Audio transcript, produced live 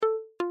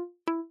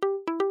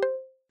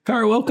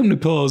Car, welcome to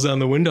Pillows on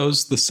the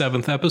Windows, the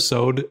 7th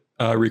episode,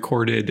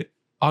 recorded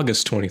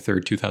August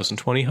 23rd,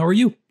 2020. How are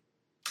you?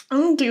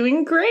 I'm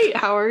doing great.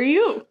 How are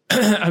you?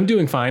 I'm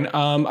doing fine.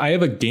 I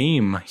have a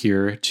game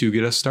here to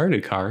get us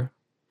started, Car.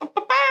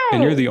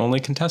 And you're the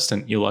only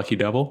contestant, you lucky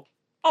devil.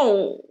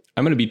 Oh.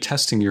 I'm going to be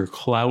testing your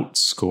clout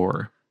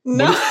score.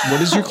 No. What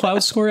is your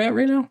clout score at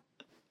right now?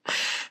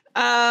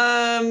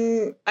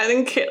 I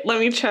think, let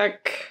me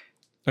check.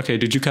 Okay,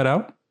 did you cut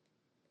out?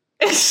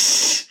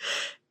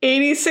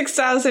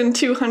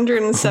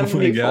 86,274.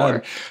 Oh my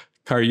God.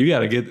 Car, you got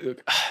to get...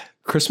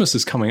 Christmas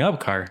is coming up,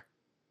 Car.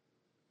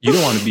 You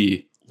don't want to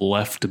be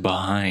left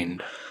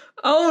behind.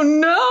 Oh,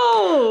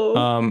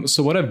 no.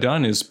 So what I've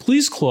done is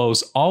please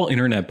close all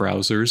internet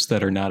browsers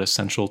that are not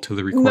essential to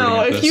the recording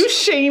No, of if this. you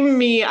shame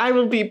me, I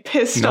will be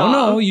pissed off.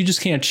 No, you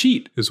just can't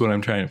cheat is what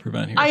I'm trying to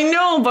prevent here. I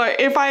know, but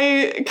if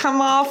I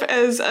come off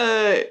as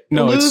a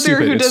No, it's loser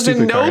stupid. who It's doesn't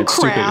stupid, know Car. It's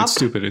crap.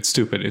 stupid.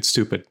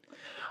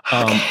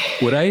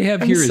 What I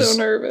have here I'm so is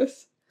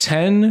nervous.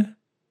 10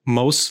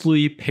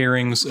 mostly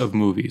pairings of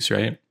movies,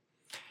 right?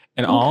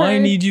 And all I Okay.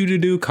 need you to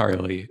do,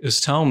 Carly,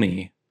 is tell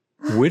me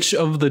which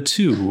of the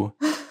two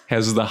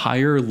has the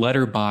higher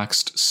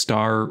letterboxed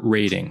star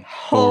rating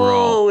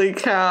overall. Holy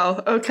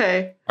cow.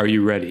 Okay. Are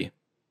you ready?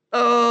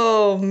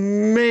 Oh,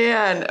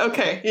 man.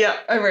 Okay. Yeah,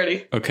 I'm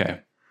ready. Okay.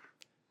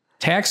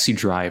 Taxi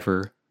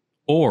Driver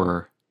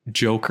or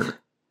Joker?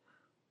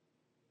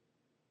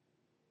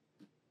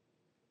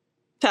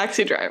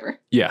 Taxi Driver.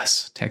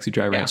 Yes. Taxi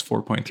Driver Yeah. has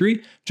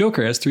 4.3.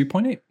 Joker has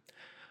 3.8.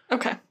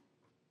 Okay.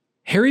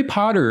 Harry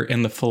Potter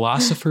and the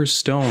Philosopher's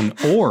Stone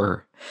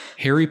or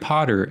Harry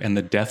Potter and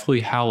the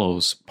Deathly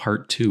Hallows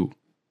Part 2.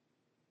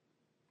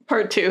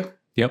 Part 2.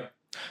 Yep.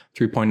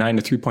 3.9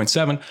 to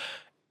 3.7.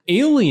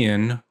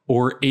 Alien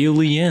or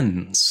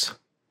Aliens?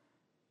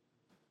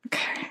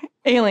 Okay.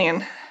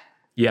 Alien.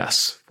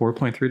 Yes.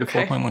 4.3 to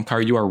Okay. 4.1.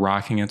 Car, you are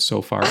rocking it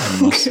so far,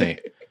 I must say.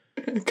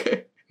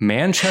 Okay.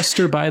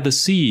 Manchester by the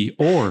Sea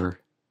or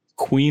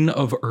Queen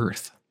of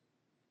Earth?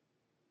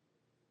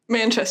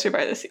 Manchester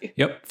by the Sea.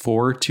 Yep.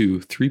 4 to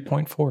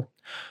 3.4.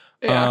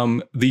 Yeah.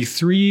 The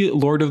 3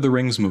 Lord of the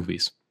Rings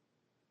movies.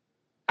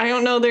 I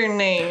don't know their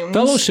names.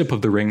 Fellowship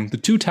of the Ring, The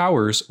Two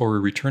Towers, or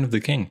Return of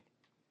the King?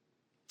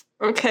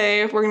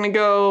 Okay, we're gonna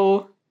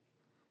go.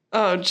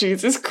 Oh,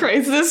 Jesus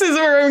Christ. This is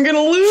where I'm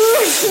gonna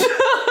lose.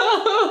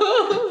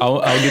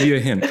 I'll give you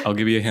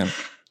a hint.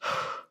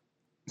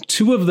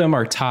 2 of them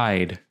are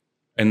tied,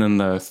 and then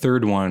the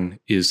third one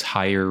is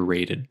higher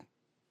rated.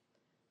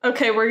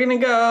 Okay, we're gonna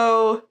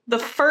go the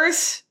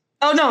first.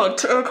 Oh, no.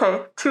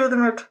 Okay. 2 of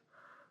them are.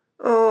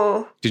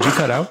 Oh. Did you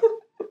cut out?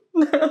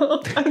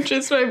 No,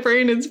 my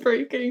brain is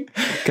breaking.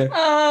 Okay.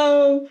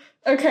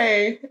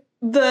 Okay.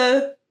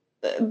 The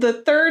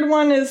third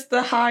one is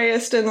the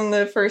highest, and then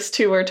the first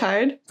 2 are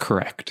tied.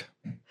 Correct.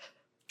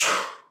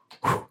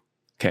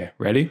 Okay,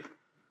 ready?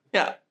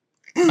 Yeah.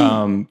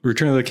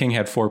 Return of the King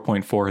had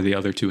 4.4. The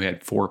other 2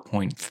 had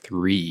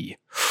 4.3.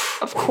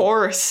 Of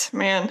course,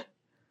 man.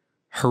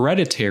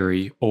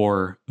 Hereditary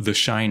or The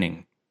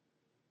Shining?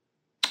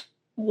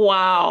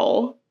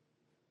 Wow.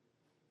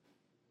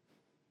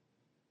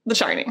 The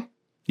Shining.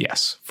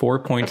 Yes,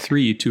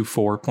 4.3 to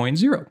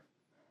 4.0.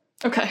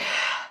 Okay.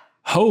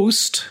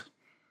 Host,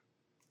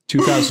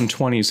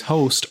 2020's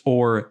Host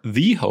or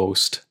The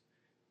Host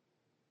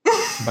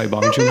by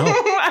Bong Joon-ho.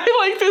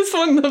 I like this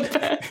one the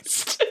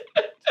best.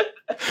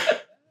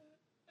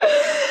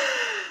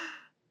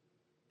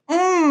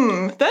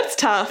 That's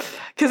tough.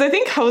 Because I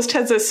think Host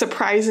has a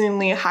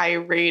surprisingly high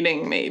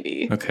rating,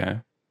 maybe. Okay.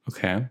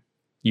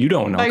 You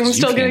don't know. But I'm 'cause you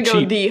still going can't to go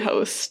cheat. The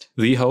Host.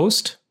 The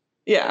Host?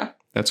 Yeah.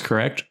 That's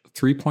correct.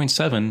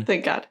 3.7.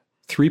 Thank God.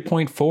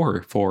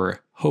 3.4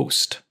 for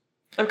Host.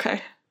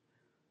 Okay.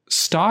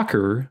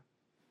 Stalker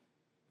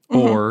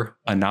or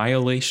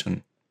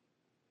Annihilation?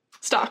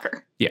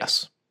 Stalker.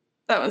 Yes.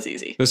 That was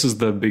easy. This is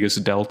the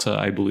biggest delta,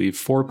 I believe.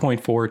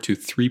 4.4 to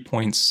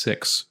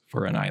 3.6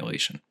 for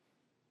Annihilation.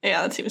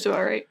 Yeah, that seems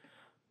about right.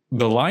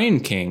 The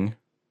Lion King,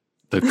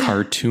 the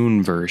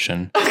cartoon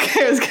version,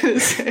 Okay, I was going to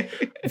say.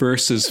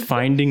 versus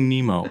Finding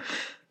Nemo.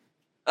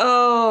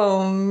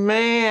 Oh,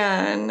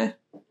 man.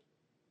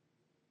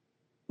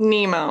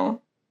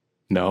 Nemo.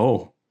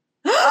 No.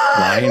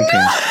 Lion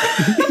King.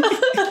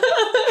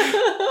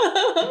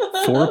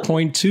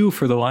 4.2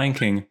 for The Lion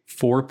King.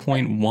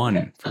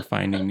 4.1 for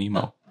Finding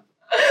Nemo.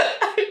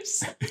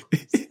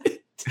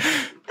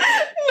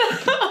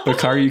 The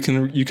Car, you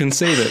can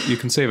save it. You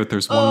can save it.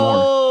 There's one more.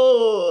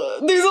 Oh,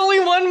 there's only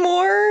one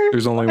more?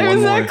 There's only I one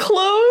was more. that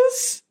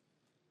close?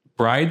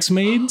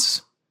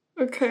 Bridesmaids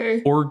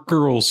Okay. or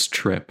Girls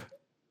Trip?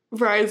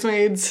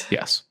 Bridesmaids.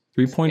 Yes.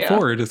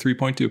 3.4 to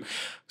 3.2.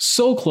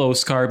 So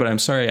close, Car, but I'm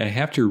sorry. I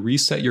have to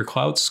reset your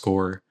clout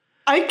score.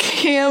 I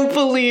can't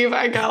believe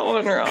I got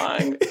one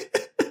wrong.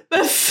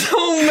 That's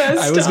so messed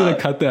up. I was going to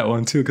cut that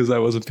one too because I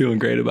wasn't feeling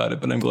great about it,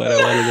 but I'm glad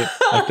I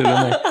left it in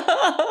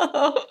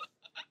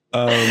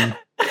there.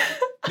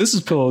 This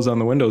is Pillows on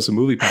the Windows, a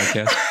movie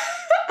podcast.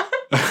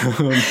 Those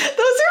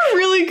are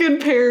really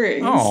good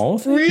pairings. Oh,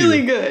 thank really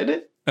you.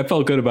 good. I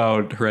felt good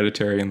about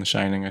Hereditary and The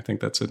Shining. I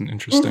think that's an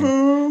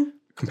interesting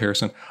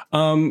comparison.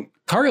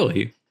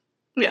 Carly.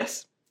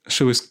 Yes.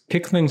 Should we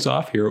kick things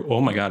off here?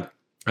 Oh my God.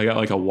 I got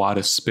like a wad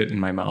of spit in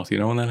my mouth. You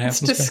know when that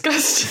happens? It's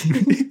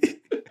disgusting.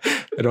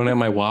 I don't have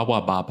my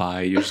Wawa Baba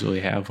I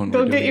usually have when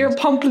Go get your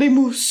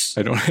pamplemousse.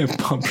 I don't have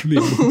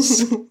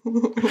pamplemousse.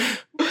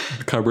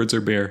 The cupboards are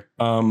bare.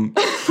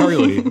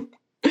 Carly,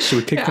 should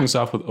we kick things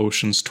off with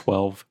Ocean's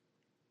 12?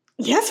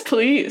 Yes,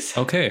 please.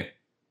 Okay.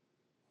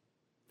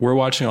 We're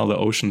watching all the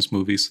Ocean's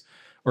movies,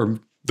 or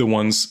the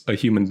ones a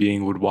human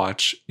being would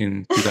watch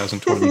in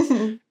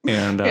 2020.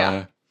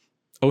 And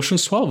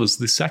Ocean's 12 is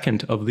the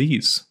second of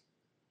these.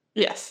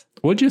 Yes.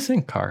 What'd you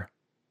think, Car?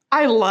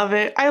 I love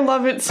it. I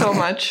love it so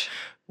much.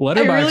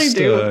 Letterboxd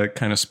really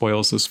kind of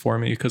spoils this for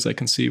me because I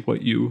can see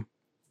what you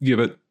give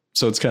it.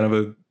 So it's kind of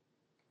a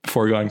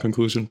foregone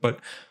conclusion. But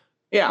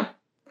yeah.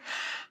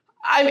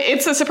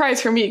 It's a surprise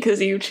for me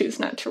because you choose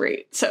not to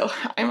rate. So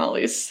I'm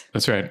always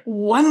that's right.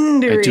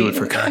 Wondering. I do it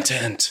for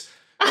content.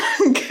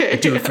 Okay. I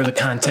do it for the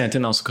content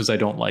and also because I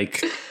don't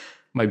like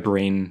my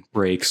brain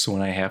breaks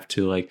when I have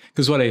to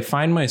because what I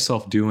find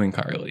myself doing,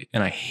 Carly,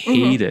 and I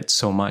hate it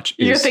so much.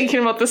 You're thinking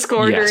about the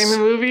score during the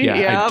movie?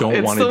 Yeah, I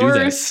don't want to do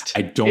that.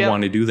 I don't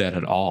want to do that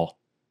at all.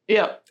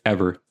 Yep.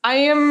 Ever. I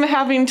am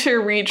having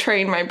to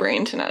retrain my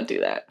brain to not do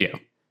that. Yeah.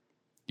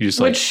 You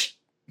just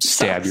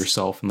stab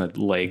yourself in the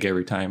leg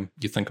every time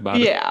you think about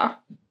it. Yeah.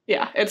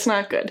 Yeah. It's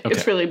not good. Okay.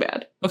 It's really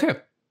bad. Okay.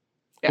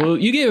 Yeah. Well,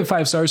 you gave it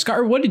 5 stars.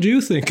 Scar, what did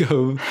you think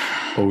of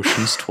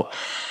Ocean's 12?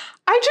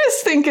 I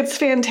just think it's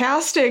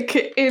fantastic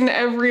in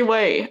every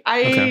way.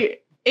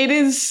 It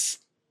is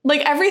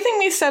like everything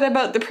we said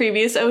about the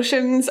previous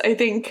Oceans, I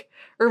think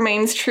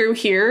remains true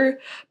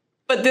here.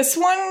 But this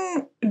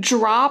one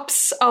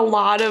drops a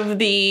lot of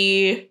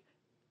the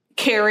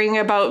caring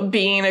about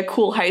being a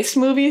cool heist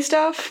movie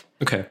stuff.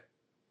 Okay.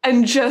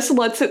 And just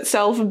lets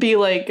itself be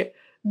like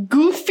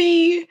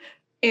goofy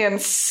and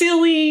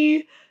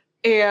silly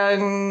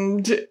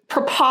and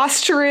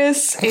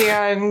preposterous,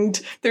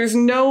 and there's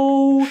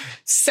no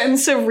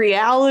sense of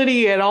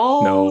reality at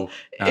all. No,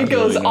 it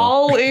goes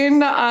all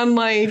in on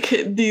like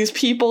these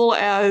people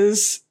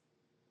as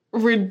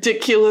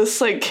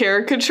ridiculous like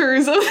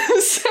caricatures of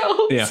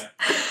themselves. Yeah.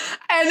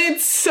 And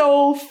it's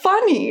so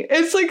funny.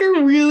 It's like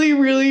a really,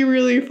 really,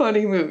 really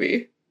funny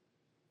movie.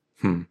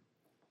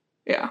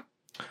 Yeah.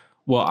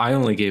 Well, I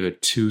only gave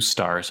it 2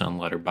 stars on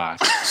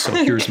Letterboxd, so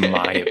here's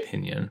my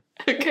opinion.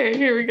 Okay,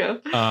 here we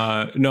go.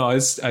 No, I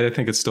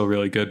think it's still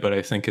really good, but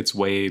I think it's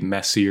way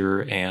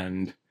messier.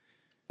 And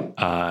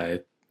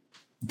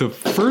the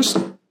first,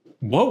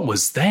 what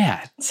was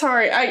that?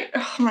 Sorry,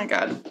 oh my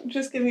God,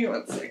 just give me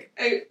 1 sec.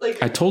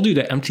 I told you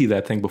to empty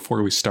that thing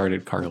before we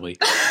started, Carly.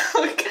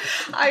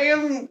 I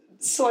am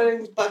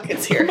sweating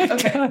buckets here. Oh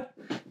okay, God.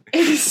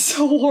 It is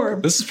so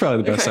warm. This is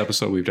probably the best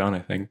episode we've done, I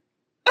think.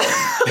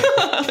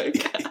 Oh my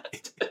God.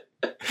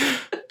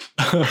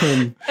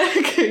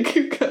 Okay,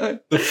 keep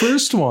going. The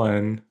first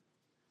one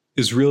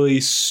is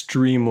really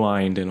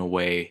streamlined in a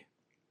way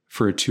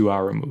for a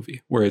 2-hour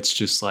movie where it's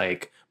just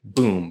like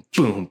boom,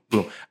 boom,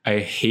 boom. I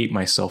hate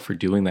myself for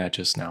doing that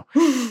just now.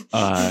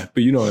 But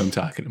you know what I'm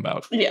talking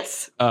about.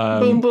 Yes.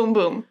 Boom, boom,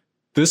 boom.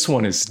 This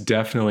one is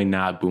definitely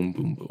not boom,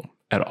 boom, boom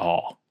at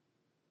all.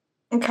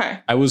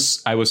 Okay. I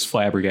was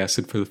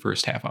flabbergasted for the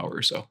first half hour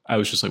or so. I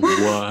was just like,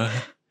 what?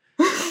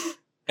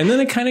 And then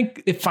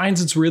it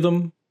finds its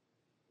rhythm.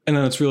 And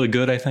then it's really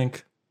good, I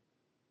think.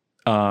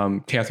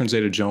 Catherine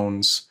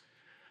Zeta-Jones,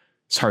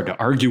 it's hard to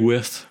argue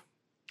with.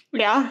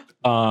 Yeah.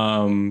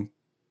 And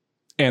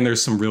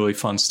there's some really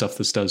fun stuff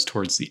this does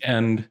towards the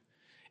end,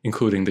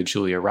 including the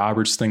Julia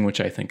Roberts thing, which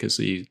I think is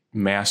a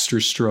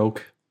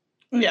masterstroke.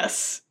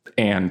 Yes.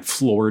 And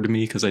floored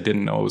me because I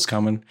didn't know it was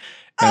coming.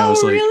 And I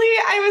was like,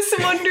 really? I was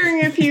wondering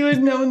if you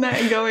had known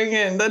that going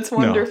in. That's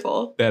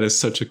wonderful. No, that is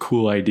such a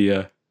cool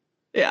idea.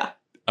 Yeah.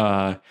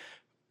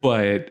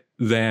 But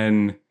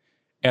then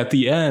at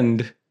the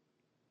end,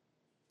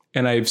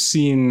 and I've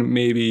seen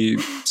maybe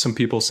some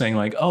people saying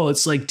like, oh,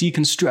 it's like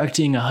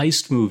deconstructing a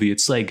heist movie.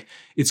 It's like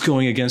it's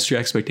going against your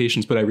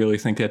expectations. But I really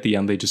think at the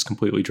end, they just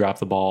completely dropped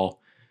the ball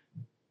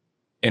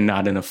and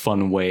not in a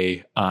fun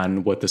way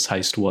on what this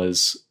heist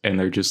was. And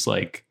they're just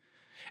like,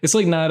 it's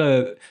like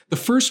the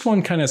first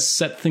one kind of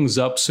set things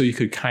up so you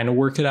could kind of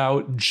work it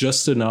out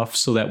just enough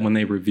so that when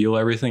they reveal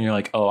everything, you're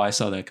like, oh, I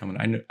saw that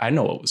coming. I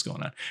know what was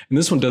going on. And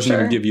this one doesn't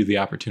even give you the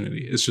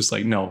opportunity. It's just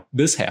like, no,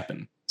 this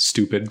happened.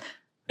 Stupid.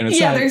 And it's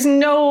there's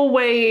no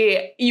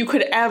way you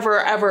could ever,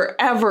 ever,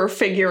 ever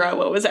figure out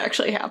what was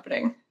actually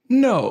happening.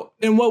 No.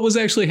 And what was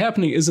actually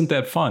happening isn't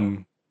that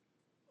fun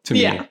to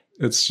me. Yeah.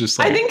 It's just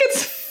like, I think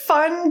it's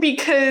fun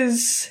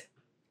because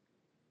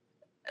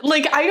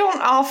like I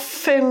don't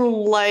often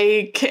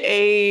like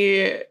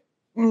I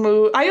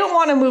don't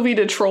want a movie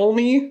to troll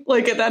me.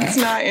 Like that's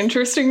not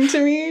interesting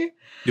to me.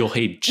 You'll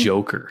hate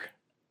Joker.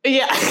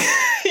 Yeah.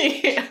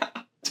 Yeah.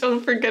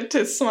 Don't forget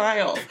to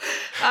smile.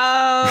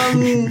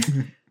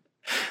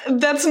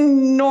 That's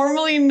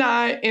normally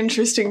not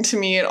interesting to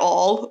me at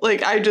all.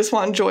 Like, I just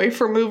want joy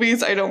for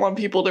movies. I don't want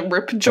people to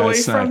rip joy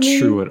from me. That's not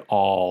true at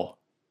all.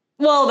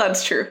 Well,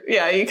 that's true.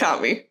 Yeah, you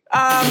caught me.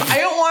 I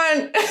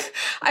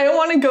don't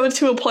want to go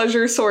to a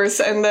pleasure source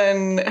and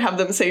then have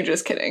them say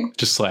just kidding.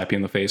 Just slap you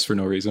in the face for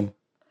no reason.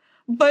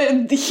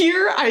 But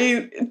here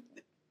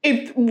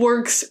it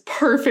works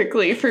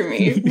perfectly for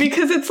me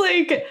because it's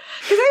like, because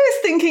I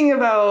was thinking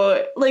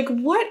about like,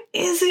 what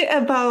is it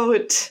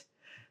about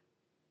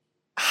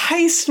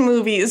heist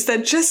movies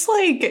that just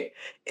like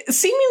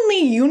seemingly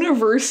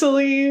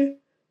universally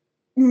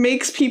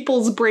makes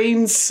people's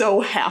brains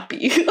so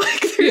happy?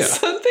 Like there's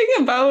something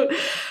about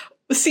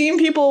seeing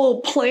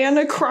people plan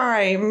a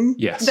crime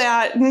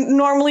that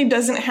normally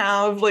doesn't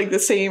have like the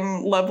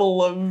same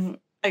level of,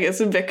 I guess,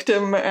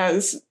 victim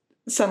as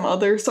some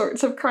other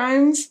sorts of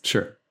crimes.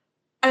 Sure.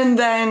 And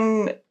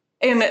then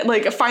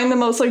like find the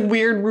most like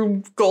weird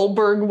Rube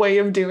Goldberg way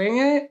of doing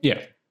it.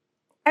 Yeah.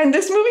 And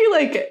this movie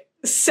like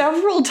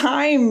several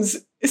times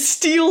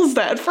steals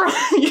that from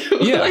you.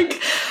 Yeah.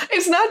 Like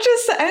it's not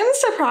just the end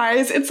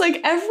surprise. It's like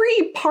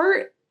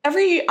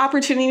every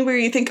opportunity where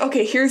you think,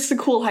 okay, here's the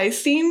cool heist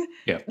scene.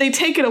 Yeah. They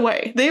take it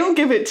away. They don't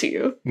give it to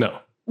you. No.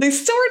 They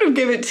sort of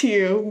give it to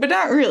you, but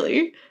not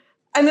really.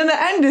 And then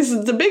the end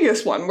is the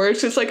biggest one where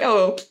it's just like,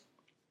 oh,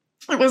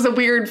 it was a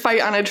weird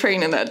fight on a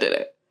train and that did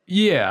it.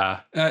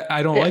 Yeah.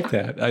 I don't like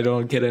that. I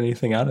don't get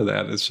anything out of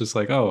that. It's just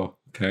like, oh,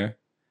 okay.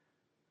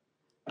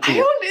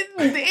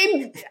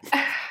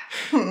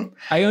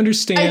 I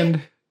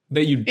understand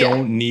that you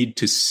don't need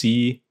to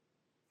see,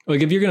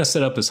 like, if you're going to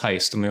set up this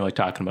heist and they're like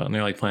talking about it and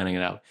they're like planning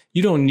it out,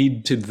 you don't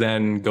need to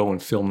then go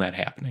and film that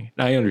happening.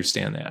 I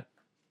understand that.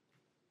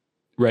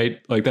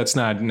 Right? Like, that's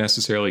not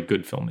necessarily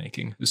good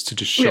filmmaking, is to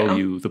just show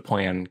you the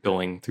plan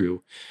going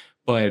through.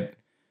 But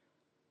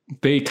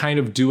they kind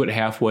of do it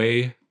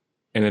halfway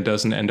and it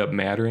doesn't end up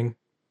mattering.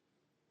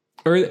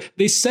 Or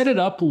they set it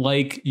up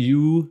like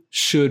you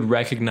should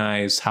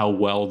recognize how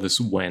well this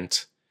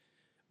went.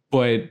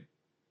 But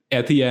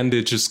at the end,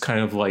 it just kind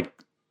of like,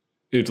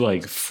 it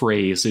like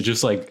frays. It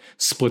just like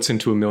splits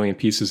into a million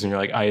pieces. And you're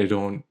like,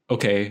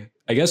 okay,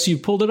 I guess you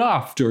pulled it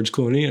off, George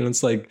Clooney. And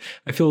it's like,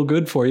 I feel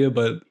good for you,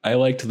 but I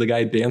liked the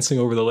guy dancing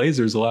over the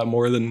lasers a lot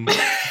more than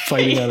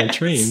fighting on a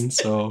train.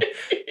 So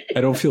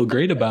I don't feel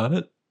great about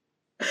it.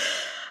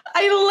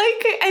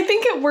 I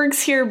think it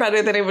works here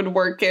better than it would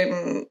work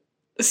in,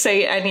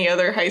 say, any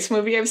other heist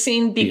movie I've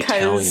seen because the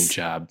Italian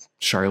Job,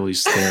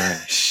 Charlize Theron.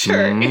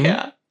 Sure,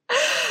 yeah.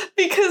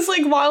 Because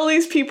like while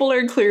these people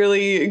are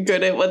clearly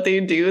good at what they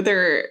do,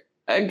 they're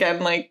again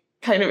like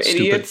kind of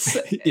stupid idiots.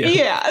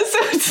 Yeah. So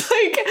it's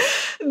like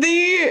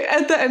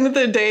at the end of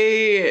the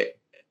day,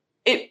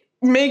 it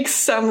makes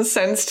some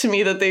sense to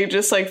me that they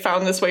just like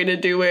found this way to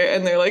do it,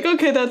 and they're like,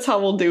 okay, that's how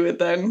we'll do it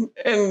then.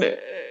 And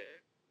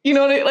you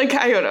know, like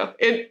I don't know,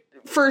 it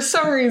for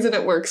some reason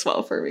it works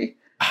well for me.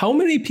 How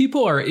many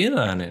people are in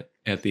on it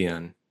at the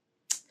end?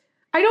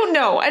 I don't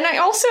know. And I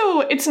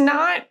also, it's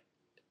not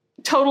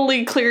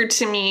totally clear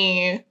to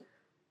me,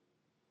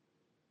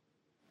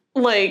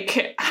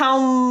 like,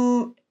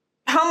 how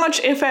much,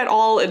 if at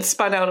all, it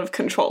spun out of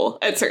control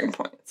at certain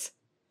points.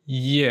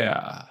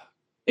 Yeah.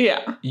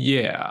 Yeah.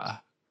 Yeah.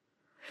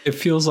 It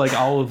feels like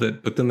all of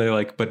it, but then they're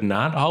like, but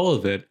not all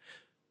of it.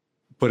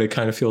 But it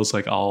kind of feels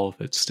like all of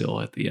it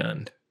still at the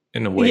end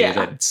in a way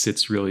that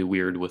sits really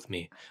weird with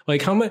me.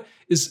 Like, how much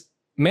is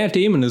Matt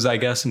Damon is, I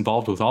guess,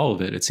 involved with all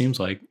of it, it seems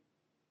like.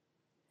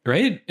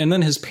 Right? And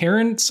then his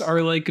parents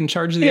are like in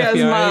charge of the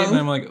FBI. And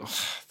I'm like, oh,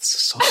 this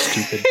is so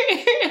stupid.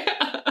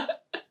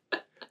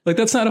 Like,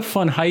 that's not a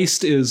fun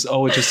heist is,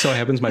 oh, it just so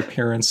happens my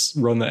parents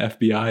run the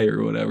FBI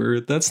or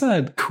whatever. That's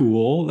not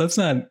cool. That's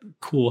not a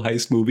cool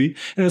heist movie.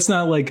 And it's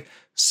not like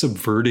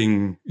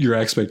subverting your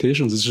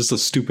expectations. It's just a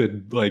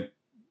stupid, like,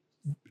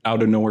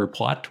 out of nowhere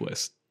plot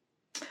twist.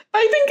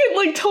 I think it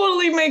like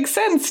totally makes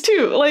sense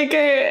too, like,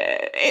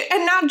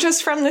 and not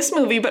just from this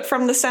movie, but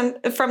from the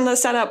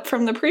setup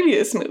from the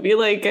previous movie.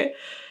 Like,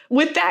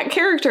 with that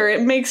character,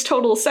 it makes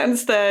total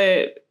sense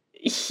that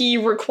he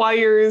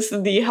requires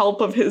the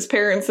help of his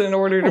parents in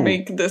order to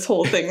make this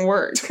whole thing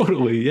work.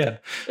 Totally, yeah,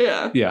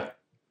 yeah.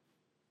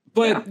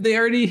 But they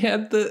already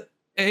had the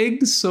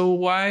eggs, so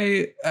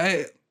why?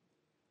 I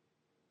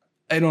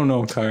don't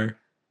know, Car.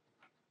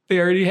 They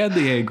already had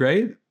the egg,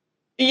 right?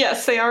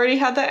 Yes, they already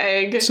had the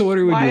egg. So what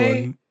are we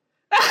doing?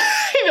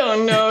 I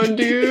don't know,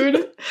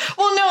 dude.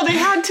 Well, no, they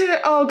had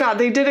to... Oh, God,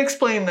 they did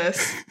explain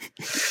this.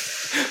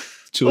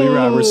 Julia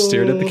Roberts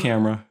stared at the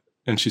camera,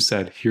 and she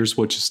said, here's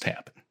what just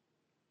happened.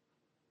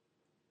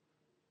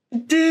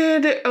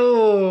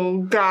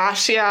 Oh,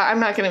 gosh, yeah, I'm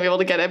not going to be able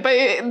to get it.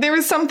 But there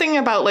was something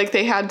about, like,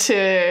 they had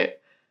to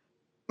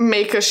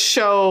make a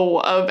show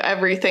of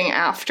everything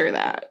after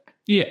that.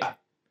 Yeah.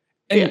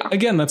 And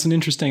again, that's an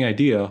interesting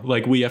idea.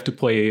 Like, we have to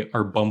play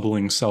our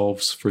bumbling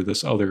selves for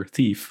this other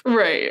thief.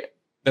 Right.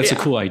 That's a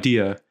cool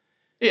idea.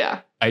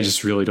 Yeah. I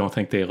just really don't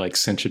think they, like,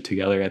 cinch it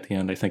together at the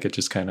end. I think it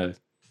just kind of...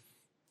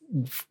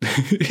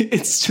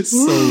 it's just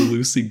so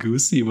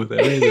loosey-goosey with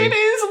everything. It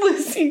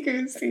is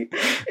loosey-goosey.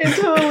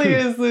 It totally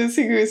is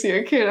loosey-goosey.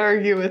 I can't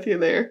argue with you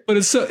there. But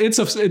it's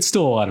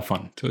still a lot of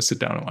fun to sit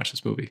down and watch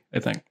this movie,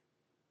 I think.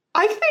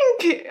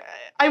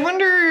 I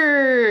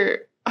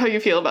wonder... how you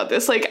feel about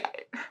this.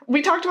 Like,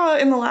 we talked about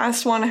in the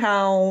last one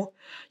how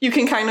you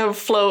can kind of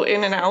float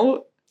in and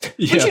out,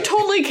 which you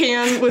totally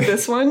can with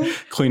this one.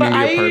 Cleaning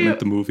the apartment,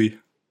 the movie.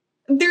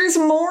 There's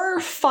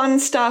more fun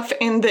stuff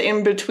in the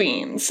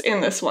in-betweens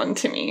in this one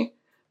to me.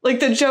 Like,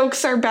 the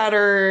jokes are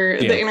better,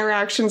 the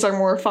interactions are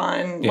more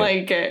fun.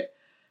 Like,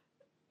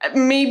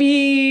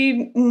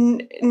 maybe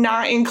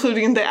not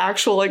including the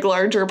actual, like,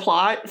 larger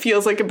plot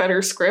feels like a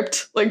better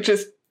script. Like,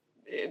 just...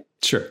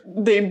 Sure.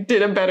 They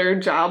did a better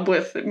job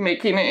with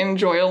making an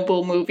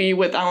enjoyable movie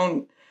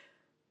without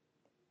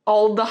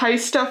all the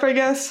heist stuff, I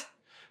guess.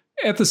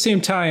 At the same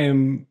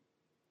time,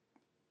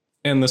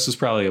 and this is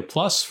probably a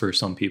plus for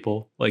some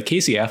people, like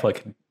Casey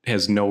Affleck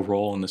has no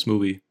role in this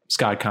movie.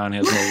 Scott Conn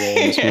has no role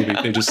in this movie.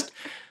 They just,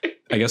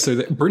 I guess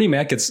Bernie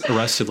Mac gets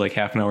arrested like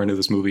half an hour into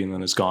this movie and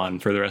then is gone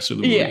for the rest of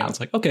the movie. Yeah. And it's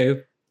like,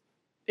 okay,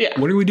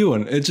 what are we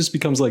doing? It just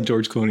becomes like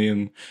George Clooney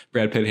and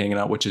Brad Pitt hanging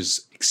out, which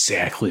is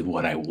exactly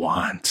what I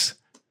want.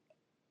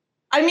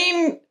 I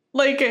mean,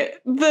 like,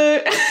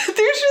 there's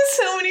just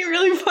so many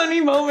really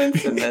funny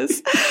moments in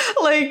this.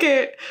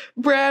 Like,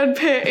 Brad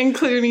Pitt and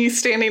Clooney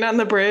standing on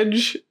the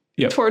bridge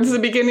towards the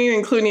beginning,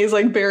 and Clooney's,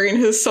 like, burying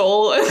his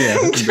soul, and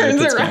then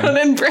turns around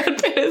and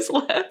Brad Pitt is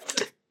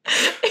left.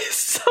 It's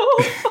so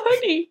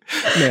funny.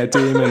 Matt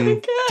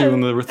Damon doing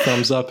the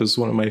thumbs up is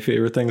one of my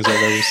favorite things I've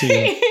ever seen.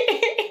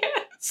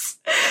 Yes.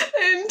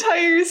 The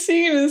entire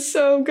scene is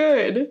so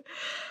good.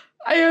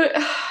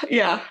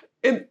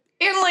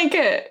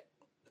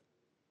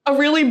 A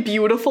really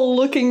beautiful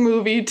looking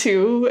movie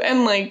too,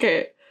 and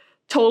like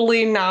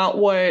totally not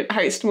what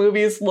heist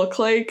movies look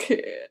like.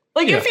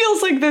 Like it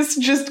feels like this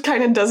just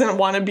kind of doesn't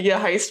want to be a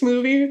heist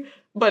movie,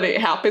 but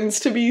it happens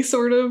to be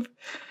sort of.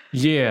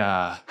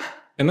 Yeah.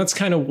 And that's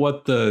kind of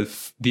what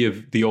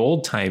the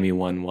old timey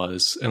one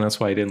was, and that's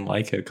why I didn't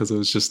like it, because it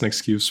was just an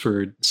excuse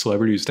for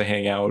celebrities to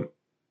hang out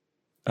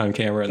on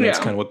camera, and that's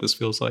kind of what this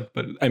feels like.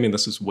 But I mean,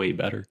 this is way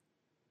better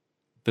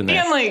than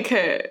that. And like,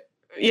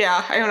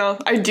 I don't know.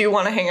 I do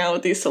want to hang out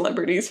with these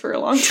celebrities for a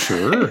long time.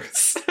 Sure.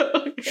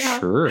 So,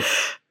 Sure.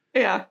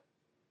 Yeah.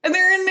 And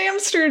they're in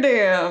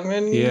Amsterdam,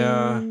 and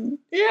yeah.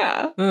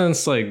 And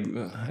it's like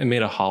I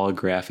made a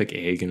holographic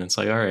egg, and it's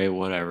like, all right,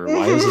 whatever.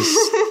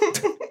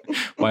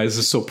 Why is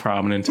this so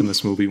prominent in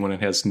this movie when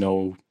it has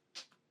no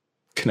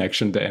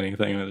connection to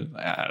anything?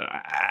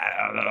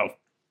 I don't know.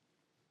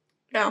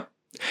 Yeah.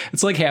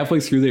 It's like halfway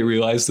through they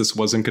realized this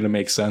wasn't going to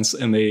make sense,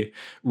 and they,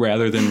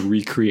 rather than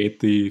recreate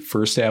the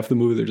first half of the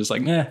movie, they're just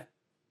like, nah,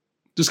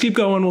 just keep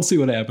going, we'll see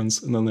what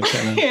happens. And then they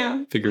kind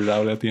of figured it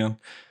out at the end.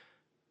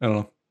 I don't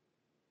know.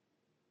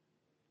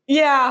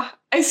 Yeah,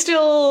 I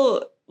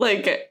still,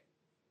 like,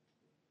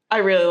 I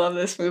really love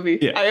this movie.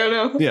 Yeah. I don't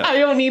know. Yeah. I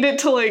don't need it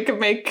to, like,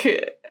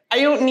 I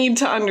don't need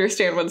to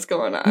understand what's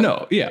going on.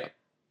 No, yeah.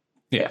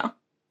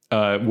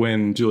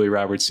 When Julia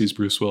Roberts sees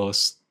Bruce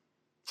Willis,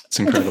 it's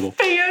incredible.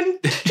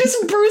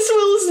 Just Bruce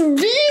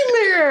Willis being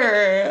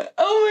there.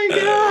 Oh my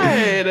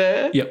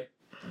God. Yep.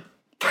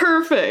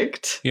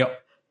 Perfect. Yep.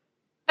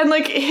 And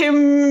like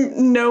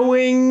him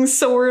knowing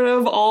sort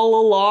of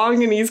all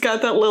along, and he's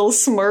got that little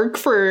smirk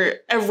for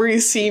every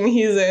scene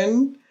he's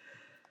in.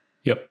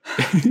 Yep.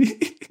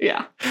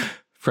 Yeah.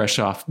 Fresh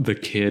off The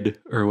Kid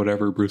or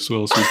whatever Bruce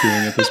Willis was doing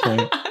at this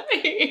point.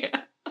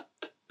 Yeah.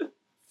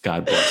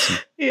 God bless him.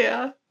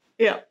 Yeah.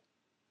 Yeah.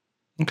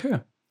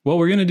 Okay. Well,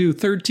 we're going to do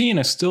 13.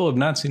 I still have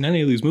not seen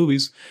any of these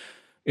movies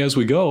as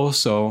we go,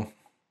 so...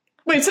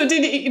 Wait, so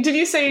did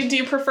you say, do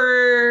you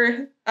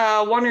prefer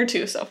 1 or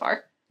 2 so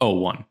far? Oh,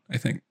 1, I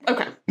think.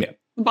 Okay. Yeah.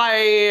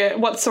 By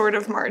what sort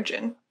of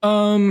margin?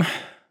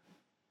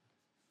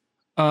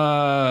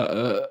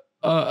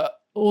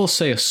 We'll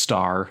say a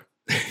star.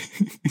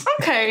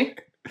 Okay.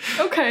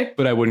 Okay.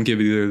 But I wouldn't give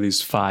either of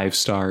these 5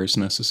 stars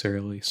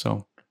necessarily,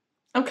 so...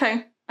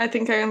 Okay. I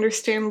think I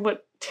understand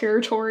what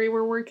territory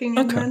we're working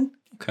in then.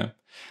 Okay.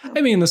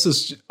 I mean, this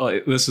is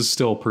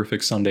still a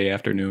perfect Sunday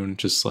afternoon.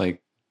 Just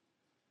like,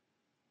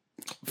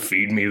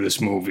 feed me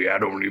this movie. I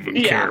don't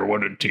even care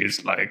what it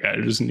tastes like. I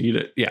just need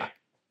it. Yeah.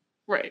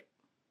 Right.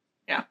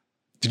 Yeah.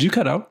 Did you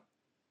cut out?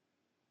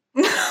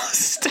 No,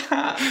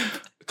 stop.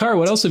 Cara,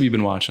 what else have you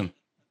been watching?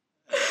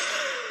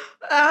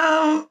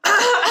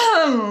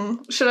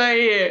 Should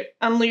I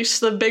unleash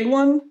the big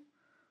one?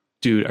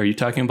 Dude, are you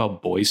talking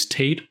about Boys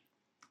Tate?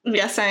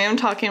 Yes, I am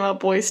talking about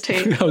Boys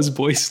Tate. How was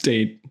Boys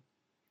Tate?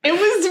 It was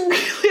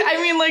really,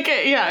 I mean, like,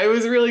 it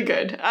was really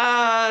good.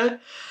 I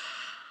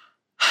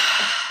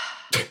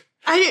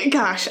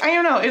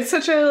don't know. It's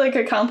such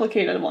a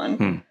complicated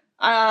one.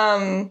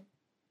 I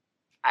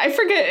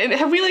forget.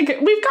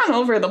 We've gone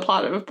over the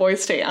plot of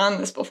Boys Tate on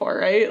this before,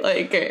 right?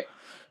 Like,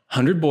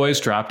 100 boys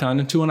dropped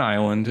onto an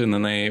island, and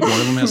then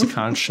one of them has a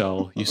conch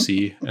shell, you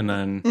see, and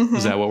then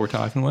is that what we're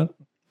talking about?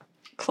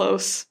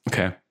 Close.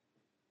 Okay.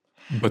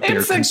 But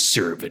they're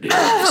conservatives.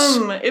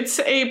 It's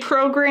a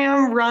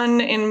program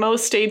run in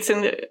most states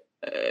in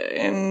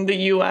the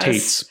U.S.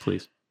 States,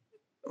 please.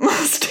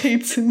 Most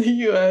states in the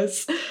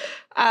U.S.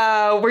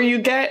 Where you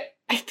get,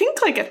 I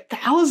think, like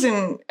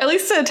 1,000. At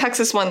least the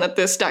Texas one that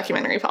this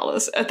documentary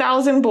follows.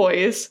 1,000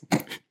 boys.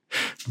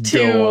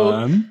 Go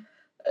on.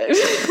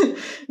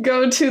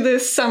 go to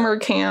this summer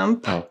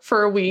camp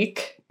for a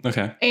week.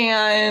 Okay.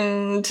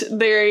 And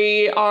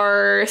they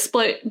are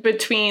split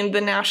between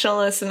the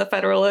Nationalists and the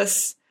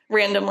Federalists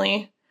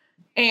randomly.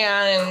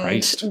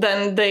 And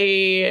then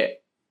they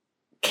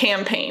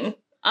campaign,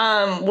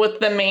 with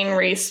the main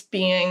race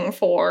being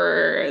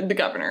for the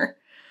governor.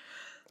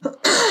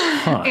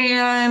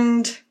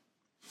 And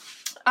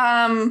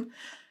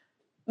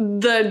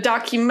the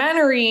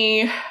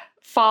documentary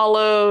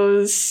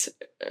follows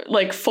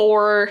like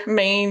 4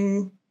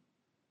 main,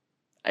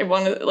 I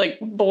want to like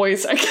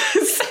boys, I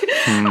guess.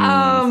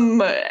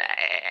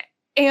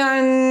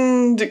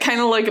 And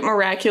kind of like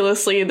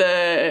miraculously,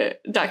 the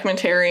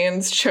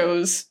documentarians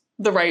chose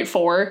the right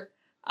 4.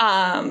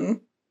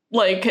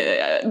 Like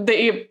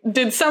they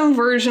did some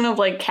version of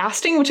like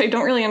casting, which I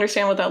don't really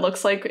understand what that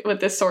looks like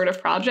with this sort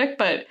of project,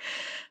 but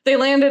they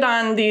landed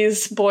on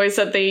these boys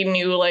that they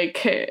knew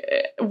like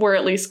were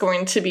at least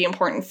going to be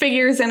important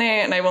figures in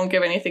it. And I won't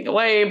give anything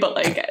away, but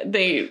like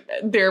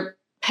their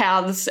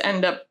paths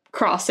end up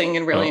crossing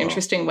in really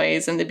interesting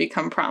ways, and they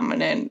become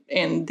prominent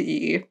in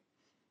the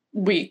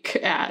week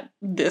at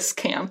this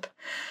camp.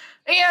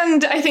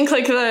 And I think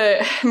like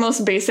the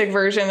most basic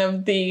version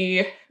of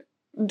the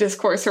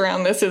discourse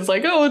around this is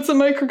like, oh, it's a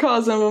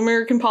microcosm of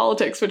American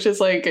politics, which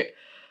is like,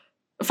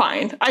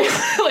 fine. I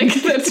like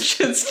that's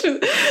just the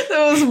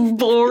most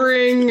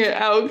boring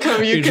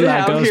outcome you could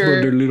have us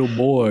here. They're little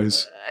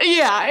boys.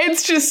 Yeah,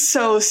 it's just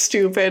so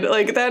stupid.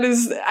 Like that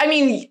is, I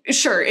mean,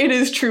 sure, it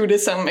is true to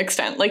some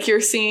extent. Like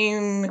you're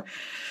seeing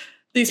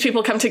these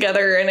people come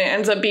together and it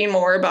ends up being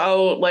more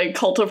about like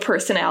cult of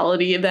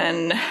personality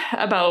than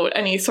about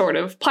any sort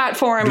of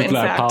platform. In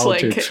fact,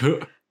 politics.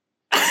 Like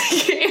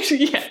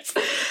yes.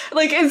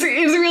 Like it's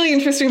really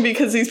interesting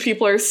because these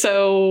people are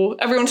so,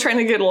 everyone's trying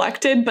to get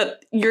elected,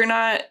 but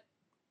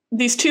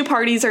these 2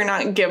 parties are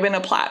not given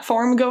a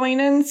platform going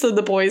in. So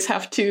the boys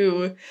have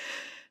to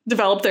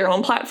develop their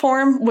own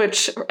platform,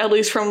 which at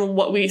least from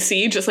what we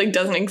see just like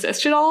doesn't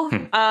exist at all.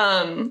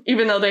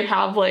 Even though they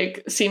have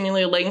like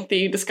seemingly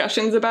lengthy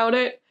discussions about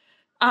it.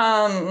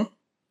 And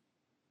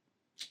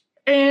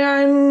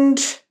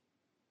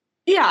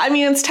yeah, I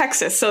mean, it's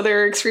Texas, so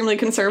they're extremely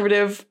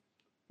conservative.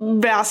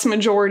 Vast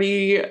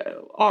majority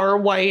are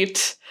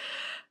white.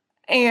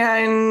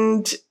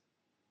 And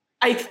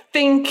I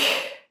think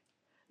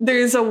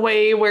there's a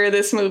way where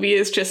this movie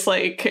is just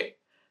like,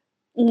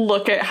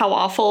 look at how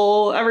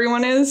awful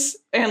everyone is.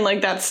 And like,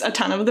 that's a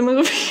ton of the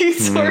movie,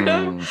 sort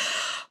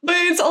of. But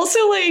it's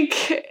also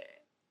like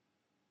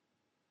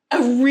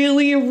a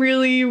really,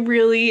 really,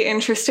 really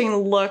interesting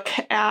look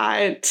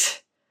at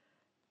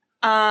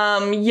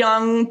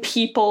young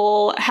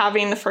people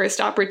having the first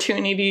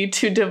opportunity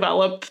to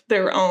develop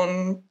their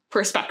own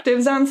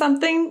perspectives on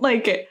something.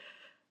 Like,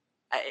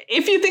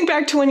 if you think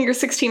back to when you're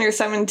 16 or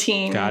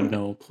 17. God,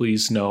 no,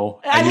 please, no.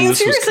 I mean,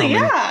 seriously,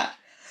 yeah.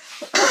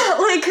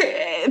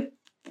 Like,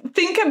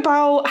 think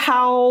about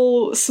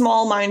how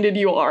small-minded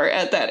you are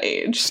at that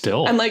age.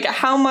 Still. And like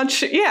how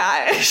much,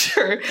 yeah,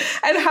 sure.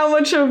 And how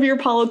much of your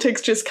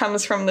politics just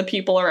comes from the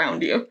people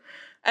around you.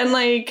 And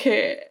like,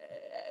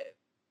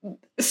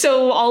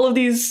 so all of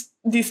these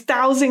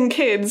 1,000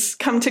 kids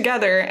come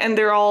together and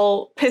they're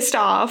all pissed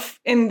off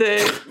in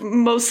the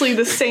mostly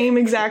the same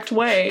exact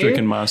way.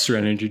 Drinking Monster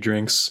Energy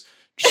drinks,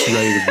 just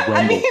ready to rumble.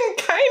 I mean,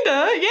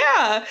 kinda,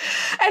 yeah.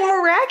 And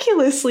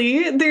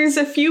miraculously, there's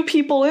a few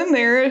people in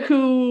there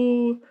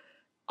who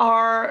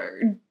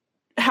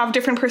have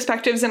different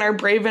perspectives and are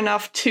brave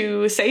enough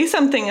to say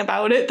something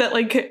about it that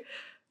like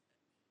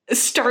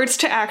starts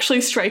to actually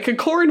strike a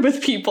chord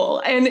with people.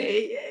 And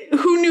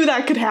who knew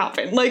that could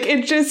happen? Like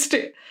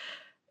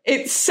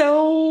it's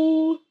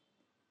so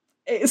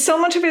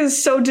much of it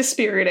is so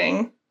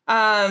dispiriting.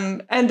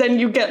 And then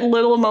you get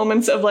little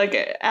moments of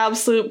like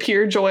absolute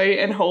pure joy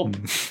and hope.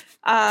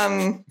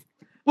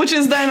 Which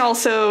is then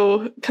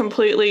also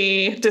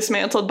completely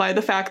dismantled by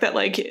the fact that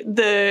like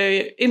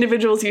the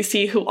individuals you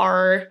see who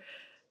are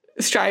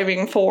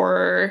striving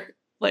for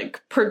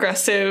like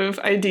progressive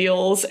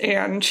ideals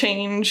and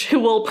change, who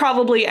will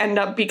probably end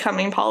up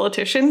becoming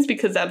politicians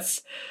because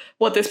that's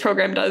what this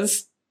program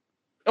does,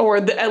 or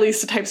at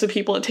least the types of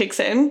people it takes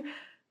in.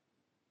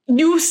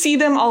 You see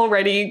them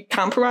already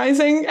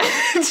compromising.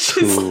 It's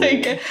just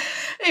like,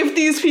 if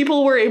these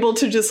people were able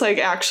to just like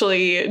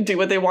actually do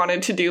what they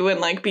wanted to do and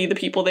like be the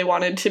people they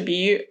wanted to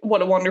be,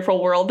 what a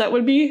wonderful world that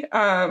would be.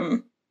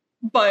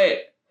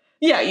 But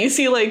yeah, you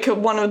see like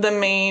one of the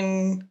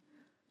main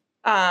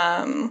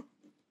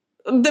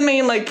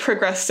like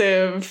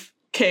progressive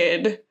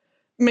kid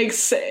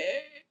makes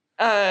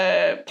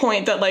a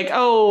point that like,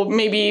 oh,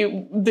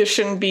 maybe this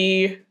shouldn't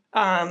be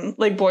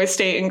like boy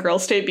state and girl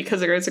state because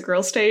there is a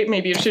girl state.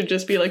 Maybe it should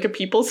just be like a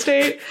people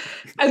state.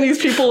 And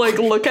these people like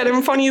look at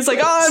him funny. He's like,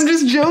 oh, I'm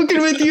just joking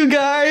with you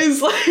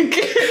guys. Like,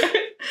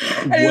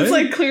 and it's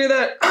like clear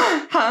that,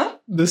 huh?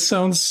 This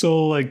sounds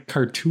so like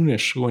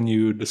cartoonish when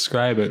you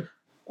describe it.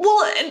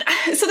 Well,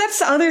 so that's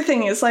the other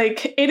thing is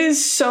like, it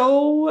is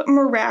so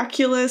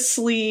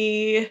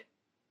miraculously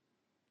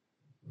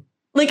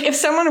like, if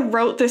someone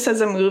wrote this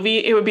as a movie,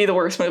 it would be the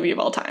worst movie of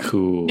all time.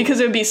 Cool. Because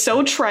it would be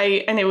so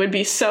trite and it would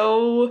be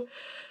so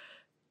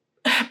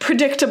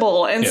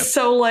predictable and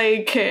so,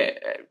 like,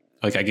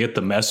 I get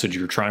the message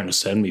you're trying to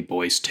send me,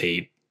 Boys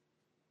Tate.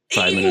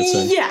 5 minutes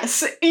in.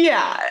 Yes,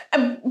 yeah.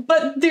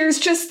 But there's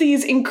just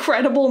these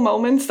incredible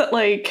moments that,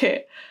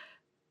 like,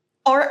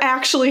 are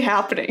actually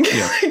happening.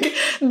 Yeah. Like,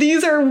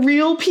 these are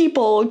real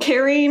people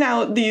carrying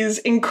out these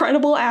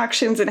incredible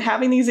actions and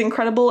having these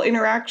incredible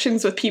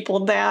interactions with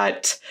people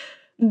that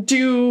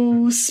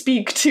do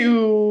speak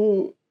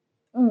to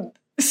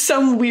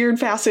some weird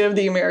facet of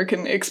the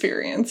American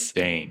experience.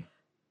 Dang.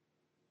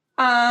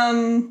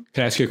 Can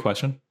I ask you a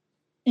question?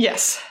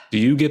 Yes. Do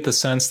you get the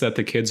sense that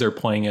the kids are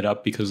playing it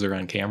up because they're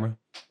on camera?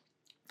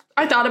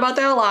 I thought about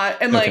that a lot.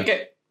 And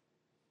like,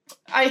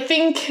 I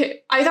think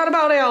I thought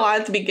about it a lot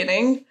at the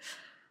beginning.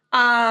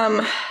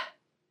 But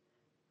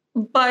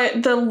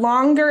the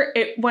longer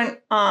it went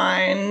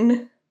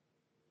on,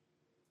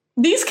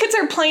 these kids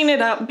are playing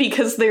it up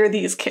because they're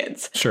these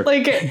kids. Sure.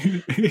 Like,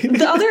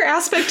 the other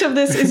aspect of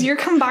this is you're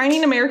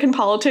combining American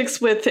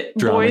politics with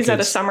Drama boys kids. At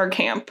a summer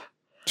camp.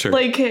 Sure.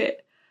 Like,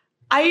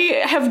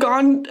 I,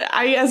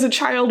 as a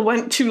child,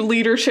 went to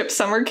leadership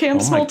summer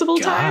camps multiple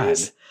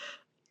times.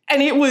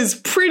 And it was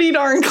pretty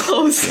darn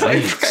close,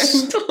 my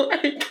friend.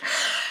 Like,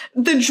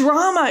 the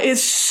drama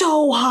is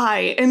so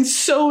high and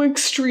so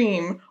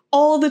extreme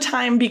all the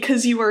time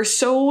because you are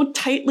so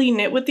tightly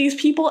knit with these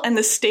people and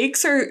the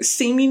stakes are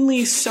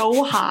seemingly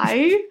so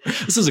high.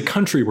 This is a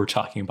country we're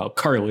talking about,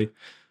 Carly.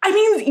 I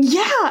mean,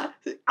 yeah,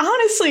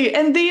 honestly,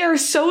 and they are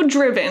so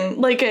driven.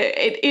 Like,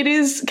 it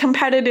is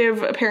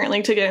competitive,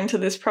 apparently, to get into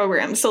this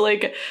program. So,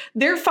 like,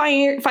 they're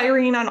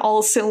firing on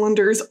all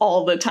cylinders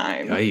all the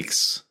time.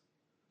 Yikes.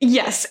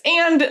 Yes,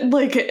 and,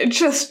 like,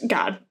 just,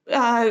 God,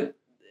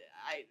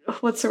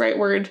 what's the right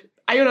word?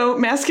 I don't know,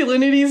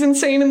 masculinity is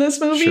insane in this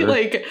movie. Sure.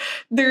 Like,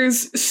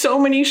 there's so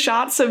many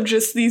shots of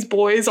just these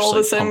boys all of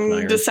a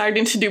sudden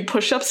deciding to do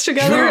push-ups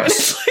together. Yes. And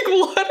it's like,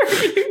 what are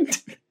you doing?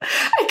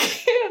 I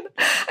can't.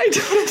 I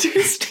don't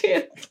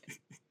understand.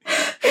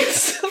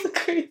 It's so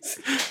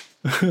crazy.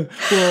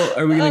 Well,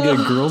 are we going to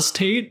get Girls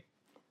Tate?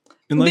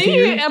 In like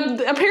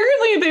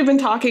apparently they've been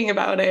talking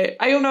about it.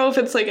 I don't know if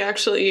it's like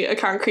actually a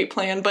concrete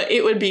plan, but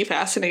it would be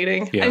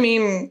fascinating. Yeah. I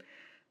mean,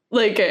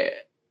 like,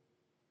 it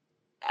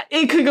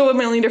could go a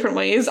million different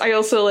ways. I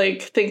also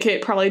like think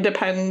it probably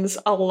depends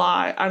a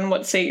lot on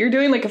what state you're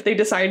doing. Like, if they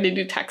decide to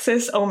do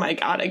Texas, oh my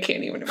God, I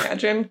can't even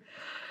imagine.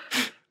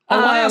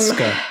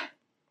 Alaska.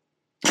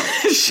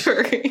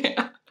 Sure,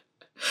 yeah.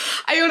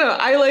 I don't know.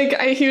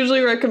 I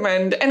hugely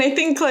recommend, and I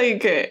think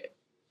the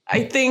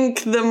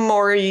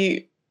more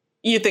you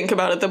think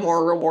about it, the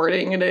more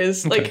rewarding it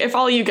is. Okay. Like, if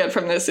all you get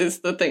from this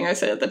is the thing I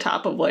said at the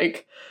top of,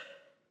 like,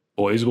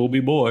 boys will be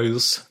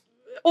boys.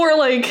 Or,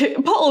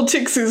 like,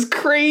 politics is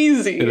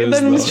crazy. And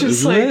then it's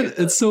just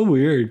it's so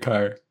weird,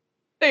 Car.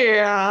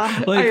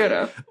 Yeah. Like, I don't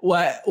know.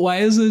 Why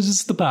is it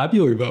just the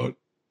popular vote?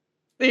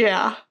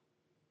 Yeah.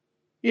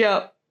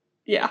 Yep.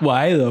 Yeah.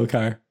 Why though,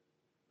 Car?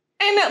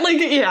 And, like,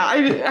 yeah,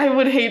 I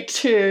would hate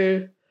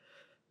to...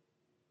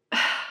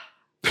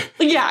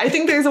 Yeah, I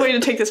think there's a way to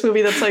take this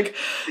movie that's like,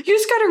 you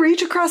just gotta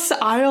reach across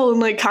the aisle and,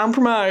 like,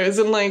 compromise,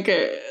 and, like,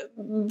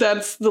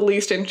 that's the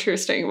least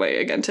interesting way,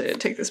 again, to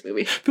take this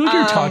movie. I feel like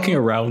you're talking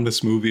around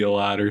this movie a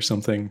lot or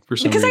something for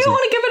some reason. Because I don't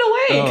want to give it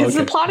away, because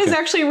the plot is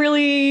actually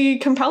really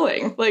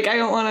compelling. Like, I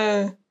don't want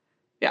to...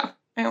 Yeah,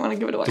 I don't want to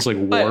give it away. Just, like,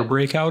 war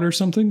breakout or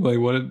something? Like,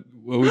 what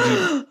would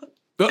you...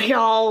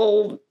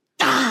 Y'all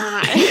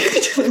die.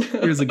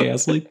 Here's a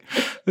gas leak.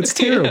 It's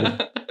terrible.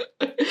 Yeah.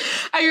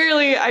 I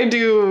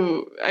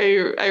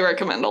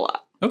recommend a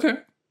lot. Okay.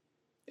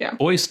 Yeah.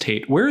 Boys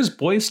Tate. Where is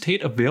Boys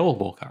Tate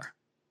available, Car?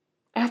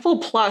 Apple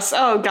Plus.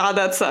 Oh God,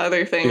 that's the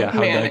other thing. Yeah,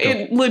 man,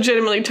 it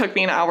legitimately took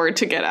me an hour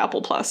to get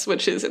Apple Plus,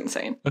 which is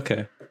insane.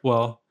 Okay.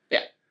 Well.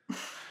 Yeah.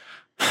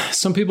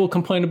 Some people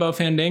complained about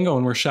Fandango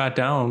and were shot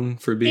down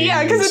for being.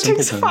 Yeah, because it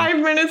takes 5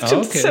 minutes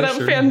to set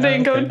up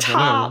Fandango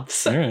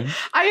tops. Right.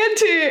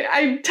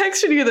 I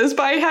texted you this,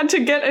 but I had to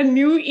get a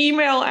new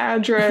email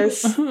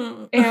address.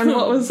 And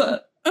what was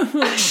that?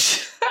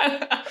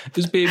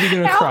 Is baby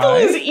gonna Apple cry? Apple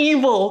is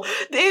evil.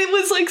 It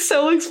was like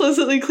so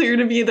explicitly clear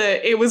to me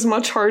that it was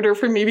much harder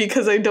for me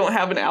because I don't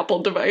have an Apple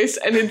device,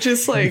 and it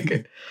just like.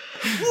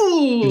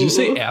 Did you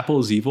say Apple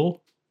is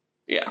evil?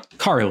 Yeah,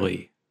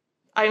 Carly.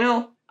 I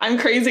know. I'm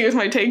crazy with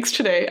my takes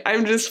today.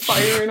 I'm just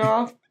firing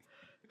off.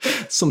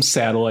 Some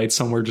satellite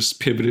somewhere just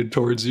pivoted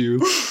towards you.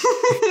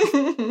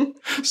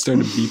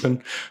 Started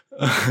beeping.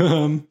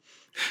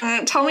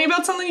 Tell me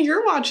about something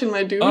you're watching,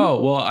 my dude.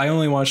 Oh, well, I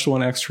only watched one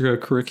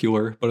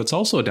extracurricular, but it's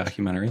also a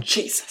documentary.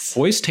 Jesus.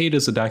 Boys Tate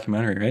is a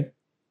documentary, right?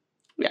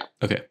 Yeah.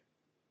 Okay.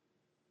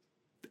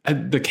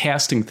 The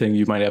casting thing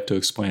you might have to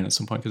explain at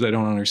some point, because I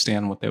don't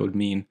understand what that would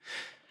mean.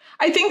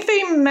 I think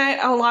they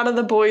met a lot of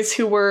the boys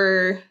who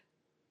were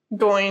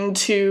going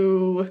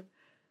to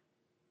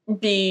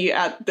be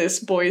at this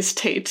Boys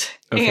Tate.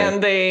 Okay.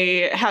 And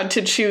they had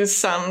to choose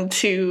some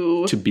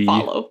to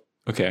follow.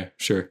 Okay,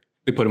 sure.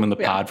 They put him in the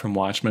pod from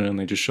Watchmen, and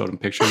they just showed him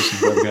pictures of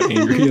whoever got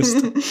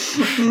angriest.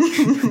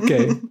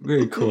 Okay,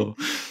 very cool.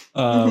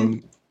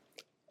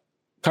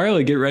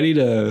 Carly, get ready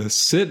to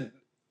sit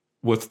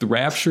with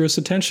rapturous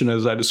attention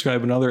as I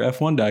describe another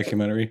F1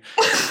 documentary.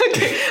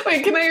 Okay,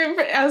 wait, can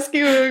I ask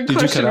you a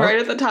question right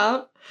at the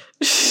top?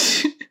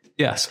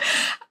 Yes.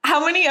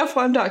 How many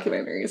F1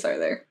 documentaries are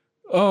there?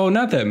 Oh,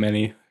 not that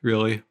many,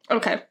 really.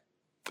 Okay.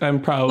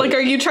 I'm probably... Like,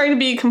 are you trying to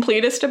be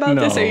completist about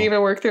this? Are you going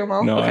to work through them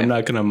all? No, okay. I'm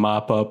not going to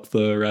mop up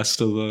the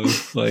rest of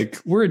the... Like,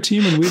 we're a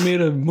team and we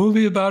made a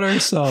movie about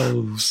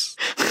ourselves.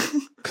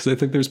 Because I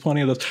think there's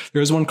plenty of those.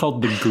 There's one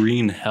called The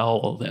Green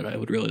Hell that I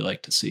would really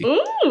like to see.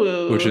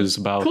 Ooh. Which is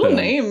about cool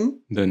name.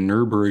 The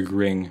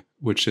Nürburgring,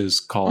 which is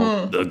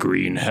called The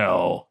Green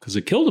Hell. Because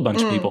it killed a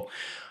bunch of people.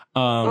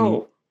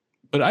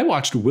 But I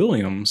watched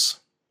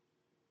Williams,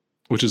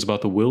 which is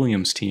about the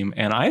Williams team,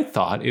 and I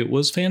thought it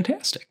was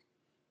fantastic.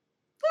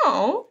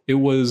 Oh.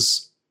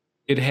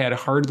 It had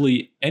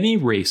hardly any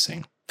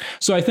racing.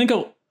 So I think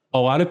a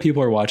lot of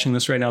people are watching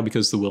this right now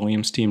because the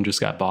Williams team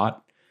just got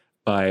bought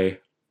by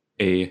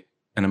an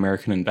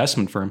American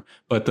investment firm.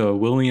 But the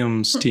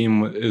Williams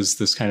team is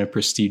this kind of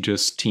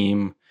prestigious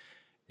team,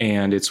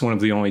 and it's one of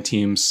the only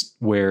teams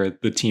where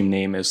the team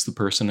name is the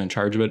person in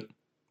charge of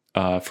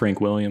it,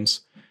 Frank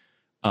Williams.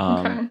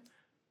 Okay.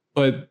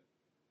 But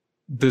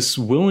this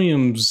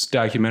Williams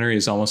documentary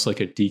is almost like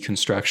a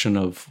deconstruction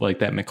of like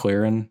that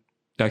McLaren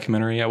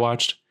documentary I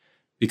watched,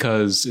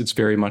 because it's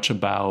very much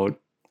about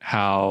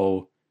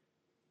how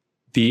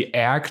the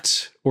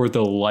act or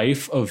the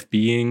life of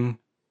being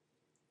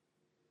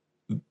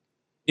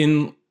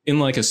in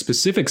like a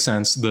specific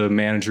sense, the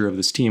manager of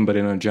this team, but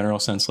in a general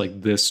sense,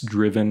 like this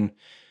driven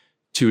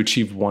to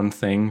achieve one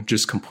thing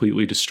just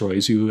completely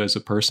destroys you as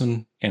a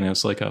person and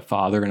as like a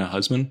father and a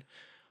husband.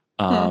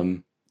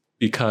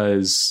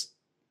 Because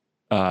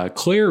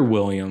Claire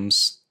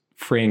Williams,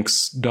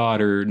 Frank's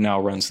daughter, now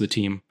runs the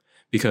team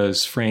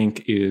because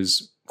Frank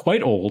is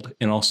quite old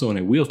and also in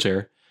a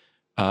wheelchair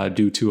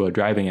due to a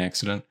driving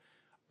accident.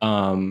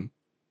 And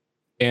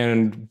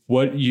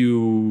what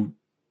you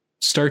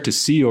start to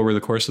see over the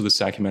course of this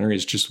documentary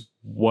is just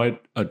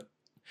what a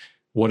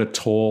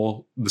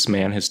toll this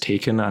man has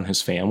taken on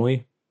his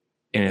family.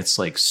 And it's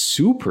like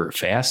super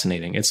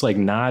fascinating. It's like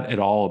not at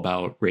all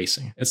about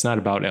racing. It's not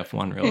about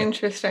F1 really.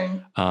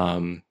 Interesting.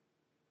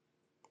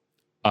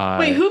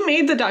 Wait, who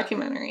made the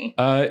documentary?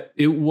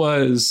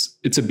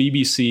 It's a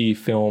BBC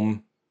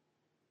film.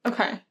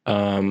 Okay.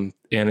 And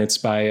it's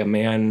by a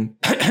man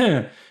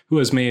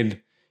who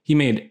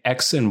made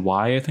X and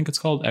Y, I think it's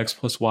called X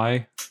plus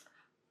Y.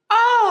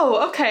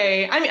 Oh,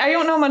 okay. I mean, I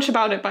don't know much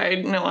about it, but I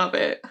know of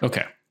it.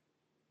 Okay.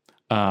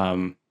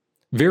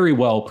 Very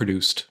well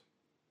produced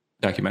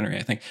documentary,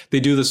 I think. They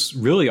do this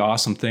really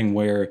awesome thing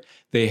where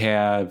they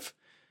have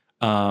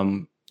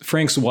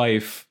Frank's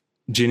wife,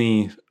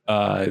 Ginny,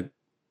 at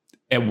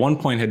one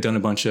point had done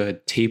a bunch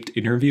of taped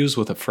interviews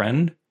with a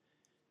friend,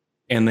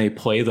 and they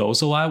play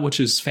those a lot, which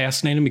is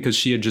fascinating because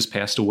she had just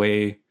passed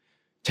away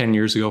 10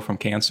 years ago from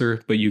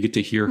cancer, but you get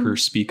to hear her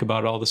speak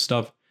about all this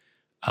stuff.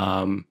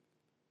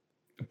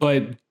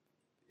 But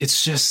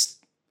it's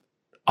just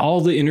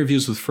all the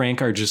interviews with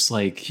Frank are just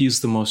like,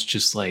 he's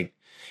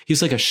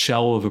like a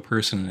shell of a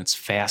person, and it's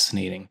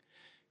fascinating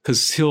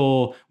because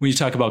when you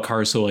talk about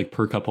cars, he'll like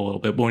perk up a little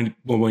bit. But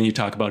when you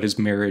talk about his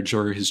marriage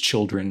or his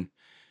children,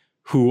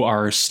 who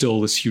are still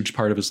this huge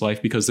part of his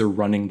life because they're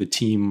running the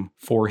team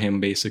for him,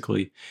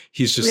 basically,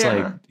 he's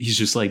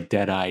just like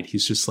dead-eyed.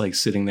 He's just like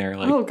sitting there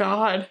like, oh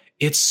God,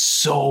 it's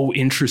so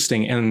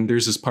interesting. And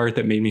there's this part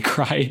that made me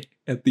cry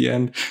at the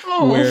end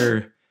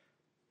where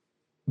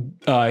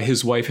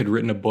his wife had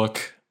written a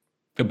book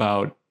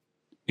about,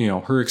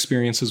 her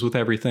experiences with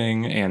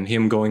everything and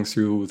him going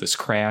through this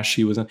crash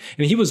he was in.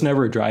 And he was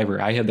never a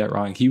driver. I had that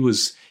wrong.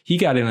 He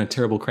got in a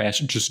terrible crash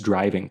just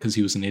driving because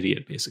he was an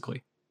idiot,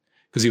 basically.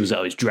 Because he was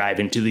always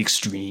driving to the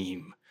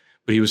extreme.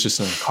 But he was just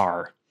in a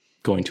car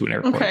going to an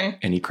airport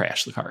and he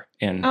crashed the car.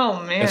 And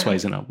that's why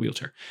he's in a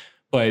wheelchair.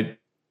 But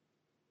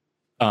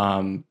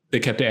they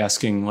kept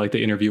asking, like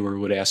the interviewer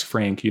would ask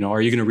Frank,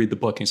 are you going to read the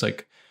book? And he's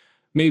like,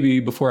 maybe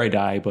before I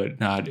die, but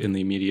not in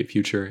the immediate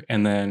future.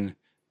 And then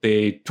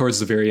towards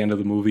the very end of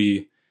the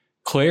movie,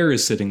 Claire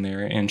is sitting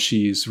there and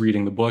she's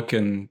reading the book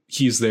and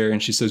he's there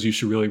and she says, you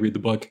should really read the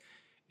book.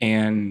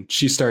 And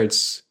she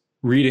starts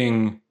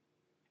reading,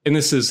 and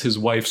this is his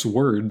wife's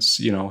words,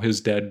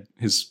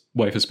 his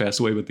wife has passed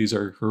away, but these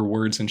are her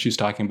words. And she's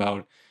talking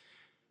about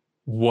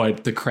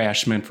what the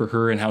crash meant for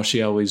her and how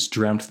she always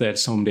dreamt that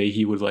someday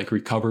he would like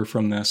recover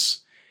from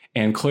this.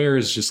 And Claire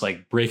is just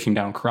like breaking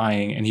down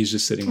crying and he's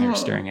just sitting there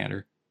staring at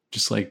her,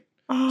 just like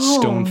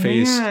stone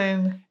faced.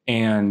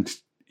 And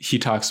he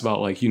talks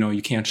about like,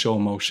 you can't show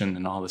emotion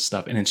and all this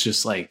stuff. And it's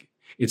just like,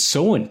 it's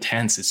so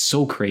intense. It's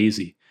so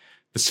crazy.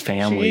 This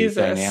family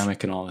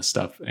dynamic and all this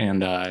stuff.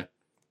 And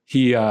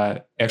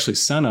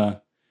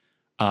Senna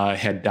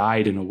had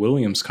died in a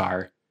Williams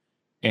car.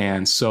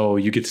 And so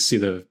you get to see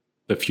the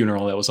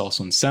funeral that was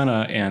also in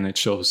Senna, and it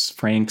shows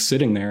Frank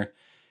sitting there.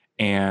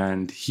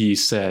 And he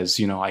says,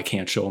 I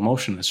can't show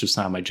emotion. That's just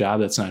not my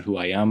job. That's not who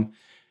I am.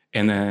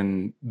 And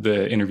then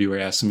the interviewer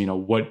asks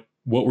him,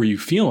 what were you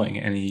feeling?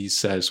 And he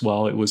says,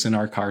 well, it was in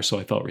our car, so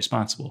I felt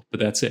responsible. But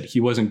that's it. He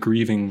wasn't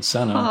grieving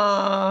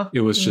Senna.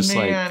 It was just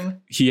like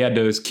he had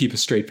to keep a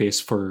straight face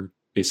for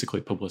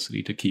basically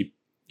publicity to keep,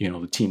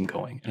 the team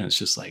going. And it's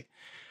just like,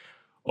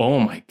 oh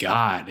my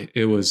God.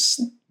 It was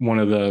one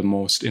of the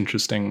most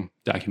interesting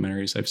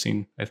documentaries I've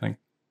seen, I think.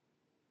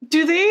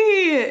 Do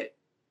they,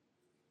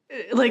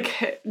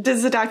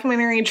 does the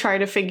documentary try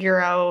to figure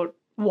out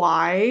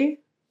why?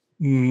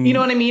 You know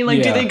what I mean?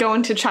 Do they go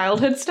into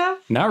childhood stuff?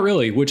 Not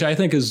really, which I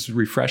think is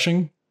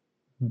refreshing.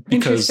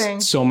 Because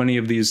so many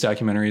of these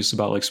documentaries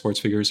about sports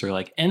figures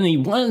are and he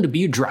wanted to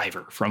be a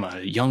driver from a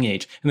young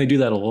age. And they do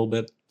that a little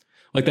bit.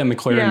 Like that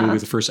McLaren movie,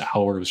 the first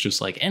hour was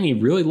just and he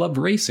really loved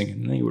racing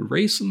and then he would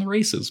race in the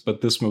races. But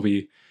this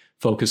movie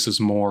focuses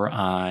more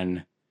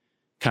on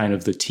kind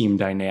of the team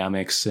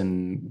dynamics,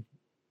 and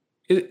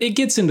it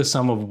gets into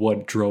some of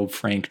what drove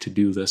Frank to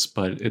do this,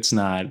 but it's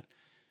not,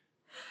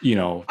 I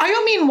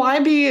don't mean why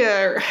be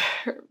a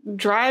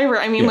driver.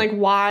 I mean,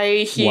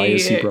 why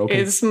is he broken?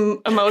 Is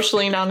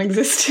emotionally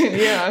non-existent.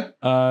 Yeah.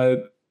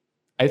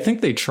 I think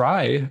they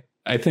try.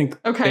 I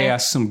think they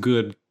ask some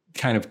good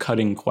kind of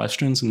cutting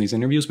questions in these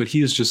interviews, but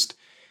he is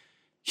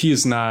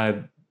not,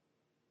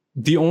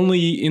 the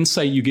only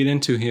insight you get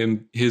into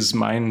his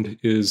mind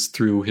is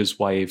through his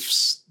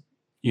wife's,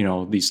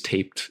 these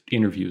taped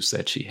interviews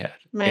that she had.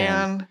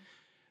 Man. And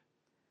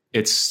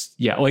it's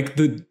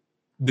the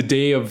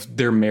day of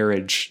their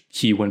marriage,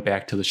 he went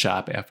back to the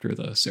shop after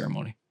the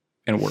ceremony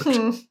and worked.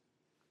 And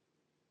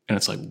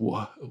it's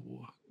what?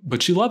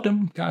 But she loved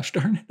him. Gosh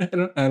darn it.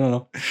 I don't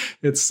know.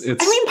 It's. I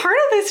mean, part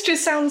of this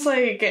just sounds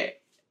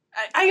like,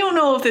 I don't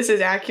know if this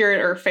is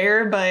accurate or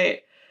fair,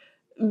 but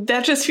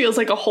that just feels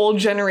like a whole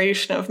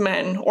generation of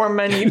men, or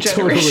many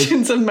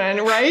generations of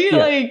men,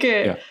 right?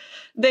 Yeah.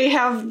 They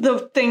have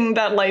the thing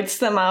that lights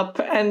them up,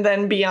 and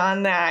then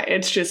beyond that,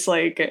 it's just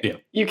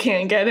you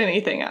can't get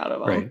anything out of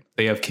them. Right.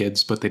 They have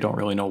kids, but they don't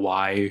really know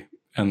why,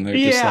 and they're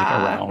just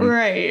around.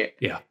 Right.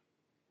 Yeah.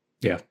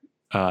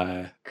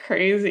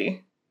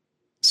 Crazy.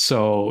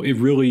 So it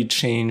really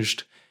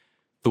changed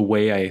the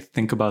way I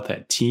think about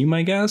that team,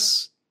 I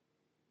guess.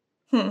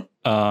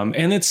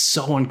 And it's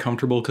so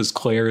uncomfortable because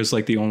Claire is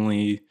the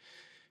only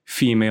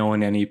female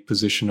in any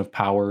position of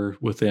power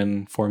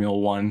within Formula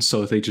One.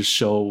 So they just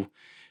show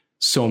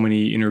so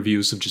many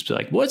interviews of just be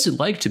what's it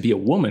like to be a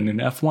woman in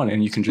F1?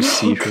 And you can just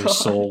see her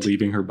soul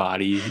leaving her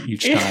body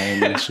each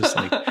time. And it's just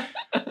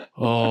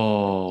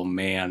oh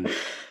man.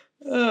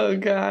 Oh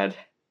God.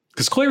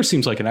 Because Claire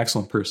seems like an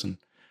excellent person.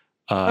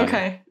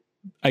 Okay.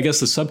 I guess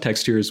the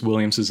subtext here is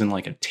Williams is in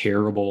a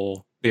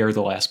terrible, they are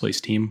the last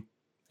place team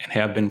and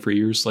have been for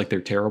years. They're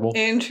terrible.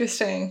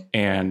 Interesting.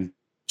 And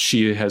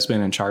she has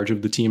been in charge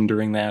of the team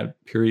during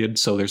that period.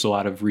 So there's a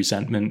lot of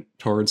resentment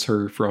towards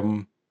her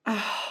from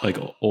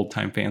old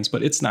time fans,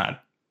 but it's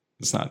not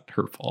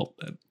her fault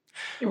that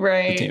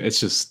right. The team, it's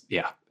just,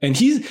 And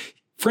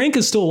Frank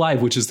is still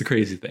alive, which is the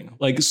crazy thing.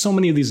 So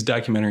many of these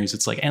documentaries,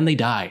 it's and they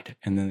died.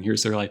 And then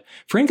here's their life.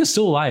 Frank is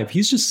still alive.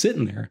 He's just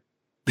sitting there.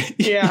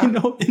 Yeah. In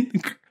the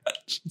garage.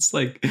 It's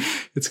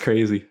it's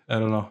crazy. I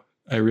don't know.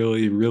 I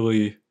really,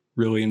 really,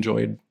 really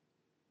enjoyed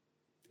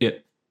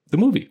the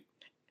movie.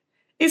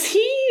 Is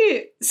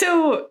he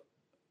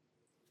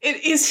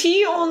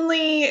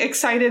only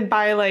excited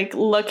by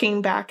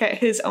looking back at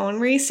his own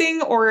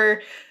racing,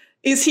 or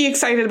is he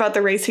excited about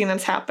the racing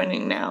that's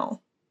happening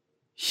now?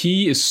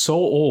 He is so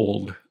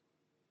old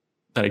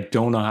that I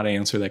don't know how to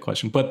answer that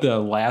question. But the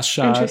last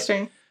shot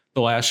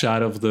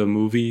of the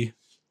movie,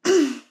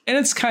 and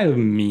it's kind of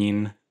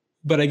mean,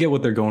 but I get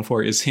what they're going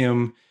for, is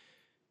him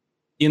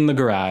in the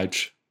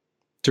garage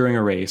during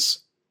a race,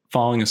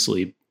 falling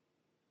asleep.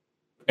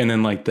 And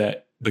then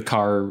the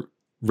car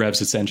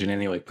revs its engine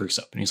and he perks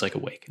up and he's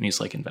awake and he's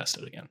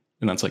invested again.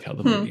 And that's how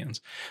the movie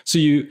ends. So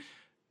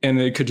and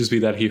it could just be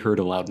that he heard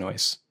a loud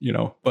noise,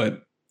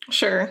 but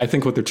sure. I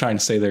think what they're trying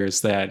to say there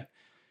is that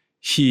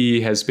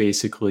he's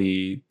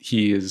basically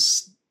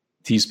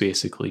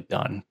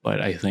done.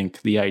 But I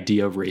think the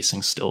idea of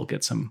racing still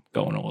gets him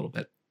going a little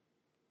bit.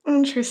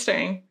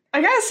 Interesting.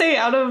 I gotta say,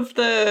 out of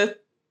the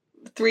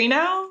 3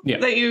 now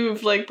that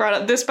you've brought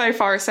up, this by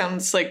far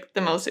sounds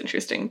the most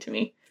interesting to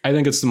me. I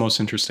think it's the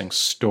most interesting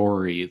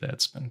story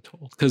that's been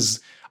told, because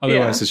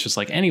otherwise it's just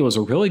and he was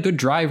a really good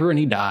driver and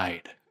he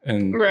died.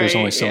 And there's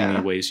only so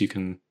many ways you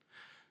can.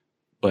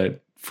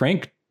 But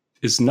Frank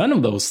is none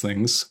of those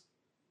things.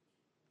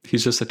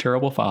 He's just a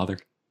terrible father.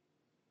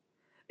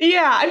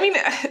 Yeah, I mean,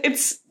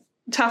 it's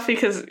tough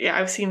because,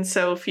 I've seen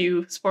so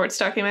few sports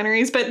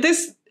documentaries, but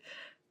this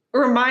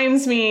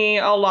reminds me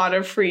a lot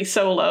of Free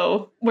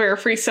Solo, where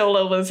Free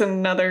Solo was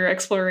another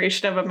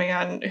exploration of a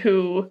man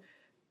who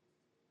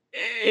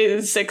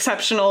is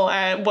exceptional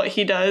at what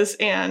he does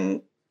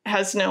and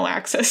has no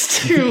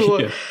access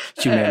to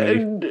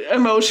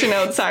emotion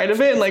outside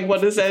of it. And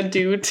what does that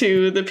do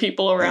to the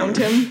people around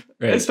him?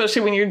 Right.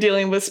 Especially when you're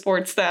dealing with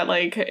sports that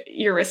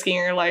you're risking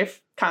your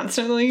life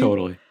constantly.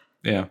 Totally.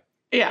 Yeah.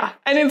 Yeah,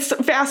 and it's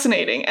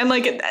fascinating. And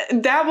like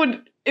that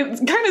would, it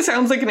kind of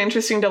sounds like an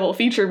interesting double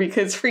feature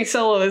because Free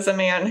Solo is a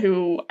man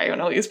who, I don't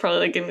know, he's probably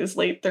like in his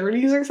late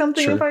 30s or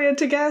something, Sure. if I had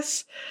to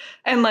guess.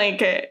 And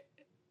like it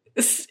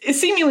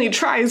seemingly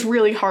tries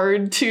really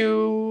hard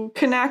to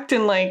connect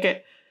and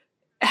like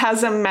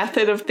has a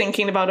method of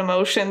thinking about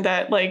emotion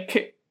that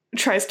like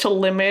tries to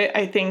limit,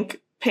 I think,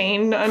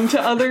 pain unto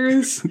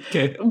others.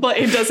 Okay. But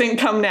it doesn't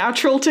come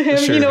natural to him.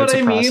 Sure, You know it's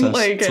what a I mean? process.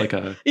 Like It's like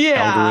a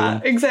yeah,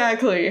 algorithm.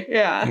 exactly.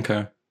 Yeah.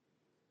 Okay.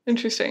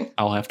 Interesting.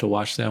 I'll have to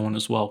watch that one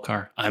as well,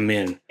 Car. I'm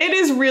in. It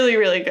is really,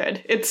 really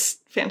good. It's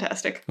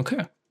fantastic.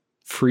 Okay.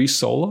 Free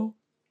Solo?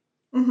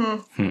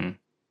 Mm-hmm.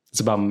 It's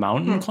about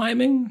mountain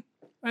climbing,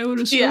 I would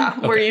assume. Yeah,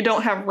 where Okay. you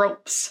don't have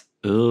ropes.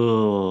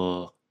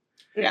 Ugh.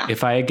 Yeah.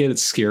 If I get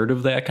scared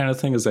of that kind of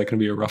thing, is that going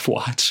to be a rough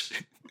watch?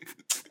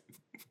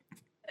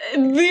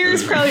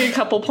 There's probably a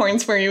couple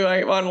points where you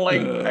might want to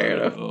like, I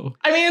don't know.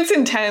 I mean, it's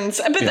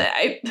intense, but Yeah.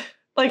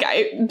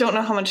 I don't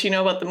know how much you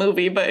know about the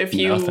movie, but if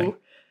you... Nothing.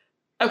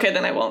 Okay,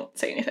 then I won't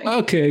say anything.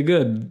 Okay,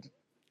 good.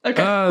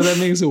 Okay. That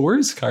makes it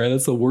worse, Car.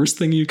 That's the worst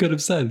thing you could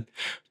have said.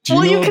 Do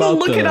Well, you know can about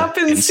look it the up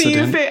and see if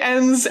incident? it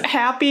ends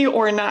happy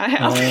or not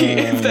happy,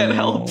 if that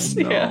helps.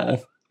 No. Yeah.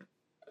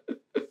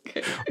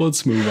 Okay.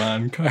 Let's move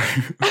on, Car.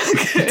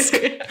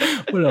 Okay.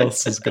 What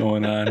else is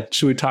going on?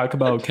 Should we talk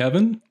about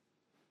Kevin?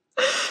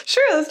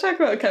 Sure, let's talk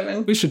about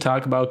Kevin. We should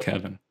talk about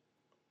Kevin.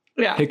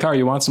 Yeah. Hey, Car,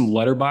 you want some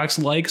Letterbox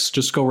likes?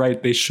 Just go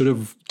right. They should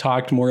have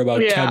talked more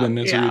about Yeah, Kevin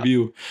as a yeah.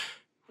 review.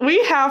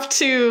 We have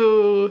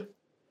to...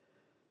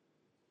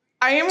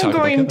 I am Talk about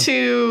going Kevin.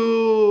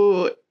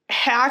 to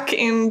hack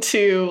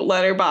into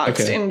Letterboxd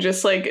Okay. and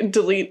just like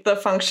delete the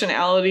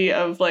functionality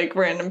of like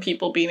random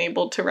people being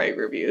able to write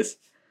reviews.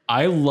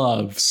 I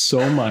love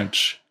so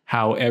much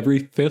how every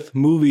fifth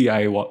movie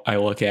I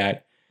look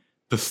at,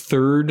 the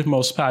third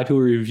most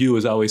popular review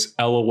is always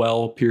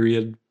LOL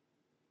period.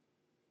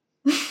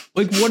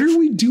 Like, what are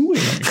we doing?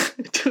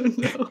 I don't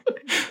know.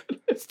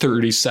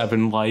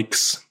 37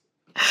 likes.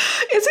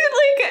 Is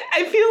it like,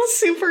 I feel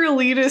super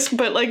elitist,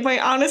 but like my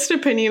honest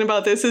opinion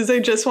about this is I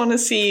just want to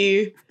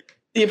see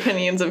the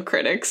opinions of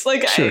critics.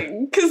 Like, Sure.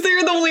 because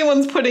they're the only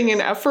ones putting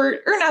in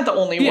effort, or not the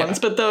only Yeah. ones,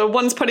 but the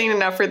ones putting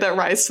in effort that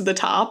rise to the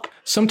top.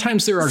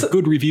 Sometimes there are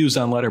good reviews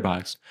on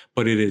Letterboxd,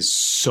 but it is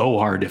so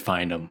hard to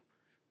find them.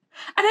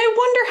 And I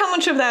wonder how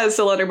much of that is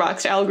the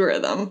Letterboxd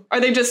algorithm. Are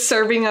they just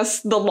serving us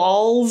the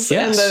lols?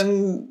 Yes. And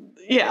then,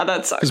 yeah,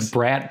 that sucks. Because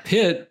Brad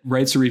Pitt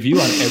writes a review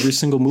on every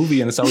single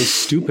movie, and it's always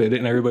stupid,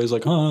 and everybody's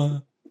like,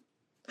 huh.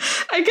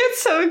 I get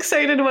so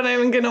excited when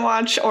I'm going to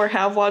watch or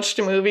have watched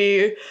a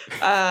movie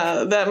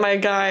that my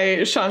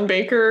guy Sean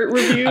Baker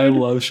reviewed. I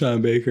love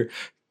Sean Baker.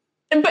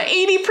 But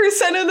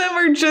 80% of them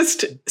are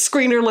just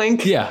screener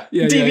link Yeah.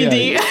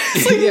 DVD. Yeah.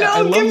 It's like, Yeah, I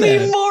no, love give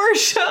that. me more,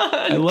 Sean.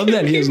 I love Give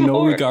that he me has no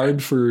more.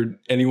 regard for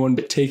anyone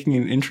taking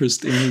an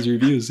interest in his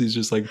reviews. He's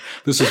just like,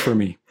 this is for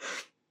me.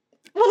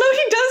 Well, no,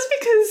 he does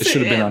It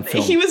should have been on because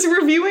film. he was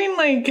reviewing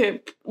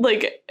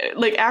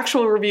like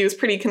actual reviews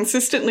pretty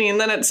consistently, and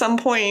then at some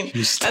point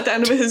Just- at the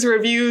end of his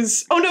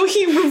reviews, oh no,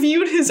 he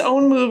reviewed his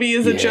own movie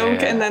as a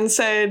joke Yeah. and then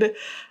said,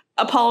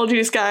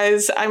 "Apologies,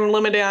 guys, I'm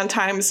limited on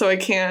time, so I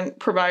can't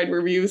provide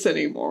reviews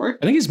anymore."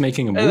 I think he's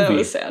making a And that movie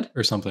was sad.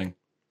 or something.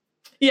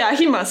 Yeah,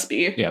 he must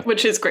be. Yeah.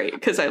 Which is great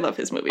because I love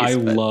his movies. I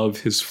but-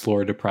 love his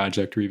Florida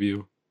Project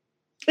review.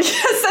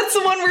 Yes, that's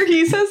the one where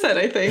he says that.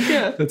 I think.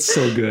 Yeah. That's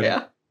so good.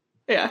 Yeah.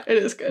 Yeah, it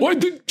is good. Why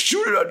did you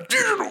shoot it on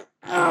digital?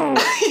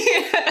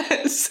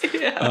 Yes.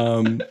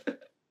 Yeah.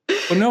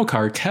 But no,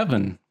 Car,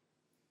 Kevin.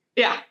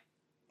 Yeah.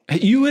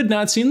 You had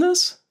not seen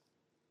this?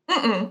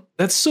 Mm-mm.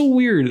 That's so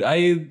weird.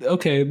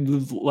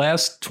 The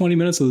last 20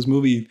 minutes of this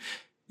movie,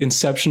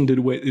 Inception did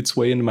its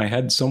way into my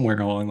head somewhere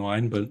along the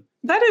line, but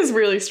That is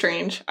really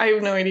strange. I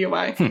have no idea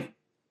why.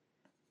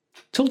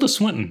 Tilda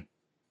Swinton,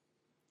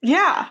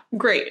 Yeah,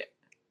 great.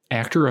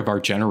 actor of our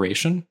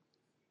generation.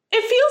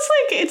 It feels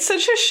like it's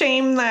such a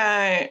shame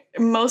that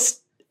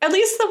at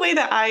least the way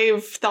that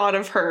I've thought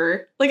of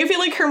her, like I feel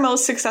like her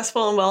most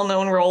successful and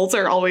well-known roles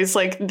are always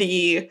like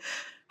the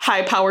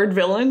high-powered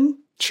villain.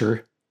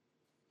 Sure.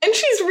 And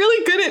she's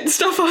really good at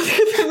stuff other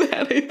than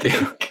that, I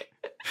think.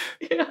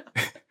 Yeah.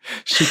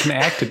 She can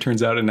act, it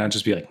turns out, and not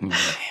just be like,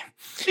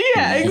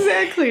 Yeah,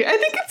 exactly. I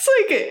think it's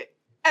like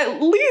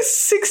at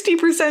least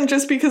 60%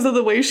 just because of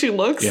the way she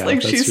looks. yeah,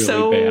 like that's she's really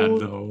so bad,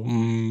 though.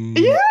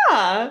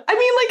 Yeah. I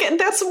mean, like,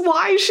 that's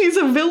why she's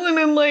a villain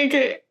in, like,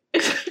 I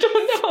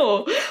don't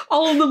know,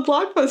 all of the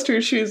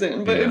blockbusters she's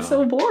in, but it's Yeah.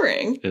 so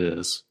boring. It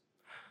is.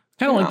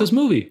 Kind of Yeah. like this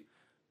movie.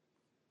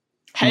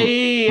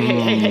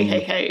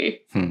 Hey.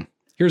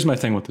 Here's my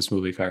thing with this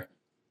movie, Car.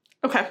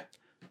 Okay.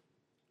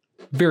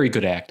 Very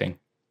good acting.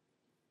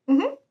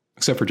 Mhm.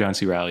 Except for John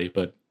C. Reilly,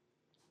 but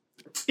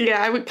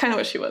Yeah, I would kind of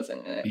wish he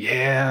wasn't in it.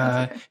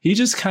 yeah, That's okay. he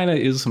just kind of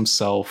is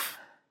himself.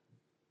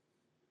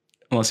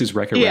 Unless he's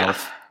Wreck-It Yeah.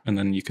 Ralph, and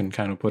then you can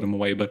kind of put him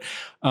away. But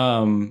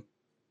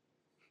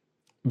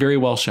very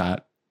well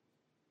shot.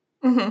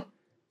 hmm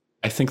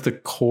I think the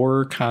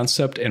core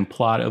concept and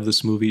plot of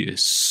this movie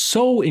is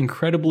so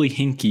incredibly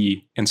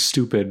hinky and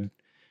stupid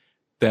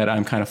that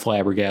I'm kind of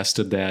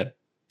flabbergasted that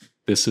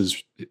this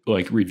is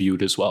like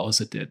reviewed as well as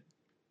it did.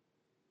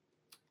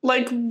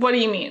 Like, what do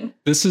you mean?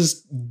 This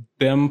is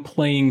them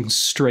playing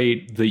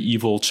straight the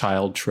evil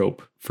child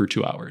trope for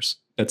 2 hours.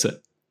 That's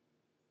it.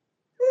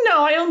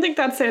 No, I don't think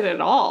that's it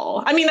at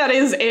all. I mean, that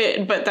is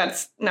it, but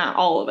that's not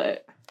all of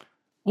it.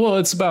 Well,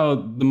 it's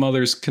about the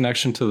mother's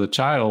connection to the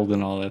child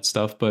and all that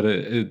stuff, but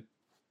it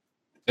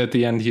at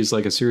the end, he's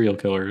like a serial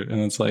killer, and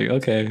it's like,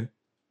 okay,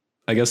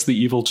 I guess the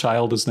evil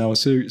child is now a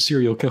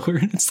serial killer,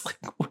 and it's like,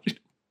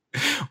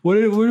 what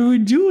are we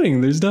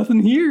doing? There's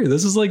nothing here.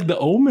 This is like The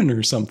Omen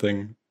or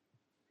something.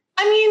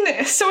 I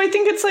mean, so I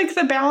think it's like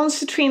the balance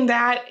between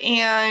that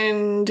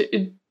and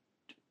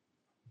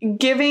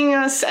giving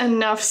us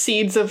enough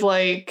seeds of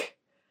like,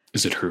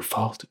 is it her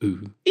fault?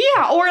 Ooh.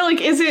 Yeah, or like,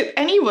 is it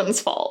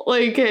anyone's fault?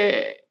 Like,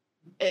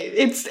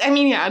 it's, I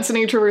mean, yeah, it's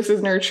nature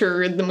versus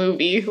nurture in the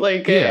movie.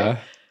 Like, yeah,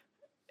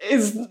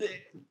 is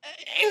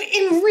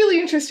in really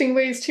interesting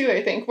ways too,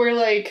 I think, where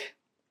like,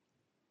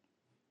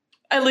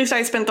 at least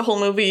I spent the whole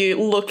movie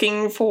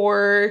looking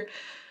for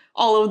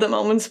all of the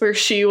moments where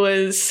she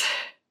was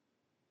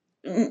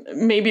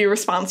maybe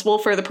responsible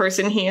for the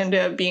person he ended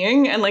up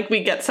being, and like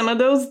we get some of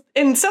those,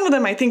 and some of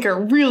them I think are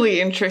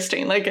really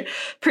interesting, like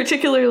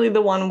particularly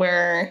the one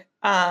where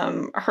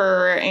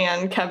her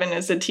and Kevin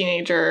as a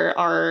teenager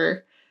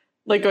are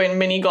like going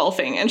mini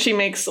golfing, and she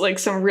makes like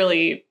some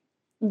really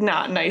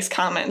not nice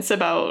comments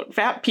about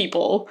fat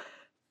people,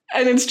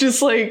 and it's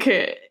just like,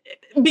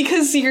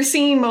 because you're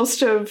seeing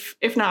most of,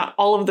 if not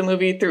all of the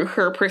movie through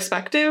her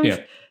perspective.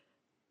 Yeah.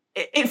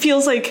 It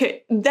feels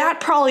like that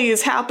probably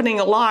is happening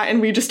a lot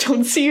and we just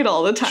don't see it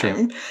all the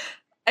time. Sure.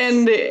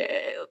 And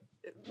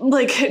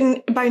like,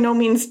 by no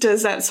means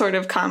does that sort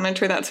of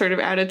comment or that sort of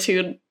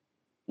attitude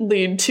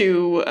lead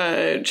to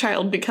a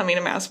child becoming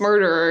a mass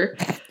murderer.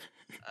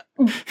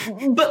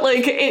 But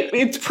like,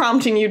 it's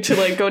prompting you to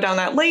like go down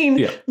that lane.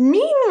 Yeah.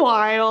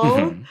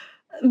 Meanwhile,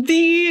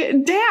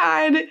 the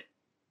dad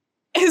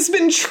has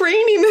been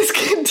training this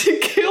kid to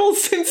kill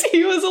since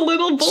he was a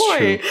little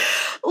boy.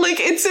 Like,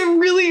 it's a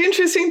really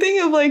interesting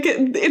thing of like,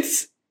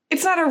 it's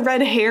not a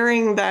red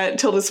herring that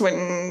Tilda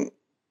Swinton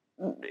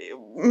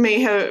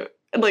may have,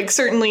 like,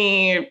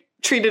 certainly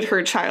treated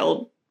her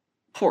child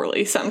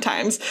poorly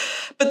sometimes.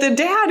 But the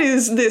dad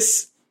is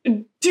this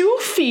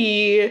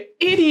doofy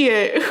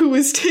idiot who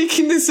is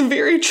taking this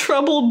very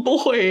troubled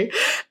boy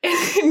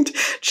and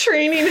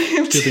training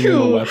him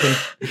to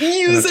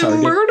use a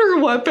murder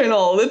weapon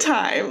all the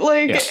time.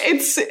 Like, yes.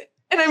 It's,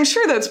 and I'm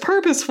sure that's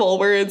purposeful,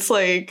 where it's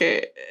like,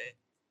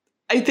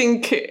 I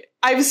think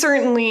I've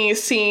certainly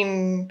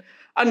seen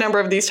a number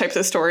of these types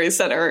of stories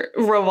that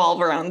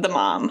revolve around the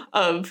mom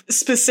of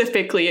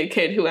specifically a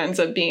kid who ends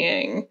up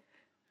being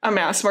a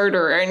mass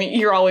murderer, and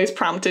you're always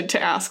prompted to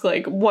ask,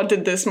 like, what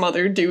did this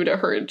mother do to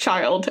her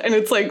child? And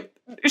it's like,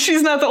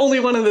 she's not the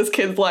only one in this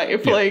kid's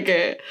life. Yeah.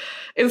 Like,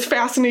 it's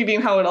fascinating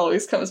how it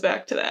always comes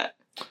back to that.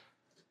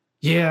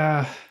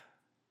 Yeah.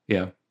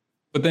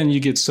 But then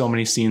you get so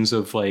many scenes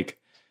of like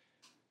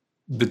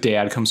the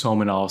dad comes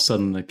home and all of a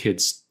sudden the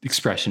kid's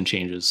expression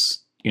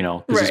changes, you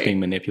know, because he's being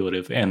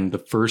manipulative. And the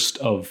first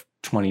of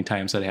 20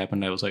 times that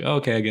happened, I was like, oh,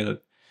 okay, I get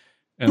it.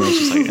 And it's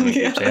just like, and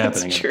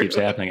it keeps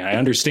happening. I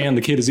understand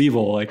the kid is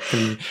evil. Like,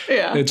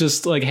 it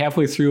just like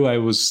halfway through, I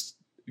was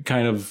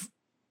kind of,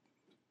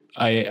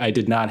 I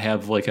did not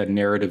have like a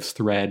narrative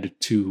thread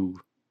to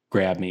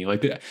grab me.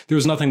 Like, there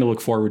was nothing to look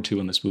forward to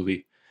in this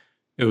movie.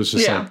 It was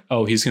just like,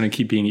 oh, he's going to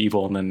keep being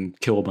evil and then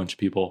kill a bunch of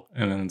people.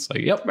 And then it's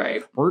like, yep,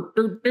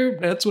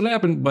 that's what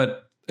happened.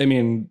 But I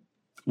mean,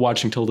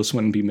 watching Tilda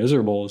Swinton be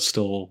miserable is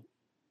still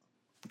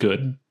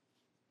good.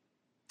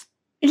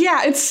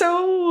 Yeah, it's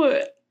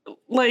so...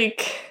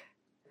 Like,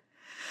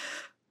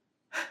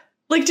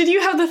 did you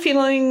have the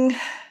feeling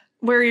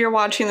where you're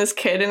watching this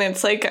kid and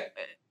it's like,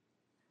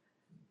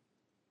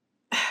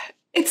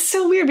 it's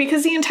so weird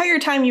because the entire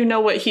time you know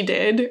what he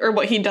did or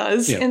what he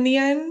does in the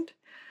end.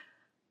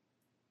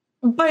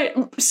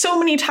 But so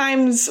many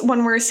times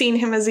when we're seeing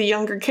him as a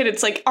younger kid,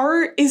 it's like,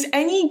 is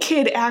any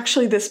kid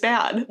actually this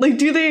bad? Like,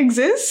 do they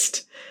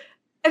exist?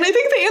 And I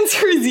think the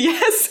answer is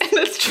yes, and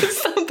it's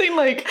just something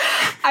like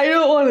I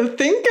don't want to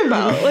think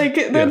about. Like,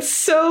 that's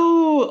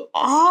so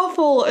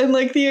awful, and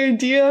like the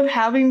idea of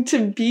having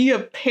to be a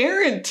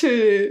parent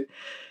to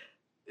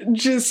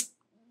just,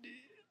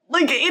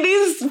 like, it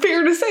is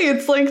fair to say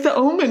it's like The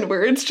Omen,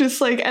 where it's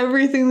just like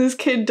everything this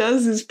kid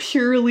does is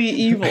purely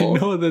evil. I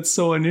know, that's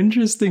so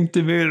uninteresting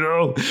to me.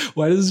 No,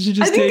 why doesn't she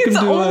just take him to...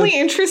 I think it's only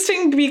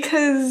interesting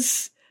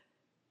because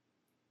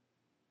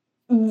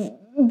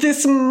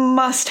this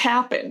must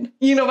happen.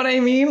 You know what I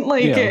mean?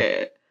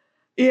 Like,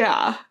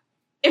 yeah.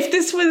 If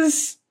this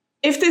was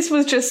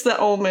just The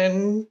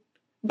Omen,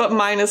 but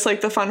minus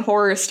like the fun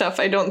horror stuff,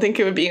 I don't think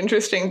it would be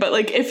interesting. But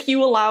like, if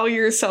you allow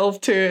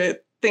yourself to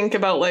think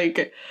about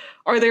like,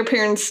 are their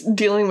parents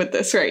dealing with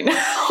this right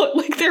now?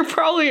 Like, there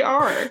probably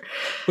are.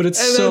 But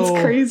that's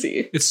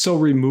crazy. It's so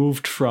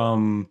removed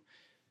from,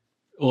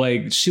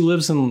 like, she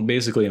lives in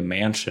basically a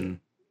mansion.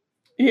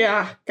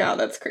 Yeah, God,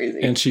 that's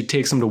crazy. And she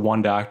takes him to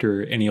one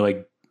doctor, and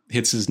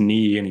hits his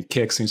knee and he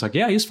kicks and he's like,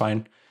 yeah, he's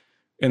fine.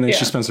 And then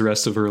she spends the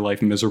rest of her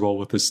life miserable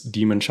with this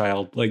demon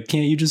child. Like,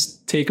 can't you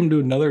just take him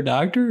to another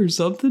doctor or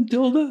something,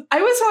 Tilda?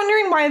 I was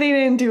wondering why they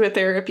didn't do a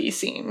therapy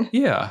scene.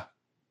 Yeah.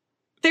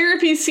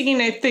 Therapy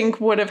scene, I think,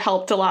 would have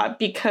helped a lot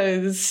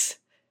because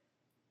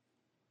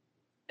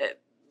it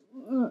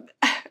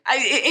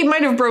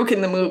might have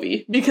broken the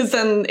movie, because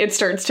then it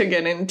starts to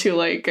get into,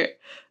 like,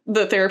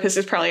 the therapist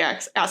is probably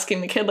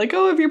asking the kid, like,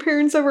 oh, have your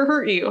parents ever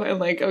hurt you? And,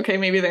 like, okay,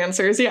 maybe the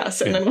answer is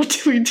yes. And then what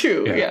do we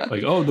do? Yeah.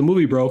 Like, oh, the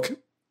movie broke.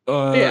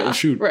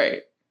 Shoot.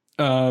 Right.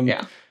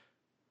 And,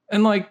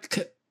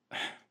 like,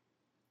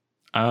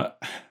 I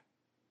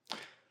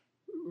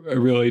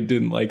really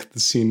didn't like the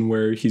scene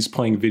where he's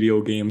playing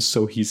video games,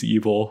 so he's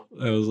evil.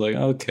 I was like,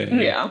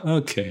 okay. Yeah.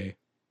 Okay.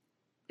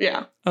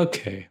 Yeah.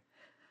 Okay.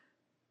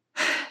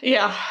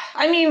 Yeah.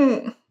 I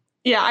mean,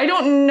 yeah, I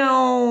don't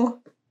know.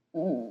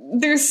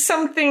 There's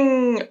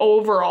something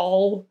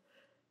overall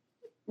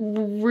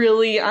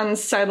really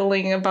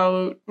unsettling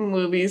about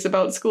movies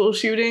about school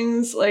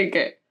shootings.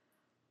 Like,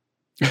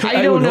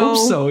 I don't know.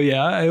 Hope so,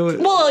 yeah. I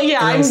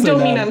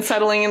don't mean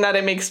unsettling in that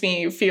it makes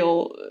me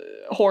feel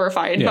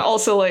horrified, but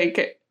also,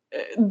 like,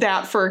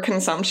 that for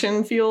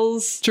consumption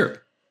feels... Sure.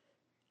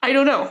 I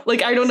don't know.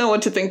 Like, I don't know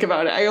what to think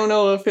about it. I don't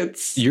know if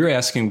it's... You're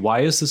asking,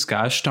 why is this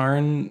gosh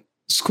darn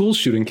school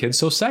shooting kid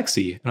so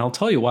sexy? And I'll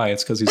tell you why.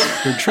 It's because he's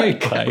portrayed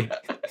by...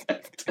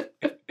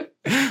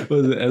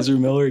 Was it Ezra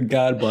Miller?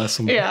 God bless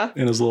him. Yeah.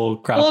 In his little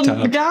crop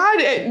top.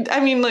 I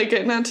mean,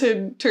 like, not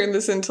to turn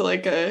this into,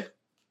 like, a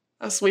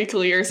Us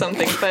Weekly or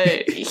something,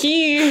 but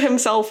he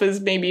himself is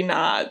maybe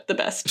not the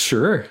best.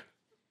 Sure.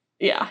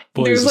 Yeah.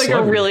 Boy, there's, like,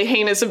 a really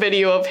heinous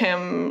video of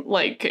him,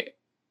 like,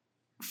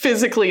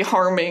 physically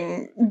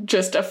harming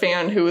just a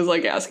fan who was,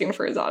 like, asking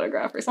for his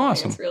autograph or something.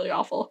 Awesome. It's really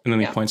awful. And then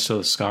he points to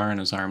the scar on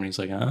his arm and he's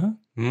like, Yeah.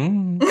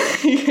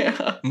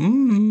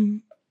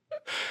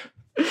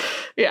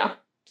 Yeah.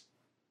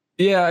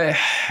 Yeah.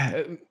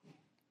 I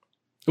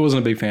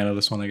wasn't a big fan of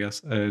this one, I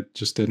guess. I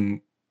just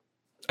didn't...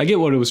 I get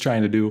what it was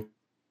trying to do.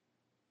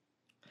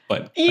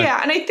 But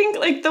and I think,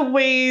 like, the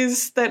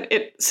ways that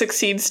it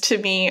succeeds to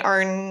me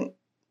are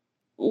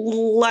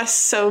less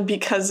so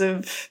because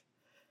of,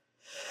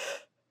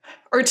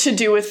 or to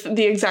do with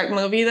the exact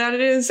movie that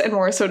it is, and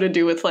more so to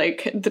do with,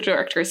 like, the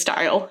director's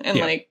style and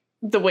like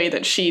the way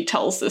that she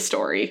tells the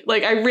story.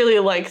 Like, I really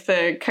like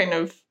the kind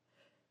of,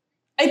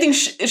 I think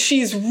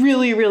she's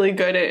really, really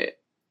good at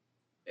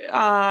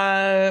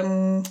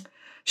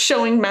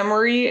showing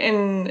memory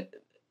in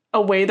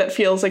a way that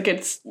feels like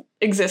it's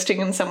existing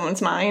in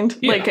someone's mind.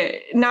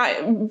 Like,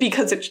 not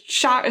because it's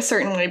shot a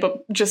certain way,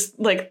 but just,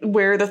 like,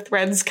 where the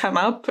threads come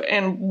up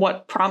and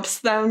what prompts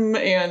them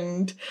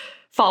and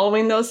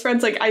following those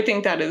threads. Like, I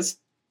think that is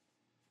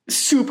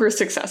super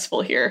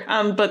successful here.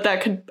 But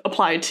that could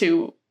apply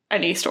to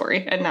any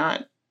story and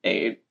not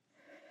a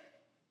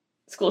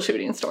school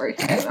shooting story.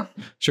 I don't know.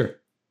 Sure.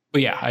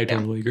 But yeah, I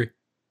totally agree.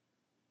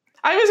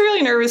 I was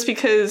really nervous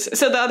because,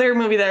 so the other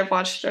movie that I've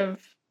watched of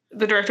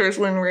the director is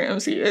Lynn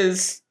Ramsey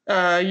is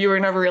You Were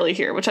Never Really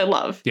Here, which I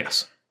love.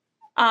 Yes.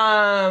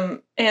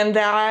 And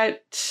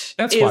that's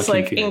is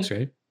like Phoenix,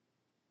 right?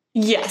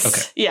 Yes.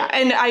 Okay. Yeah.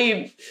 And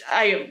I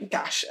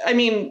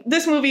mean,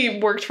 this movie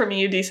worked for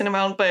me a decent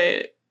amount,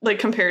 but, like,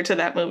 compared to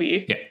that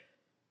movie,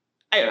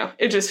 I don't know.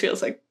 It just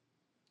feels like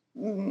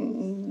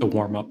the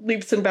warm up,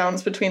 leaps and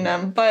bounds between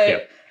them.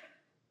 But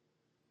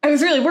I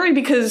was really worried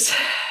because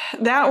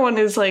that one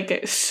is,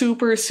 like,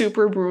 super,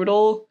 super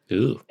brutal.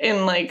 Ew.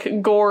 And,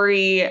 like,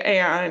 gory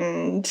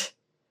and,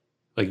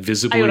 like,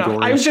 visibly gory.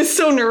 I was just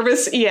so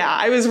nervous. Yeah,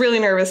 I was really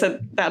nervous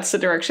that that's the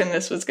direction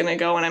this was going to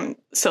go. And I'm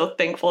so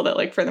thankful that,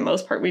 like, for the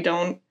most part, we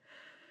don't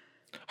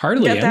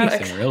hardly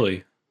anything,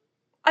 really.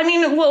 I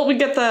mean, well, we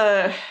get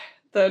the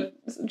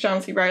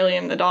John C. Reilly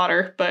and the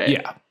daughter, but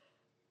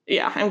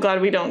yeah, I'm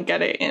glad we don't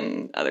get it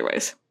in other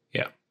ways.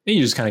 Yeah. And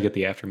you just kind of get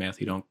the aftermath.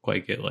 You don't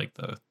quite get, like,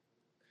 the...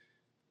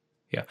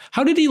 Yeah.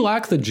 How did he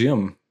lock the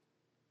gym?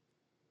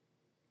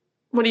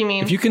 What do you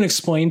mean? If you can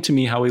explain to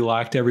me how he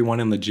locked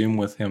everyone in the gym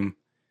with him.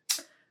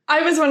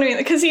 I was wondering,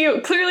 because he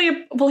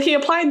clearly, he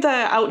applied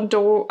the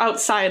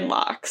outside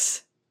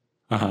locks.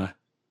 Uh-huh.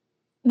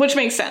 Which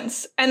makes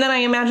sense. And then I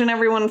imagine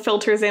everyone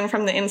filters in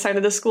from the inside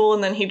of the school,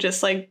 and then he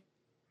just, like,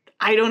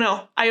 I don't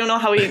know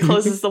how he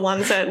closes the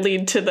ones that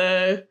lead to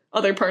the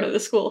other part of the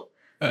school.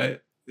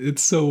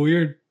 It's so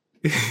weird.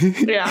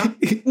 Yeah.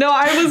 No,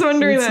 I was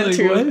wondering that, like,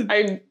 too. What?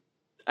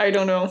 I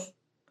don't know.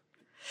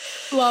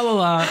 La la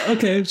la.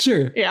 Okay,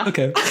 sure. Yeah.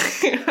 Okay.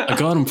 I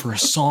got him for a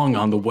song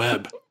on the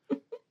web.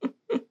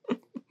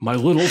 My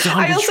little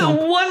Donald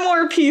Trump. One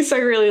more piece I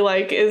really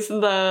like is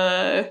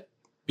the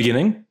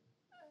beginning.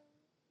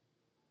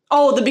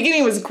 Oh, the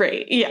beginning was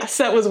great. Yes,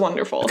 that was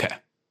wonderful. Okay.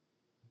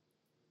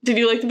 Did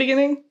you like the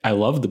beginning? I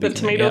love the beginning.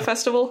 The Tomato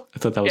Festival? I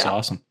thought that was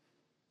awesome.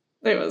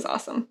 It was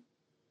awesome.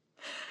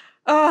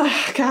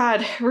 Oh,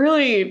 God.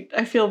 Really,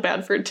 I feel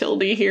bad for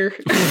Tildy here.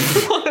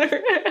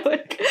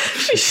 Like,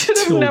 she should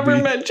have never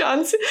met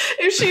John C.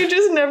 If she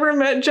just never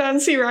met John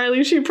C.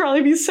 Reilly, she'd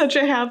probably be such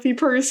a happy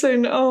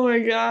person. Oh, my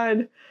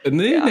God. And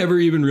they never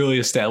even really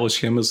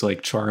establish him as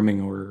like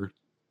charming or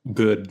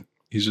good.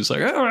 He's just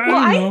like, oh, I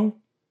don't know.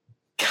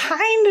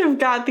 Kind of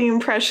got the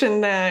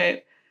impression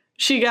that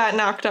she got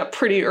knocked up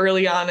pretty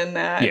early on in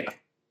that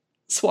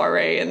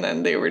soiree, and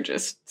then they were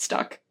just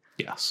stuck.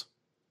 Yes.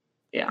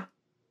 Yeah.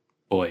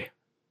 Boy,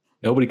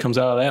 nobody comes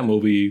out of that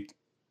movie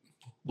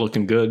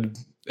looking good.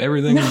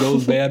 Everything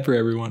goes bad for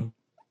everyone.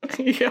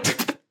 Yeah.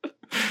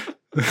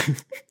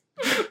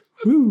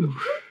 Woo.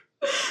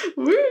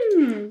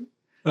 Woo.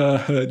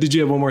 Did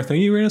you have one more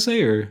thing you were gonna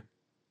say, or?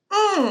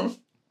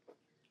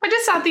 I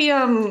just thought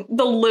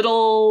the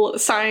little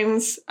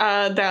signs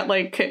that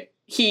like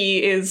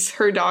he is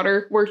her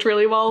daughter worked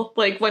really well.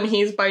 Like when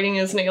he's biting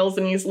his nails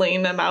and he's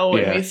laying them out,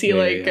 and we see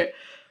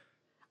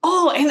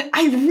oh, and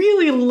I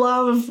really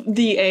love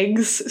the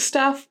eggs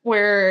stuff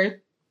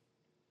where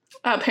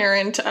a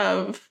parent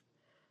of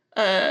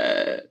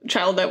a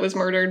child that was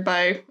murdered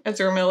by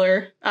Ezra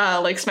Miller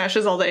like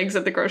smashes all the eggs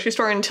at the grocery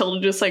store, and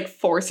Tilda just like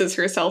forces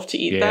herself to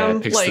eat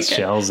them. Picks like the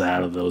shells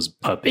out of those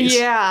puppies.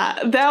 Yeah,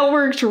 that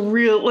worked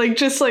real. Like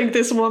just like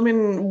this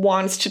woman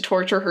wants to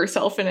torture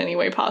herself in any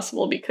way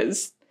possible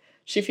because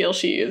she feels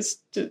she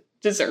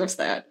deserves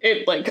that.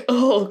 It like,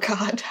 oh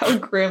God, how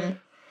grim.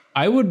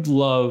 I would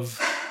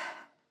love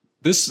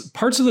this.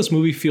 Parts of this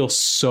movie feel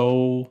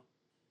so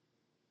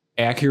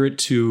accurate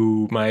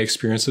to my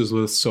experiences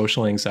with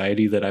social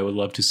anxiety that I would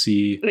love to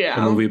see a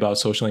movie about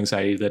social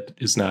anxiety that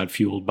is not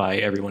fueled by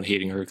everyone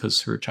hating her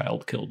because her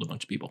child killed a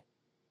bunch of people.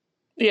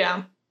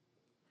 Yeah.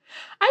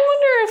 I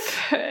wonder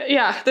if,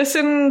 this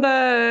and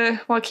the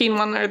Joaquin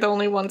one are the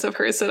only ones of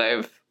hers that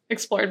I've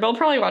explored, but I'll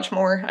probably watch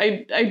more.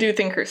 I do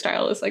think her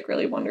style is like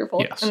really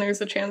wonderful. Yes. And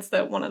there's a chance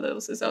that one of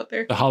those is out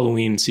there. The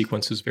Halloween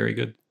sequence is very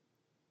good.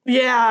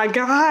 Yeah,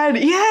 God.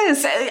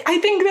 Yes. I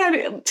think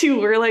that too.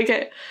 We're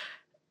like,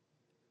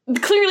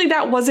 clearly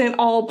that wasn't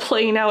all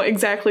playing out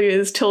exactly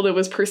as Tilda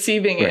was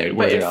perceiving it,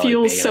 but it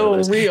feels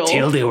so real.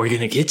 Tilda, we're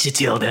going to get you,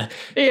 Tilda.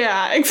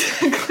 Yeah,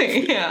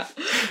 exactly. Yeah.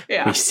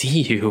 We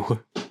see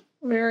you.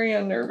 Very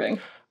unnerving.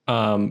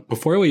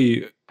 Before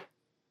we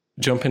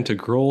jump into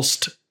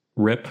Grolst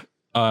Rip,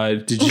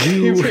 did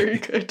you very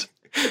good.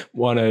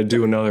 Want to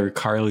do another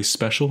Carly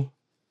special?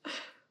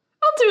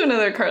 I'll do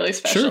another Carly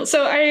special. Sure.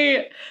 So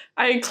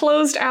I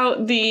closed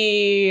out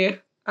the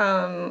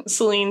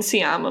Celine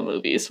Sciamma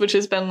movies, which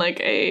has been like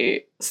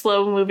a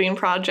slow moving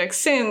project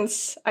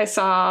since I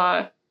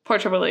saw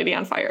Portrait of a Lady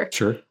on Fire.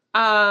 Sure. So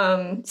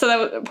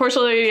that Portrait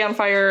of a Lady on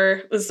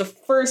Fire was the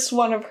first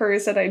one of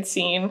hers that I'd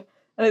seen,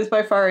 and it's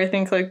by far I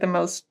think like the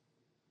most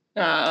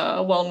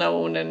well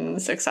known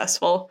and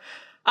successful,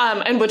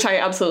 and which I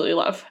absolutely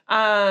love.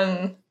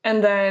 And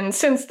then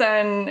since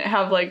then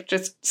have like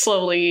just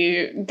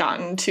slowly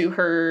gotten to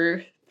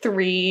her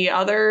 3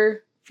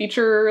 other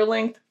feature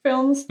length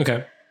films.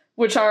 Okay.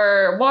 Which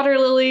are Water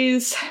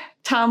Lilies,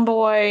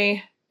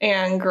 Tomboy,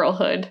 and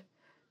Girlhood.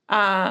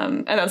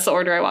 And that's the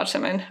order I watched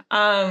them in.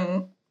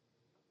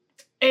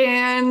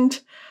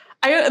 And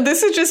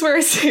this is just where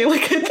I say,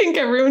 like, I think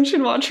everyone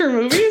should watch her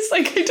movies.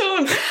 Like,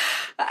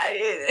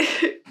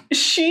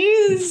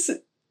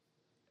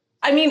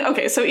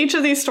 okay, so each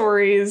of these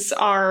stories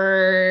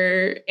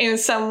are in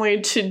some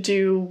way to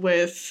do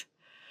with,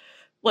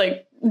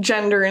 like,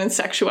 gender and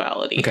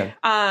sexuality. Okay.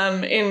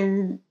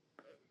 In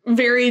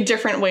very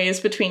different ways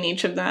between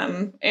each of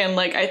them, and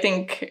like I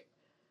think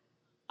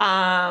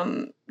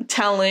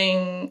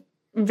telling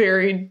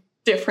very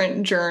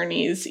different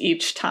journeys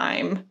each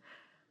time.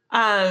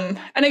 And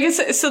I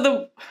guess so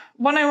the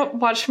one I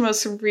watched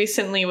most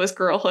recently was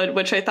Girlhood,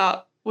 which I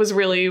thought was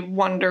really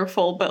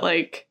wonderful, but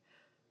like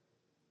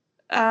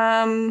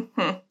it's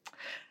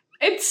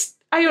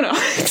I don't know,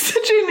 it's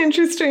such an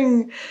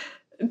interesting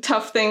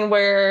tough thing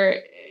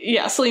where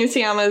Celine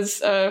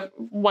Sciamma's a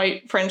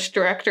white French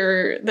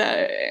director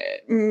that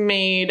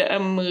made a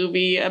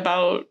movie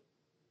about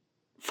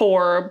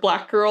 4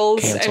 black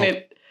girls. Canceled. And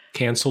it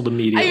canceled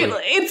immediately.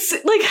 It's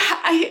like,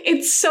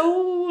 it's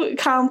so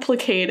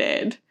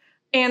complicated.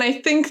 And I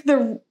think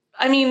and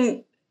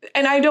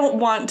I don't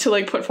want to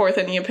like put forth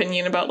any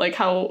opinion about like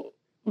how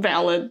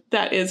valid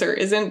that is or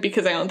isn't,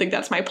 because I don't think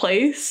that's my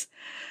place.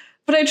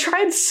 But I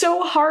tried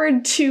so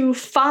hard to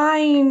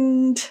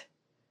find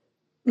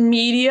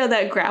media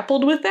that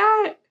grappled with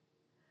that,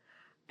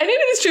 and it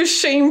is just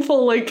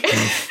shameful. Like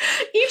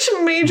each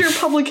major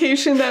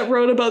publication that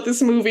wrote about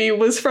this movie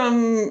was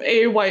from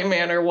a white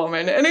man or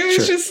woman, and it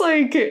was just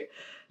like,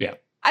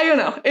 I don't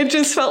know, it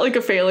just felt like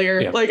a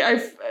failure. Like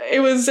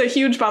it was a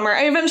huge bummer.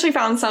 I eventually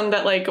found some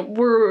that like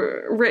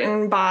were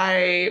written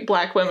by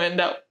black women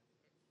that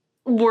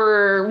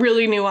were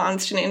really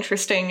nuanced and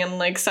interesting, and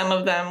like some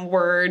of them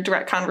were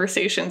direct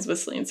conversations with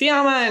Celine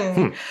Sciamma,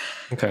 and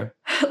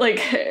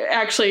like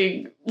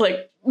actually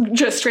like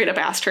just straight up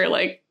asked her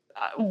like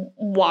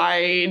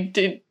why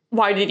did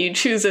you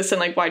choose this,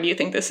 and like why do you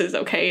think this is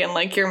okay, and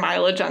like your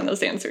mileage on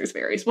those answers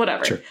varies,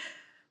 whatever.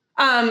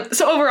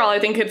 So overall I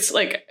think it's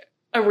like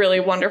a really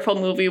wonderful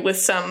movie with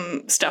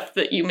some stuff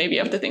that you maybe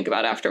have to think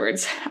about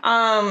afterwards.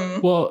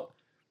 Well,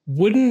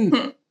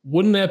 wouldn't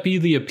wouldn't that be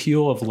the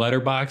appeal of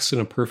Letterboxd in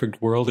a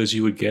perfect world, is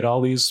you would get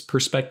all these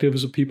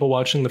perspectives of people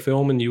watching the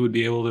film and you would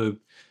be able to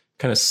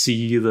kind of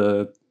see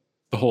the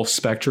whole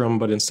spectrum,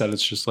 but instead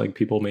it's just like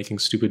people making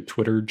stupid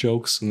Twitter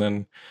jokes and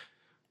then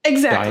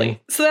exactly dying.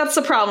 So that's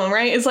the problem,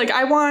 right? Is like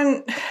I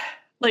want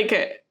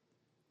like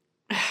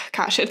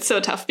gosh, it's so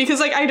tough because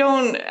like I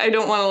don't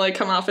want to like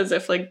come off as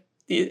if like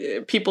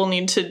the people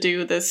need to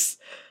do this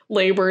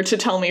labor to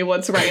tell me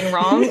what's right and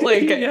wrong.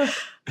 Like Yeah.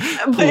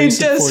 but it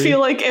does feel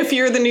like if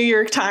you're the New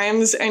York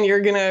Times and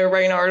you're gonna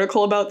write an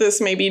article about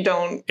this, maybe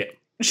don't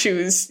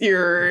choose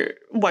your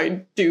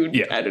white dude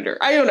editor.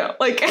 I don't know.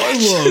 Like I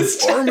love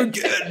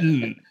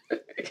Armageddon.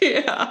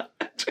 Yeah.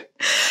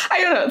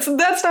 I don't know. So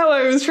that's not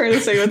what I was trying to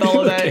say with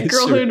all of that.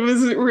 Girlhood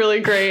was really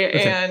great,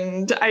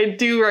 and I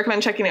do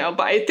recommend checking it out.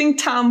 But I think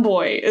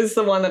Tomboy is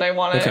the one that I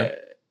want to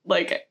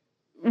like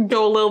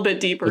go a little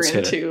bit deeper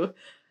into.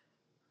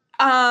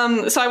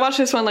 So I watched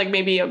this one like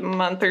maybe a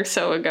month or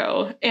so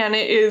ago, and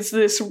it is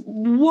this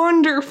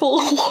wonderful,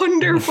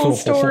 wonderful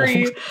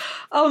story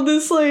of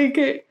this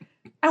like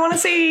I want to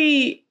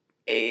say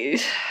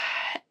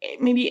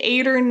maybe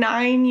 8 or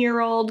 9 year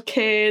old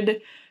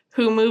kid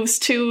who moves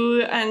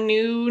to a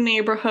new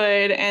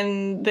neighborhood,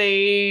 and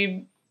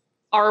they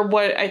are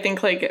what I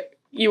think like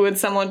you would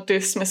somewhat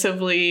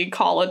dismissively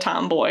call a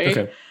tomboy.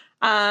 Okay.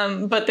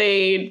 But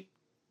they,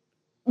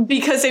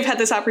 because they've had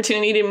this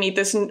opportunity to meet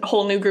this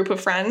whole new group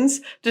of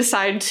friends,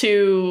 decide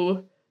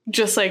to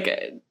just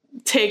like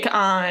take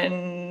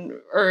on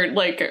or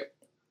like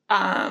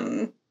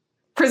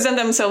present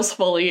themselves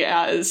fully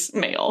as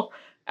male.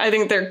 I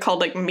think they're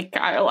called like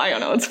Mikhail. I don't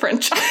know. It's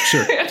French.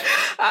 Sure.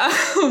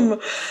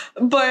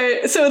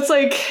 But so it's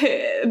like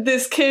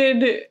this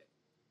kid,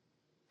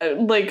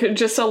 like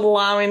just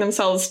allowing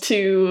themselves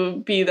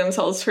to be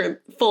themselves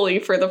fully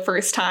for the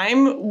first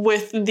time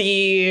with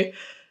the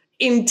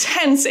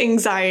intense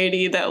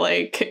anxiety that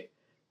like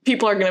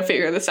people are going to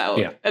figure this out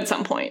at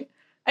some point.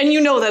 And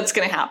you know that's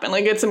going to happen.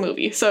 Like, it's a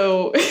movie.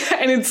 So,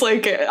 and it's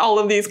like all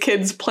of these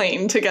kids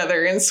playing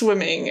together and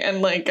swimming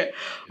and like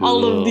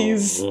all of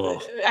these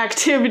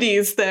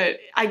activities that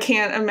I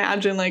can't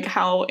imagine like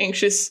how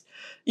anxious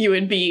you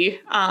would be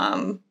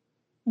while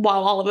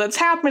all of that's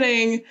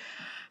happening.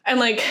 And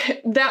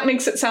like that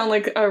makes it sound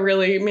like a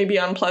really maybe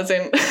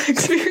unpleasant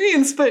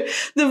experience. But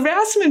the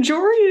vast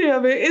majority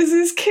of it is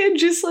this kid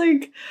just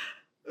like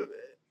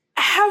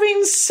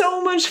having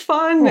so much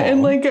fun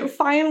and like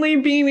finally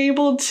being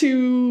able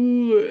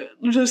to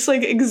just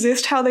like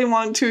exist how they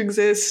want to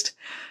exist.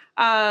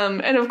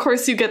 And of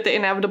course you get the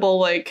inevitable,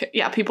 like,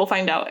 people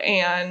find out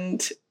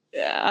and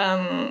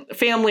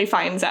family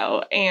finds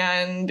out,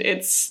 and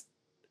it's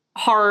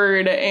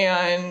hard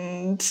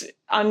and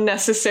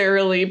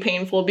unnecessarily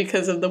painful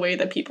because of the way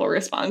that people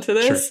respond to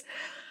this.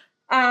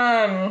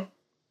 Sure.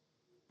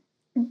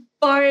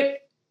 But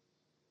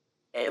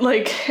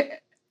like,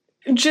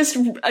 just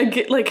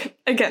like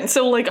again,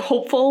 so like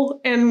hopeful,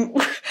 and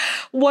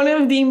one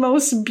of the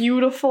most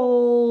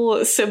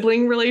beautiful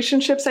sibling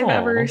relationships I've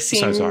ever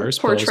seen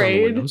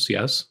portrayed.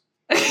 Yes.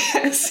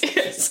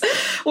 yes.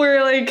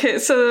 Where like,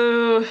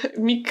 so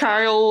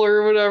Mikhail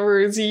or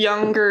whatever's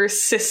younger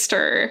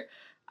sister,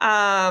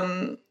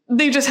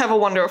 they just have a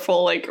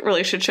wonderful like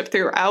relationship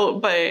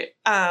throughout, but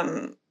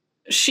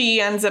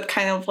she ends up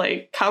kind of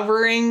like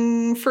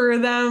covering for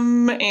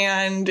them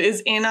and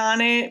is in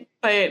on it,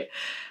 but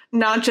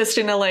not just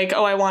in a like,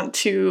 oh, I want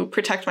to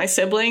protect my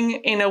sibling,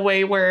 in a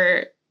way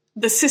where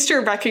the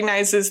sister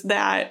recognizes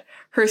that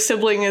her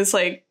sibling is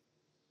like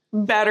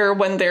better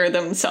when they're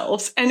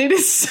themselves. And it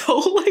is so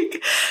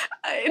like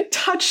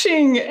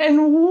touching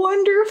and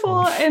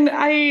wonderful. And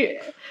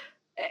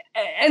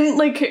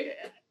like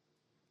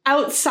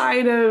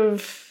outside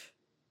of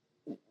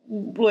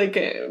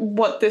like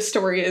what this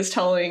story is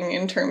telling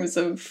in terms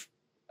of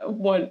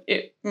what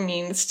it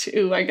means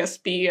to, I guess,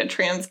 be a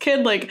trans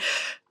kid, like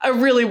a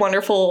really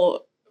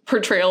wonderful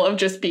portrayal of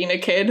just being a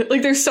kid.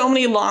 Like, there's so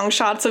many long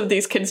shots of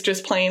these kids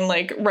just playing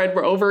like Red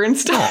Rover and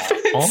stuff.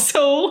 It's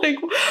so like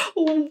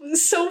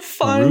so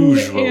fun.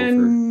 Rouge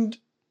and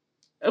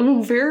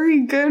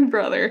very good,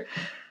 brother.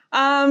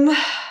 And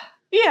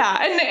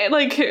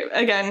like,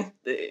 again,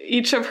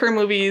 each of her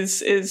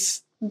movies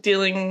is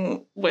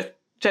dealing with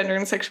gender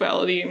and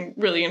sexuality in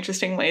really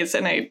interesting ways,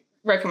 and I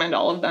recommend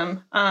all of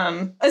them.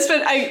 I'm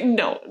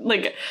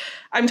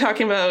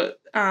talking about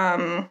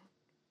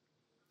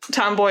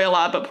Tomboy a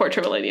lot, but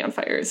Portrait of a Lady on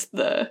Fire is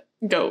the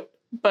GOAT.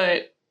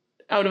 But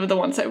out of the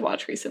ones I've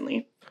watched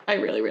recently, I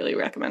really, really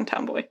recommend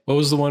Tomboy. What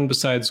was the one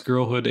besides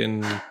Girlhood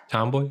and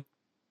Tomboy?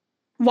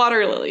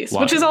 Water Lilies,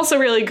 which is also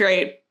really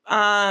great.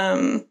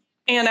 And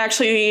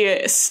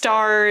actually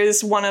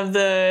stars one of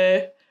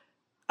the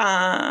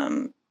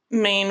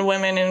main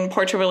women in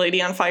Portrait of a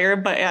Lady on Fire,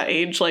 but at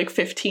age like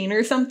 15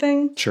 or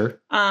something. Sure.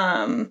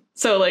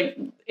 So like,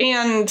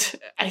 and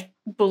I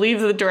believe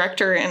the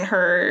director and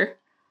her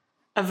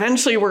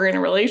eventually were in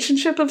a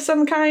relationship of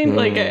some kind.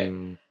 Like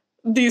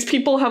these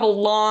people have a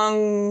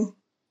long,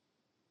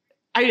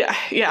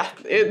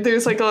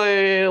 there's like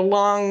a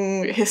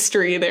long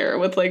history there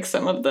with like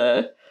some of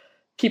the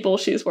people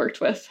she's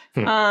worked with.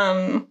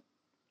 Hmm.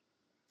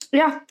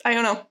 Yeah, I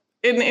don't know.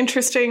 An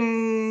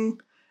interesting,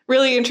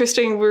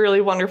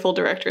 really wonderful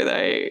director that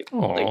I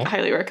like,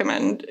 highly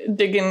recommend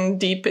digging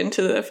deep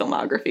into the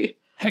filmography.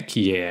 Heck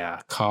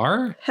yeah.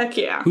 Car? Heck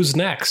yeah. Who's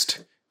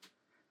next?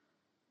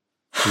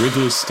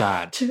 Ridley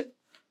Scott.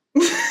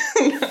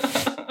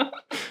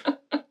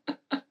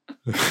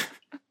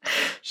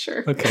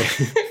 Sure. Okay.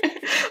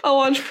 I'll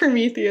watch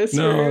Prometheus.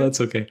 No,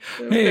 that's okay.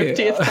 Hey,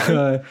 50th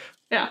time.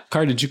 Yeah.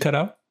 Car, did you cut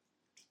out?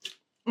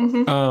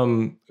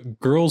 Mm-hmm.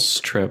 Girls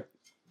Trip.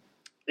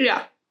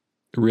 Yeah.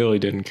 Really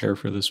didn't care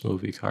for this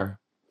movie, Car.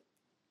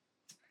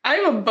 I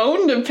have a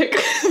bone to pick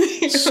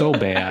with you. So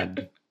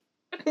bad.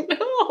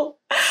 No.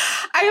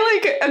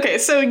 Okay,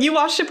 so you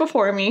watched it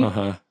before me.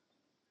 Uh-huh.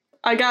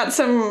 I got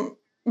some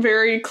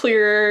very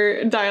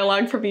clear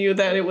dialogue from you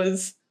that it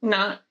was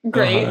not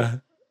great. Uh-huh.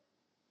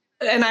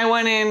 And I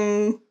went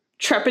in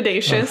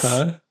trepidatious.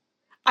 Uh-huh.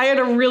 I had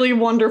a really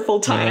wonderful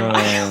time.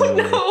 I don't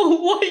know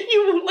what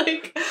you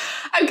like.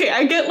 Okay,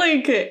 I get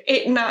like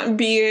it not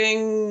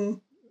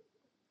being...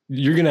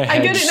 You're going to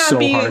hedge so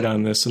hard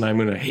on this, and I'm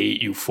going to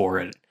hate you for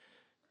it.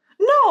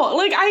 No,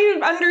 like I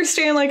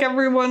understand like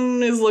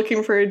everyone is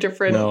looking for a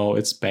different... No,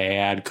 it's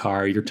bad,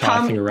 Car. You're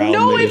talking around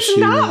no, the issue.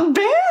 No, it's not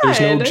bad.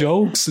 There's no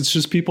jokes. It's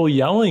just people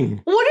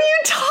yelling. What are you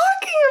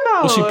talking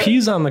about? Well, she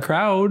pees on the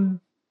crowd.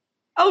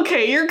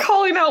 Okay, you're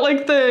calling out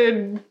like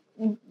the...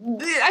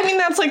 I mean,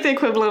 that's like the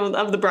equivalent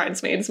of the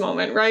Bridesmaids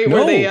moment, right? No,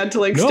 where they had to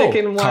like stick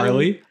in one...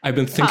 Carly, I've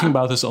been thinking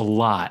about this a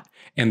lot.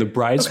 And the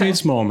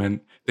Bridesmaids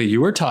moment that you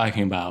were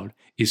talking about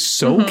is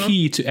so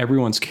key to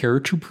everyone's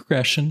character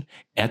progression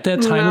at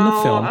that time in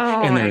the film.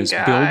 And there is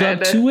build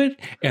up to it,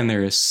 and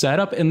there is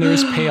setup, and there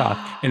is payoff.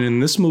 And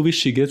in this movie,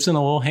 she gets in a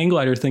little hang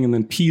glider thing and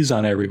then pees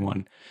on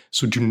everyone.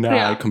 So do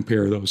not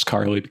compare those,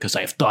 Carly, because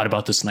I have thought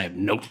about this and I have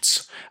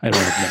notes. I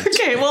don't have notes.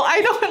 Okay, well,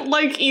 I don't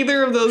like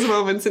either of those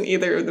moments in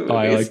either of the movies. Oh,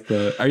 I like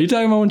the... Are you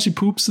talking about when she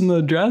poops in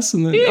the dress?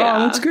 And then, oh,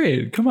 that's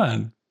great. Come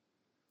on.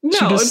 No, she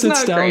just it's sits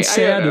not down great.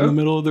 sad in the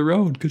middle of the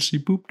road because she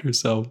pooped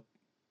herself.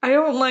 I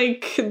don't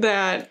like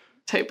that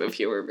type of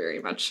humor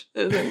very much.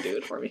 It doesn't do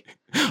it for me.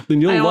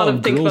 Then you'll I don't love want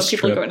to think about Girls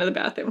people Trip. going to the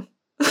bathroom.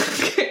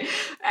 Okay.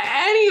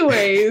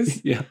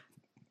 Anyways, Yeah.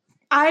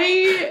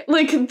 I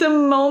like the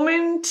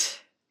moment.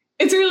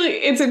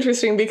 It's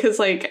interesting because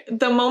like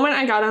the moment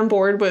I got on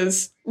board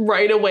was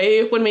right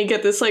away when we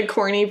get this like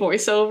corny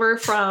voiceover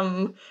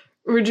from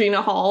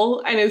Regina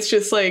Hall, and it's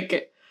just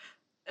like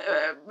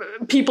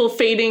people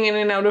fading in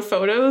and out of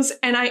photos,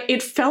 and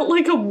it felt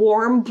like a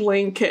warm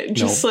blanket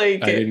just I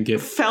didn't get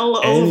fell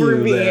over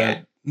me.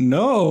 That.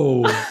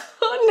 No. No,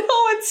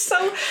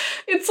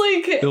 it's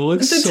like it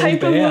looks the so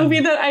type bad. of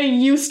movie that I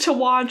used to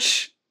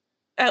watch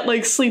at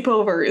like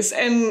sleepovers,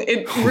 and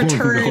it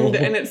returned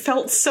and it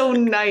felt so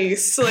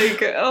nice.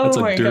 Like, oh That's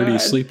my a dirty God.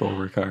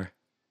 sleepover, Car.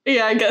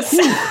 Yeah, I guess.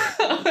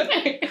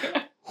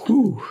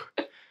 Whew.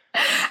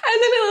 And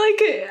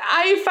then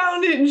I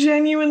found it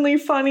genuinely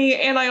funny,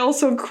 and I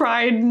also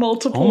cried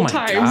multiple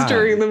times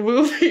during the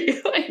movie.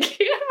 Like,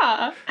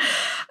 yeah,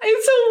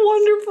 it's a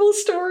wonderful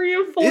story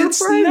of four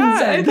friends.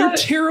 Not. They're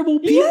terrible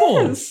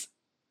people. Yes.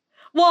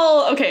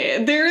 Well,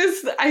 okay, there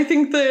is, I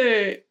think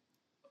the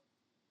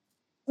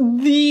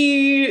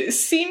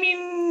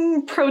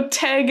seeming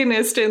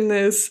protagonist in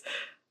this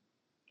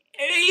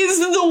is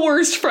the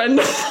worst friend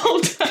of all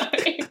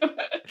time.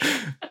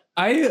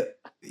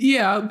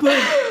 Yeah,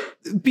 but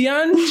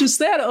beyond just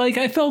that, like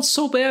I felt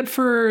so bad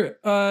for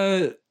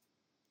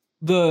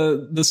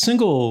the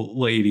single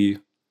lady.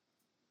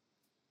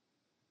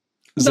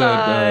 Is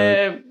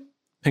that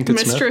Pinkett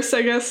mistress, Smith?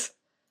 I guess.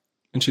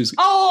 And she's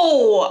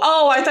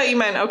I thought you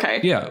meant okay.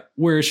 Yeah,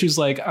 where she's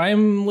like,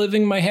 I'm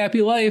living my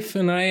happy life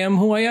and I am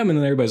who I am, and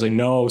then everybody's like,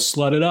 no,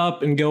 slut it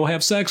up and go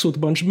have sex with a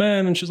bunch of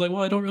men, and she's like,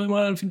 well, I don't really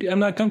want to. I'm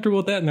not comfortable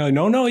with that. And they're like,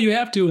 no, you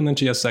have to, and then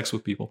she has sex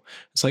with people.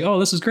 It's like, oh,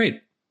 this is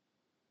great.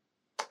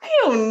 I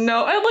don't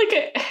know. I like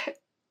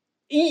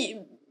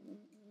it.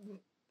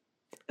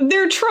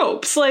 They're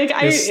tropes.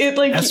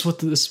 That's what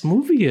this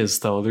movie is,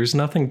 though. There's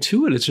nothing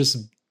to it. It's just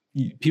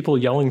people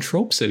yelling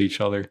tropes at each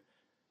other.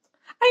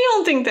 I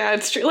don't think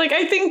that's true. Like,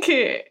 I think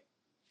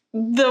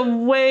the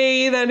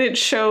way that it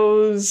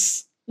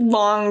shows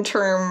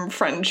long-term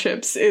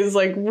friendships is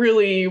like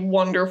really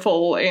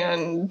wonderful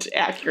and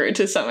accurate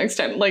to some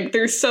extent. Like,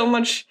 there's so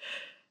much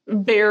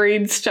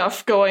buried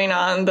stuff going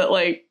on that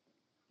like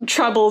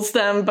troubles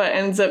them but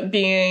ends up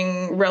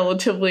being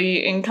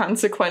relatively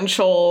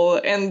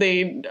inconsequential, and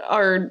they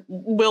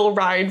will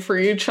ride for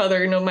each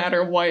other no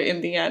matter what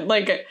in the end.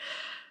 Like,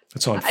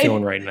 that's how I'm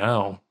feeling right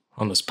now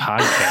on this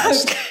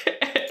podcast.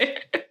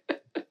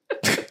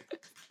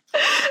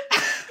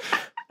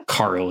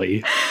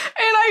 Carly.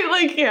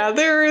 And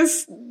there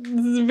is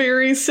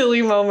very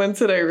silly moments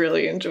that I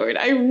really enjoyed.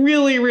 I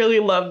really, really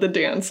loved the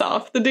dance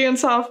off. The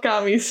dance off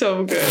got me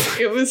so good.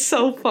 It was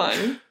so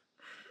fun.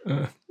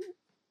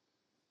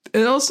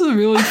 It also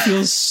really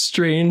feels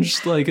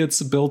strange, like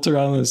it's built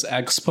around this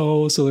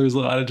expo, so there's a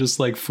lot of just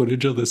like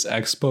footage of this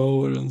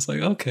expo, and it's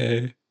like,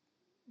 okay,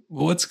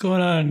 what's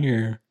going on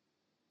here?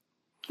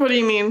 What do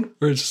you mean?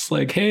 We're just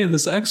like, hey,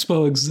 this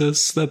expo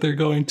exists that they're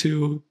going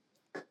to,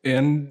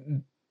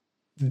 and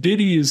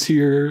Diddy is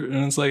here,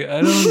 and it's like,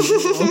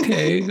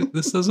 okay,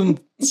 this doesn't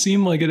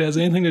seem like it has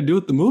anything to do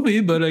with the movie,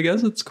 but I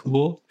guess it's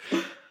cool. I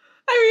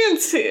mean,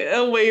 it's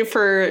a way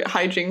for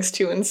hijinks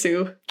to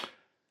ensue.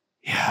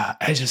 Yeah,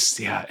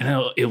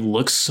 and it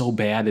looks so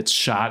bad. It's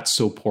shot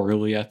so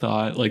poorly, I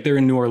thought. Like, they're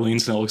in New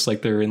Orleans, and it looks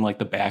like they're in, like,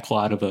 the back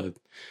lot of a...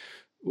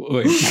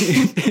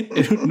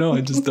 no,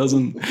 it just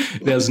doesn't...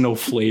 It has no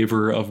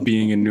flavor of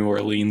being in New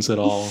Orleans at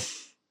all.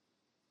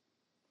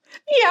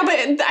 Yeah,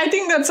 but I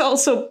think that's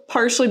also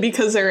partially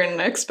because they're in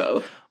an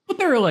expo. But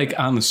they're like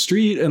on the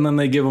street, and then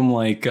they give them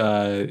like,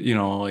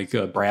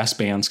 brass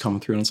bands coming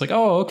through, and it's like,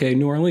 oh, okay,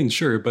 New Orleans,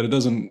 sure. But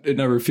it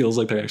never feels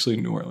like they're actually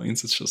in New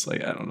Orleans. It's just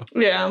like, I don't know.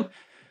 Yeah.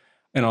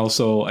 And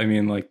also, I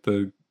mean, like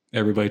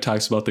everybody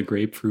talks about the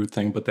grapefruit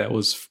thing, but that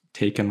was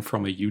taken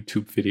from a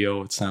YouTube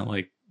video. It's not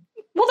like.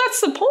 Well,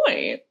 that's the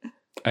point.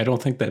 I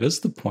don't think that is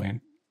the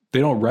point. They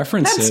don't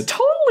reference that's it. That's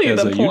totally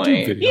as the a point.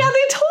 YouTube video. Yeah,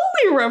 they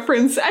totally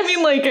reference. I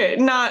mean, like,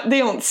 they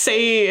don't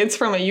say it's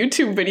from a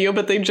YouTube video,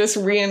 but they just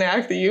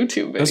reenact the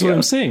YouTube video. That's what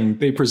I'm saying.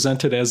 They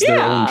present it as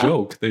their own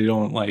joke. They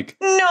don't like.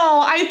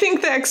 No, I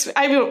think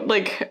I don't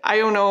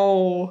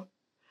know.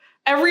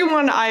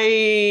 Everyone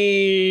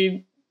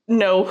I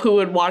know who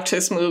would watch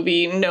this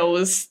movie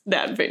knows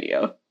that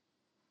video.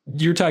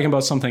 You're talking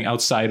about something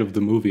outside of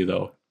the movie,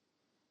 though.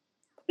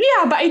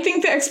 Yeah, but I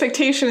think the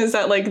expectation is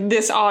that, like,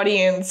 this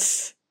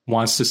audience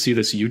wants to see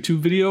this YouTube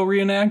video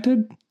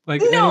reenacted.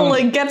 Like, no,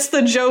 like, gets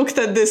the joke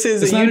that this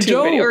is a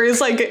YouTube video, or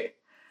is like,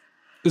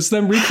 it's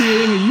them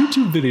recreating a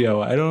YouTube video.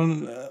 I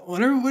don't.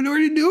 What are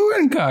you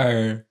doing,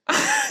 Car?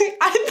 I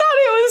thought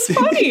it was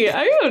funny.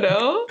 I don't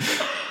know.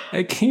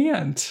 I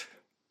can't.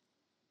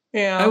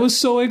 Yeah. I was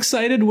so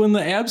excited when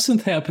the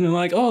absinthe happened and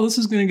like, oh, this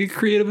is going to get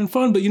creative and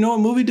fun. But you know what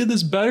movie did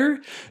this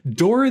better?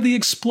 Dora the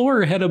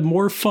Explorer had a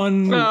more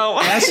fun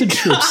acid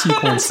trip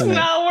sequence in it.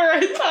 That's not where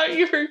I thought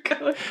you were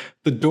going.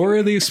 The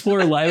Dora the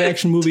Explorer live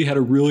action movie had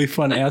a really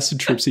fun acid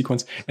trip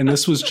sequence. And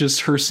this was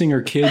just her seeing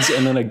her kids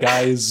and then a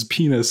guy's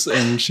penis.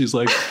 And she's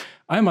like,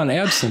 I'm on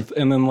absinthe.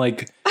 And then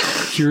like,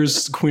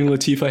 here's Queen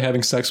Latifah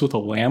having sex with a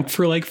lamp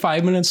for like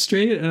 5 minutes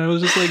straight. And I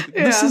was just like,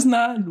 this is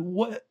not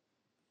what...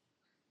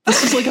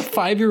 This is like a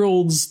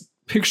 5-year-old's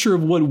picture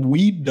of what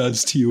weed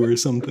does to you or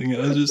something.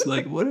 I was just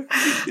like, what are you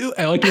doing?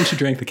 I liked when she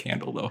drank the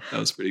candle, though. That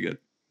was pretty good.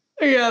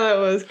 Yeah, that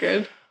was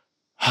good.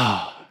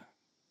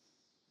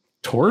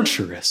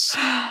 Torturous.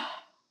 I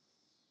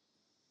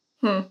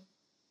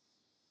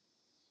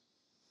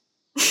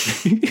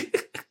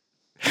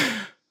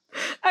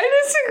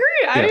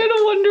disagree. I had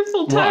a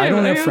wonderful time. Well, I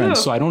don't have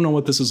friends, so I don't know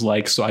what this is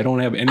like, so I don't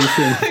have anything.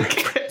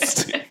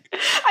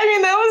 I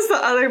mean, that was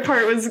the other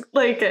part, was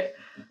like...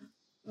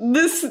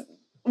 This,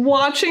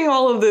 watching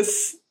all of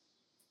this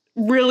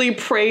really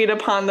preyed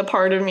upon the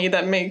part of me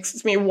that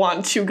makes me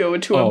want to go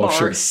to a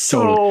bar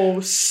so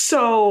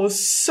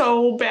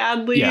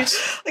badly.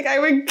 Yes. Like, I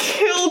would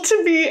kill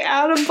to be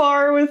at a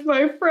bar with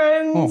my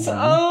friends.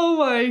 Oh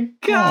my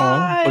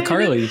God. But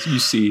Carly, you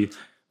see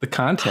the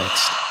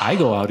context. I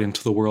go out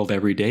into the world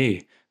every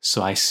day,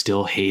 so I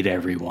still hate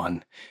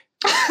everyone.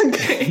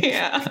 Okay,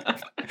 yeah.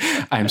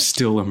 I'm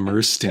still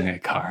immersed in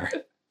it, Car.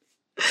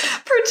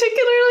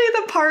 Particularly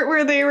the part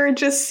where they were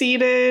just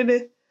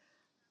seated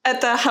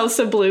at the House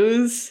of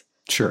Blues.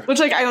 Sure. Which,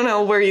 like, I don't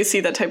know where you see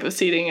that type of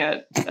seating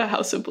at a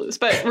House of Blues.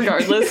 But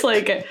regardless,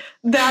 like,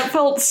 that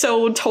felt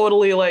so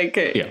totally like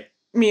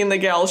me and the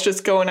gals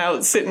just going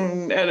out,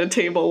 sitting at a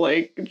table,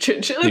 like,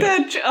 chit-chit.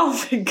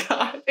 Oh, my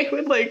God. It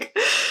would, like,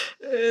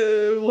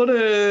 what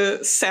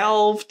a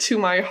salve to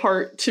my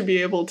heart to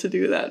be able to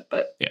do that.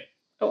 But,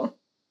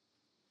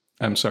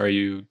 I'm sorry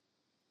you...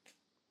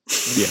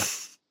 Yeah.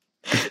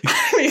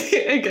 I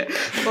mean, again,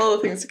 all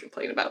the things to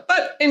complain about.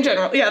 But in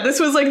general, this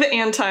was like the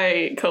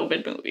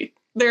anti-COVID movie.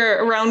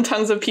 They're around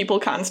tons of people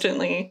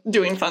constantly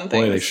doing fun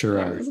things. Boy, they sure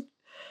are.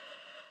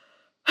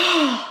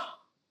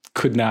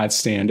 Could not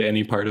stand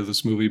any part of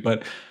this movie,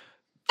 but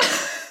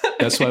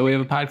that's why we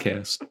have a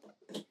podcast.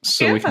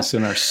 So we can sit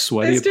in our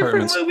sweaty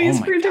apartments. Different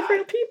movies for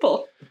different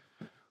people.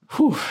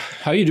 Whew.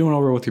 How are you doing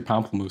over with your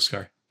pamplemousse,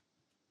 Car?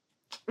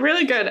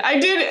 Really good.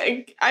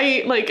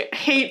 I like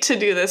hate to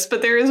do this,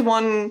 but there is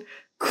one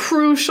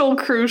crucial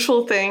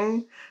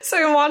thing. So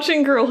I'm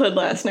watching Girlhood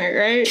last night,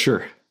 right?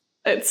 Sure.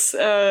 It's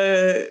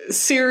a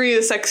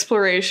serious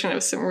exploration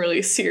of some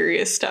really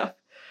serious stuff.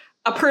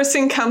 A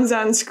person comes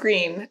on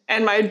screen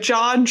and my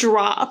jaw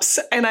drops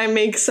and I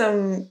make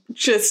some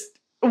just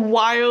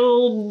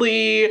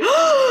wildly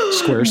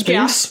Squarespace?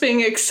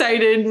 gasping,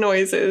 excited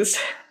noises.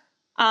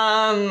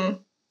 You're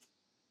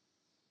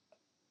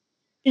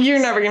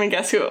never going to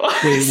guess who it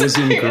was. Wait, was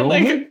it in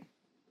Girlhood?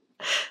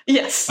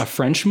 Yes. A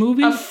French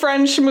movie? A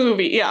French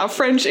movie. Yeah, a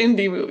French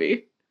indie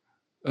movie.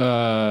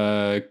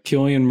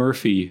 Cillian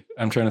Murphy.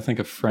 I'm trying to think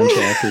of French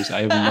actors.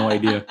 I have no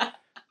idea.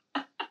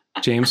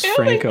 James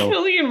Franco. I don't think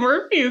Cillian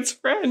Murphy is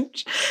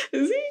French.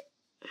 Is he?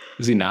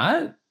 Is he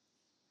not?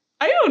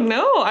 I don't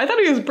know. I thought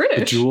he was British.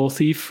 The jewel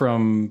thief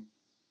from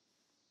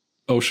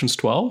Ocean's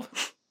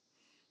 12?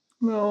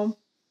 No.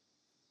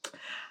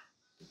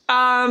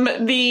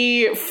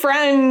 The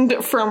friend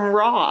from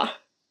Raw.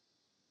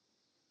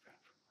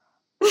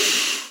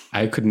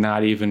 I could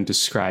not even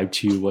describe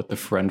to you what the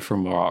friend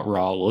from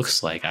Raw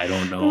looks like. I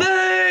don't know.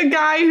 The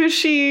guy who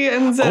she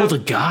ends up... Oh, the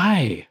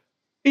guy.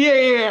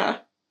 Yeah.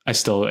 I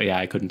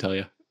couldn't tell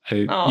you.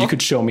 You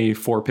could show me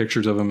 4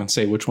 pictures of him and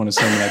say which one is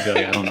him, and I'd be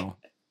like, I don't know.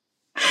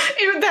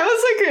 That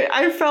was like,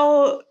 I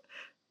felt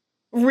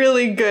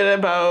really good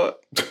about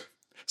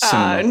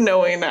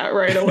knowing that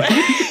right away.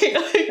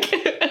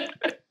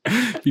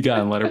 You got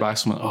in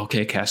Letterboxd, I'm like,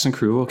 okay, cast and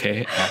crew,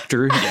 okay,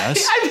 actor,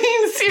 yes. I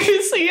mean,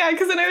 seriously, yeah,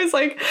 because then I was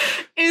like,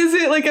 is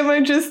it like, am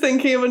I just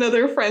thinking of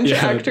another French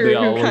actor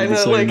who kind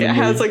of like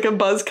has like a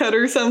buzz cut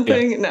or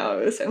something? Yeah. No,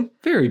 it was him.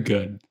 Very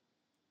good.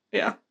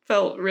 Yeah,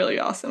 felt really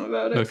awesome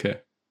about it. Okay.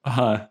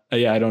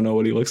 Yeah, I don't know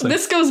what he looks like.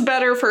 This goes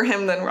better for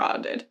him than Raw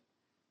did.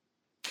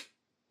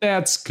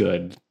 That's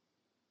good.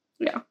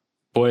 Yeah.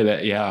 Boy,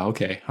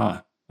 okay,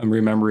 huh. I'm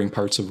remembering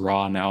parts of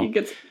Raw now. He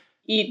gets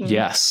eaten.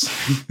 Yes.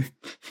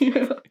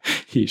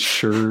 He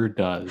sure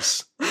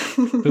does.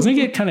 Doesn't he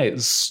get kind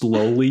of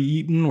slowly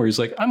eaten where he's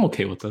like, I'm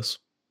okay with this?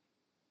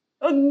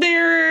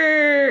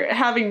 They're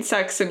having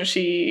sex and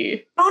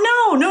she...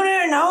 Oh,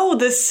 no.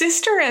 The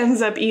sister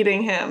ends up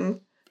eating him,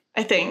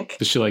 I think.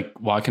 Does she like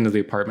walk into the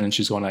apartment and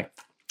she's going like...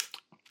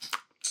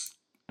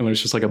 And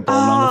there's just like a bone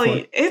on the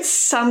floor? It's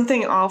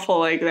something awful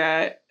like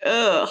that.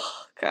 Ugh,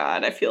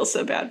 God, I feel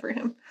so bad for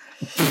him.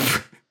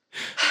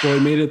 Well, he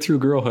made it through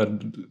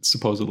Girlhood,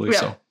 supposedly,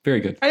 so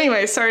very good.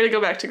 Anyway, sorry to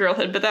go back to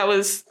Girlhood, but that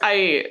was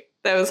like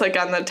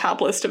on the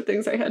top list of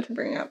things I had to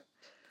bring up.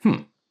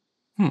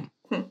 Well,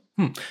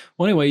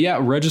 anyway, yeah,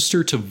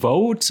 register to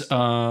vote.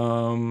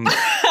 I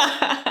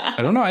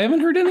don't know. I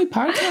haven't heard any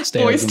podcast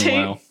ads in a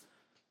while.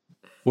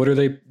 What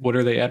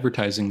are they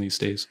advertising these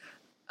days?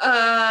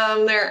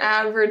 They're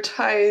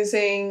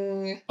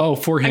advertising. Oh,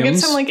 for him. I get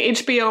some like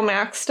HBO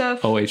Max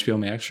stuff. Oh, HBO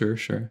Max,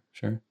 sure.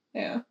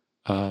 Yeah.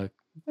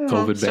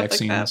 COVID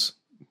vaccines.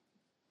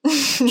 Like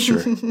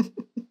sure.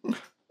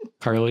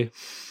 Carly.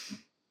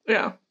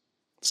 Yeah.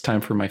 It's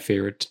time for my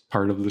favorite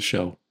part of the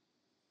show.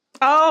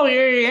 Oh,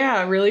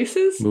 yeah.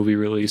 Releases? Movie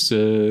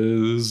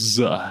releases.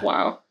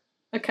 Wow.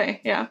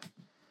 Okay, yeah.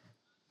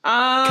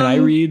 Can I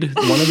read?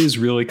 One of these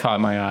really caught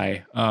my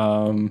eye.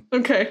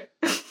 Okay.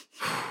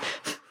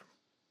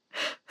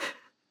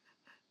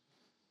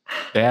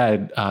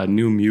 Bad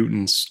New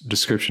Mutants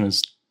description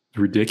is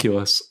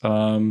ridiculous.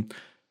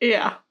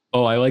 Yeah.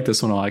 Oh, I like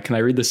this one a lot. Can I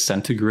read the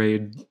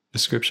centigrade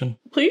description?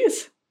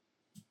 Please.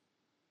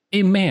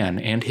 A man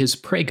and his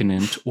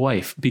pregnant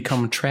wife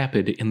become trapped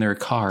in their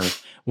car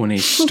when a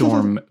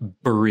storm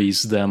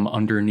buries them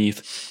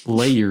underneath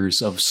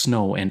layers of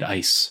snow and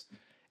ice.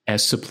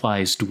 As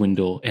supplies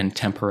dwindle and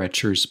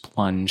temperatures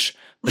plunge,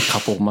 the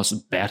couple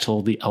must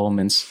battle the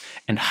elements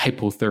and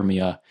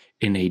hypothermia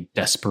in a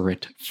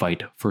desperate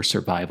fight for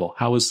survival.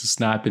 How has this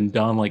not been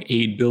done like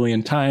 8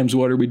 billion times?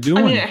 What are we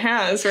doing? I mean, it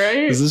has,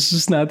 right? Is this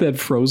just not that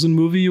Frozen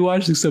movie you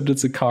watched, except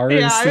it's a car?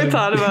 Yeah, I haven't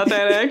thought about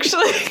that,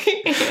 actually.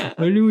 Yeah.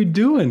 What are we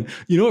doing?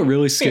 You know what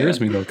really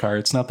scares me, though, Car?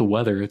 It's not the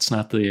weather. It's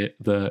not the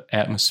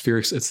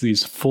atmospherics. It's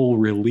these full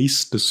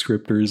release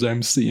descriptors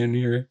I'm seeing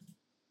here.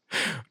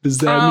 Does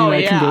that mean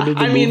I can go to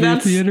the movie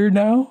theater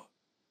now?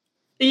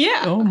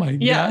 Yeah. Oh, my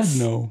God,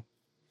 no.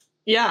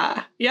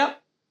 Yeah.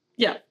 Yep.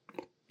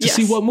 To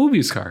see what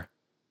movies, Car?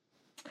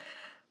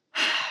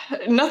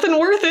 Nothing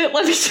worth it,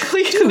 let me tell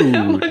you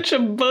that much,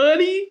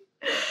 buddy.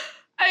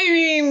 I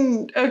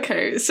mean,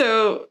 okay,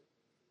 so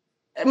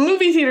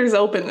movie theaters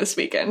open this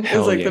weekend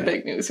is like the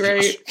big news,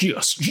 right?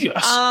 Yes.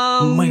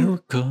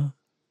 America.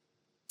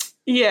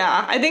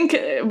 Yeah, I think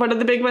one of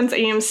the big ones,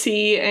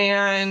 AMC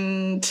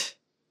and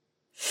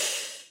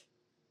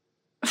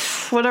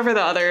whatever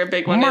the other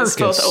big one is,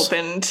 both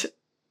opened.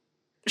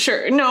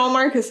 Sure. No,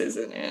 Marcus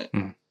isn't it.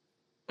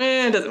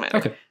 It doesn't matter.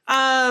 Okay.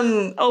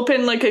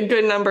 Open like a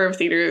good number of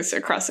theaters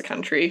across the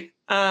country.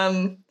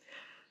 And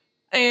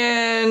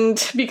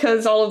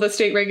because all of the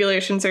state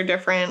regulations are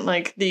different,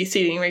 like the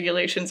seating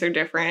regulations are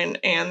different,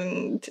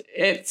 and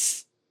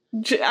it's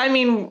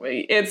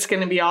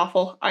going to be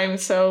awful. I'm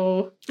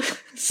so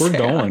We're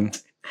going.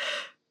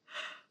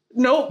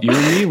 Nope. You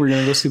and me, we're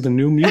going to go see the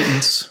New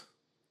Mutants.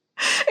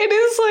 It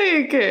is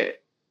like...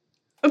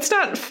 It's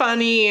not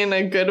funny in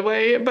a good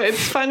way, but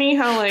it's funny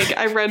how, like,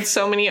 I've read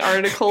so many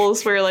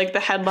articles where, like, the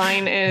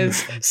headline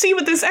is, see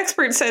what this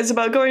expert says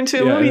about going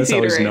to a movie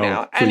theater right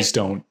now. Please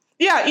don't.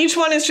 Yeah, each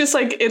one is just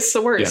like, it's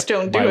the worst. Yeah,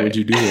 don't do it. Why would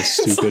you do this,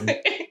 stupid?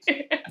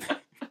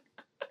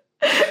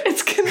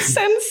 It's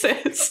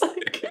consensus.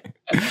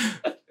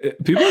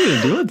 People are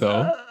going to do it,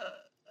 though.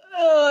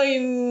 I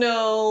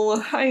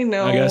know. I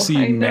gotta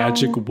see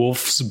Magic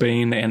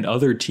Wolfsbane and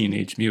other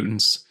Teenage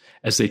Mutants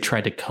as they try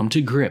to come to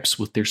grips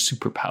with their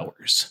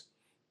superpowers.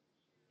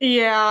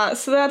 Yeah,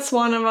 so that's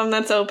one of them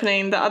that's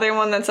opening. The other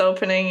one that's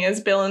opening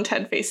is Bill and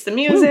Ted Face the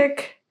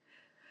Music.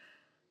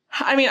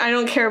 Woo. I mean, I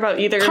don't care about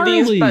either of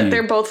these, but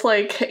they're both,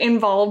 like,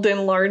 involved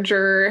in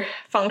larger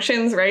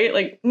functions, right?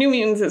 Like, New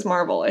Mutants is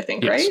Marvel, I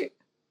think, right?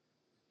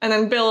 And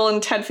then Bill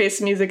and Ted Face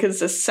the Music is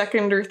the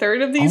second or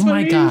third of these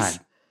movies. Oh my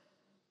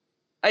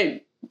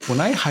God.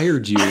 When I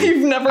hired you, I've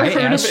never I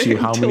heard asked of it you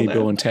how until many now.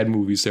 Bill and Ted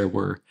movies there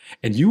were,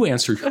 and you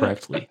answered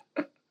correctly.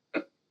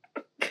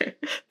 Okay.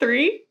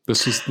 3?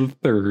 This is the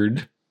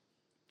third.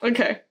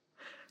 Okay.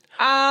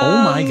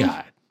 Oh my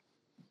God.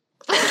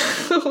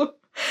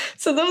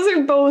 So those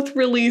are both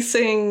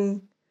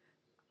releasing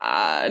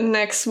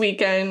next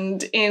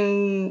weekend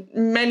in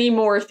many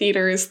more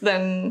theaters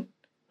than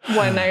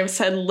when I've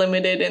said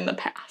limited in the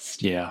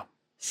past. Yeah.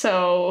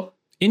 So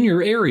In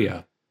your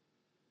area.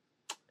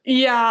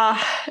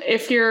 yeah,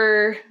 if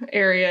your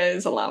area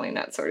is allowing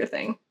that sort of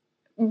thing.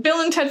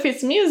 Bill and Ted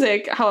Face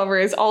Music, however,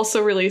 is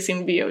also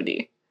releasing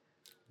VOD.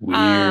 Weird.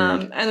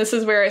 And this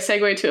is where I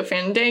segue to a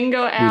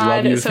Fandango We ad.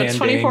 love you, So it's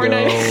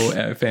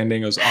Fandango.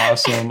 Fandango's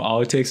awesome.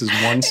 All it takes is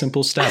one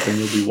simple step and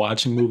you'll be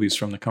watching movies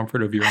from the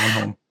comfort of your own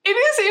home. It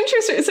is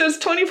interesting. So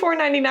it's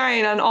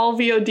 $24.99 on all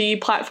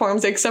VOD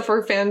platforms except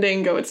for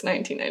Fandango. It's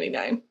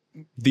 $19.99.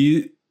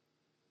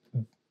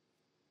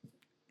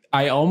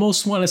 I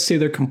almost want to say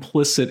they're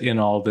complicit in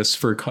all this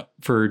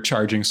for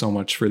charging so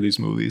much for these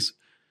movies.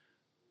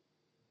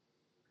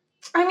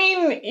 I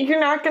mean, you're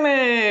not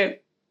gonna.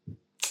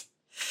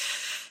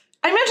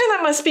 I imagine that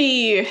must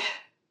be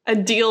a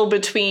deal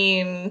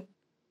between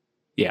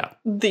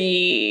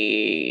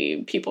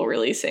the people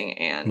releasing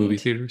and movie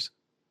theaters.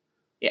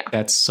 Yeah,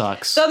 that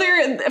sucks. The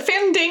other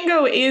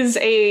Fandango is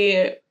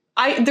the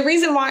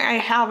reason why I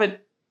have a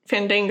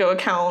Fandango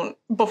account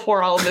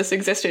before all of this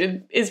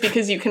existed is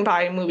because you can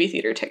buy movie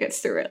theater tickets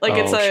through it. Like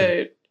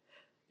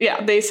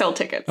they sell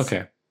tickets.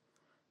 Okay.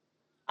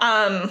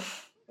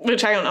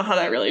 Which I don't know how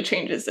that really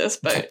changes this,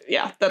 but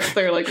yeah, that's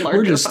their like larger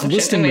We're just function.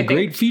 listing the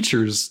great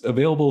features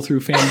available through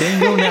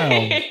Fandango now.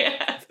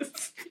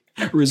 Yes.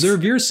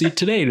 Reserve your seat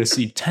today to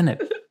see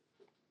Tenet.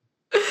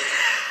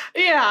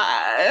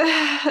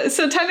 Yeah.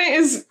 So Tenet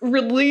is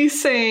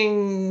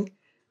releasing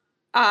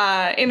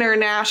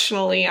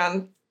internationally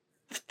on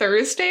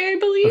Thursday, I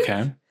believe.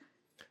 Okay.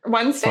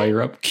 Wednesday.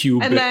 Fire up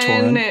Q and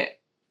then BitTorrent.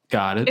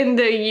 Got it. In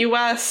the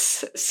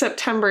US,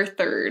 September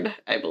 3rd,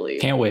 I believe.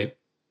 Can't wait.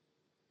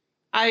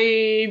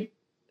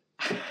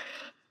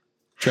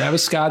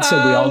 Travis Scott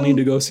said we all need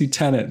to go see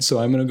Tenet, so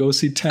I'm going to go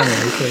see Tenet,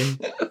 okay?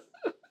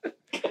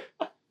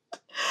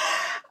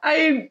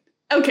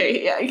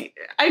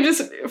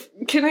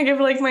 Can I give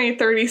like my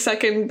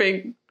 30-second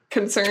big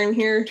concern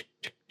here?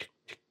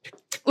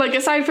 Like,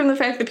 aside from the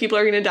fact that people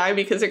are going to die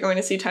because they're going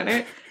to see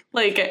Tenet,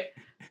 like,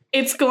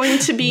 it's going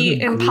to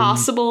be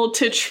impossible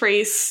to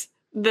trace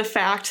the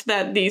fact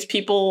that these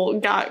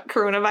people got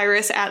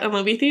coronavirus at a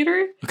movie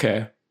theater.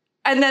 Okay.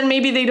 And then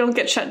maybe they don't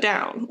get shut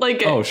down.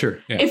 Like, oh, sure.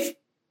 Yeah.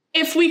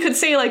 If we could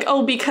say, like,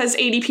 oh, because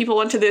 80 people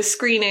went to this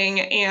screening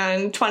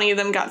and 20 of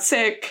them got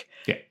sick,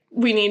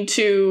 we need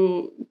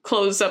to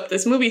close up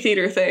this movie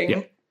theater thing.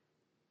 Yeah.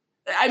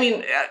 I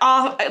mean,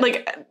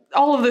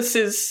 all of this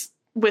is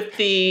with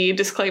the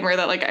disclaimer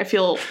that, like, I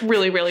feel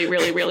really, really,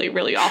 really, really,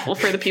 really awful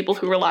for the people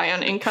who rely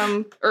on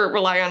income or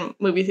rely on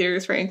movie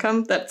theaters for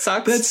income. That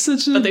sucks.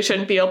 But they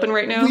shouldn't be open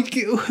right now.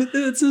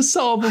 It's a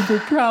solvable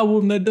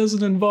problem that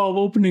doesn't involve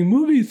opening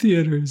movie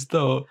theaters,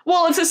 though.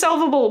 Well, it's a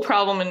solvable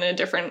problem in a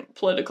different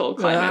political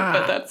climate,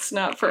 but that's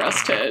not for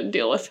us to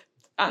deal with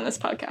on this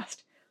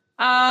podcast.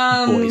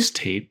 Voice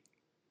tape.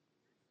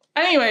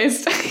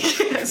 Anyways,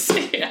 it's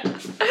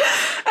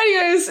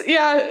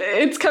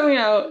coming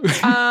out.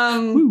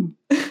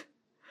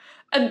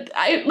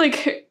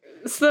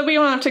 So that we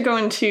don't have to go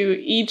into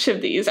each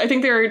of these. I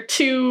think there are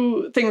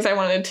two things I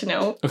wanted to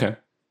note. Okay.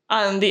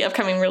 On the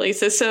upcoming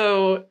releases.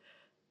 So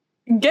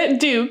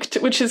Get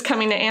Duked, which is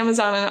coming to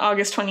Amazon on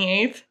August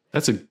 28th.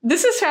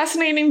 This is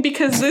fascinating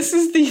because this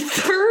is the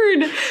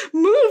third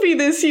movie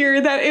this year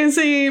that is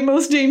a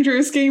Most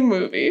Dangerous Game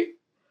movie.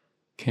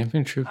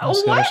 Camping trip in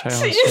Scottish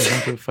Highlands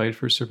starting to fight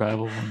for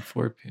survival on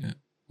 4 p.m.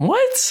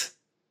 What?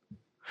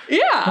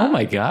 Yeah. Oh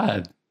my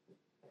God.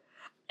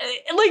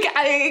 Like,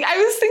 I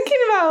was thinking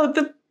about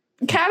the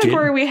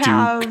category we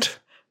have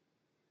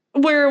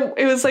where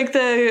it was like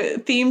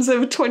the themes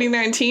of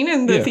 2019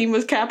 and the theme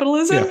was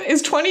capitalism. Yeah.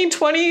 Is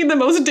 2020 the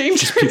most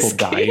dangerous people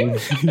dying?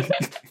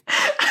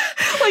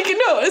 Like,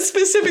 no,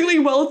 specifically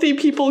wealthy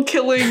people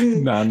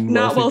killing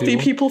not wealthy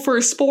people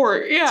for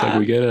sport. Yeah. So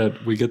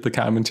we get the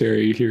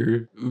commentary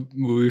here.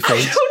 Movie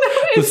fights. I don't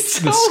know. It's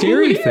the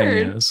scary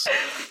thing is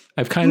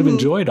I've kind of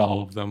enjoyed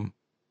all of them.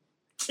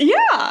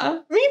 Yeah,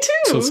 me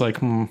too. So it's like,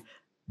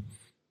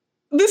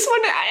 This one,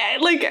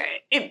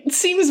 it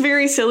seems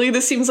very silly.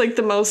 This seems like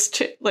the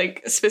most,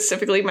 like,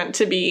 specifically meant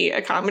to be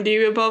a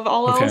comedy above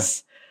all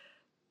else.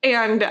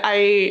 And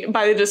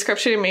by the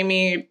description, it made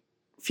me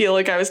feel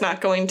like I was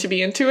not going to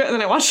be into it. And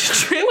then I watched the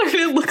trailer and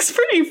it looks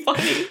pretty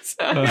funny. So,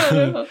 I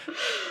don't know.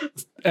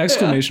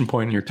 Exclamation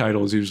point in your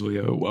title is usually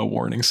a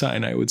warning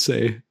sign, I would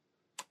say.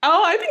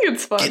 Oh, I think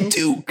it's fun. Get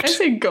duked. I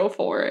say go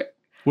for it.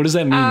 What does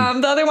that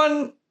mean? The other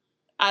one,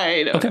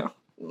 I don't know.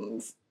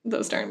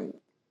 Those darn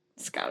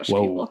Scottish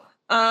people.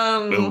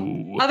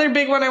 Other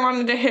big one I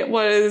wanted to hit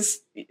was,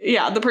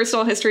 the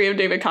personal history of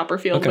David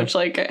Copperfield, which,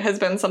 like, has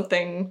been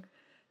something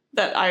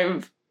that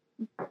I've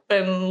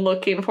been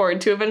looking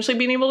forward to eventually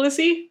being able to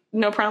see.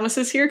 No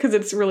promises here because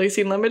it's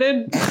releasing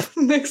limited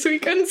next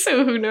weekend,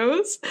 so who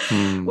knows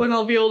when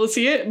I'll be able to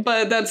see it.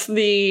 But that's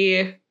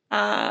the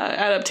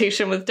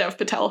adaptation with Dev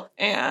Patel,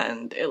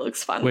 and it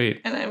looks fun.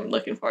 Wait, and I'm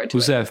looking forward to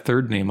who's it. that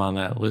third name on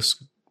that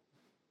list?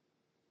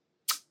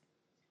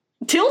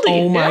 Tildy.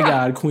 Oh my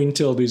God, Queen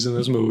Tildy's in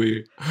this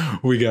movie.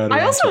 We got it.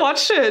 I also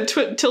watched a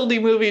Tildy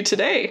movie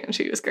today, and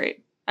she was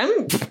great.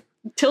 I'm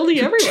Tildy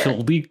everywhere.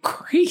 Tildy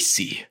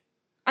crazy.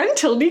 I'm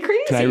Tildy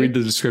crazy. Can I read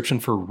the description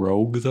for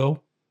Rogue,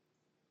 though?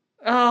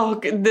 Oh,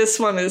 this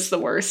one is the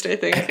worst, I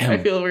think. I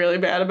feel really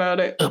bad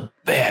about it. A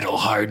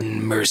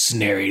battle-hardened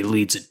mercenary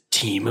leads a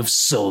team of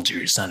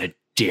soldiers on a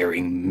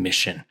daring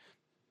mission.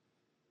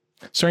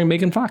 Starring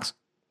Megan Fox.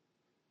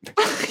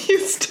 You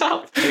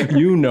stop.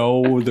 You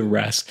know the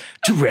rest.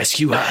 To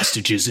rescue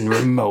hostages in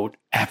remote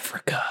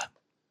Africa.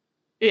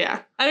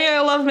 Yeah. I mean, I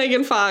love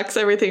Megan Fox.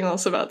 Everything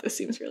else about this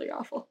seems really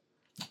awful.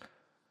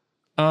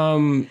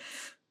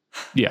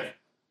 Yeah.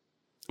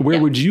 Where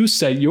would you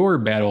set your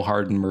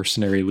battle-hardened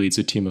mercenary leads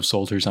a team of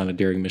soldiers on a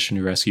daring mission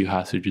to rescue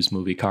hostages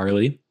movie,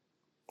 Carly?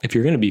 If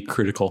you're going to be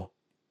critical.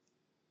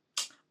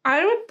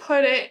 I would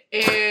put it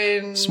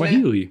in...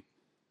 Swahili.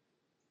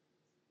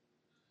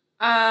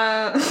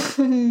 I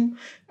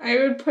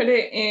would put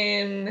it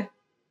in...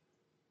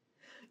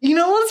 You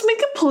know, let's make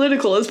it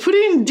political. Let's put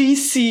it in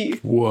DC.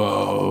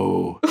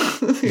 Whoa.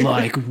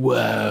 Like,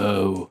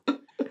 whoa.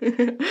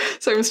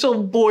 So I'm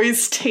still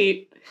Boys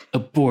Tate. A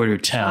border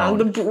town. On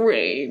the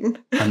brain.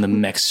 On the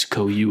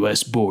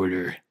Mexico-U.S.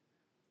 border.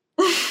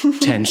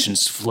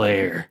 Tensions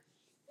flare.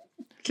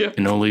 Yep.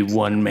 And only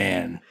one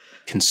man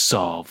can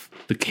solve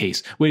the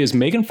case. Wait, is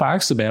Megan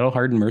Fox the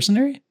battle-hardened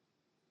mercenary?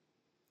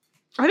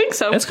 I think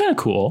so. That's kind of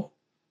cool.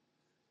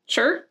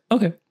 Sure.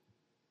 Okay.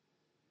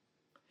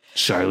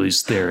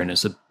 Charlize Theron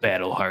is a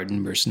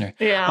battle-hardened mercenary.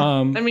 Yeah.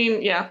 I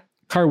mean, yeah.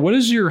 Car, what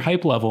is your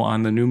hype level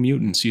on the New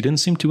Mutants? You didn't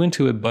seem too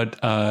into it, but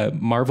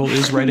Marvel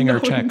is writing our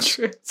checks.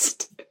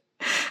 Interest.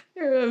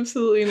 I have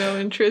absolutely no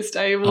interest.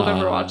 I will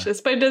never watch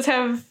this, but it does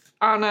have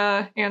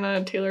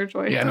Anna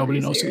Taylor-Joy. Yeah, nobody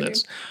knows who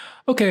that's.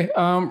 Okay.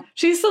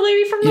 She's the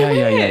lady from The Witch.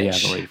 Yeah,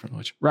 the lady from The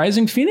Witch.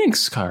 Rising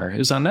Phoenix, Car,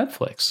 is on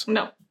Netflix.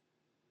 No.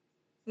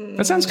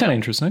 That sounds kind of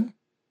interesting.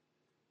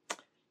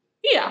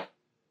 Yeah.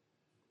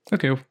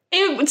 Okay.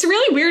 It's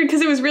really weird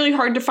because it was really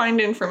hard to find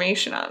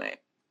information on it.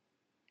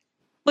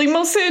 Like,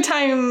 most of the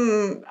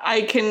time,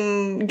 I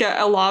can get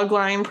a log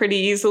line pretty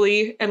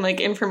easily and, like,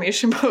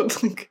 information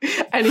about, like,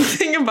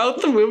 anything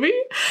about the movie.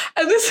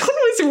 And this one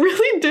was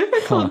really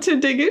difficult to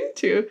dig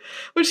into,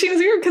 which seems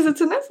weird because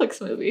it's a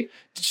Netflix movie.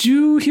 Did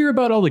you hear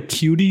about all the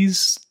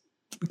cuties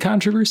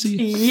controversy?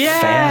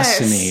 Yes.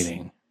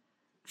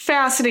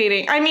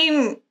 Fascinating. I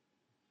mean,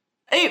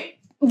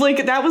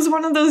 that was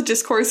one of those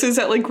discourses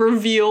that, like,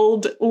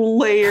 revealed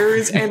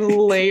layers and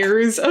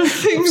layers of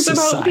things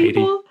about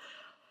people.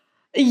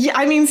 Yeah,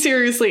 I mean,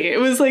 seriously, it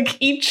was like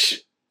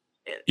each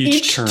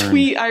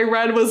tweet I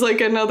read was like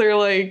another,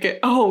 like,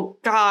 oh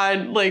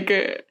God, like,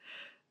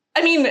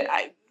 I mean,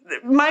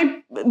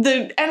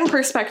 the end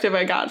perspective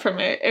I got from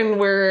it and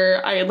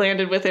where I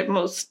landed with it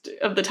most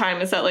of the time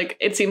is that, like,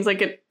 it seems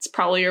like it's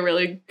probably a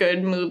really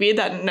good movie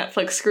that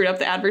Netflix screwed up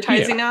the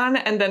advertising on.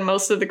 And then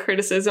most of the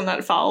criticism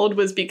that followed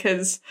was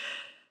because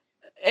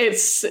it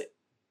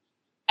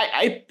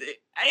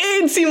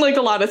seemed like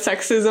a lot of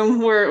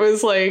sexism where it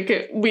was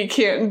like, we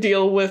can't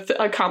deal with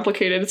a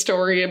complicated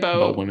story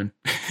about women,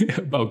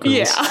 about girls.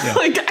 Yeah.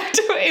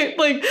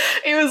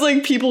 It was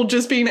like people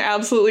just being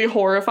absolutely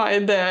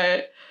horrified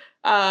that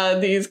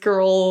these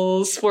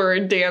girls were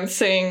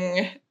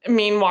dancing.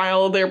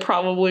 Meanwhile, they're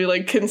probably,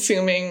 like,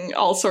 consuming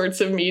all sorts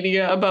of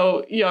media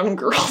about young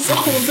girls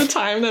all of the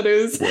time that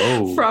is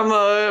from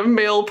a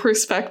male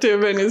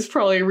perspective and is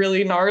probably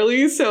really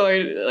gnarly. So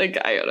I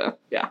don't know.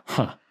 Yeah.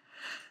 Huh.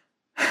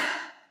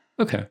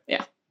 Okay.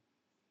 Yeah.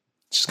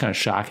 It's just kind of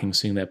shocking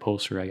seeing that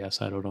poster, I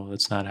guess. I don't know.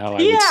 That's not how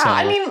I would sell.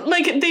 I mean,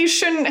 like, they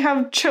shouldn't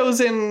have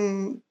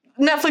chosen...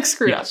 Netflix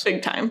screwed up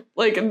big time.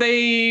 Like,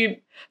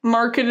 they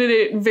marketed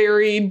it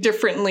very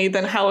differently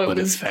than how it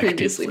was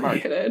previously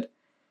marketed.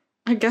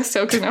 I guess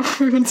so, because now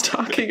everyone's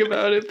talking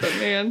about it, but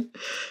man.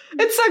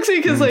 It sucks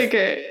because,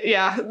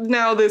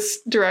 now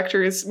this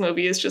director's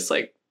movie is just,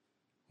 like...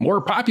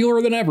 more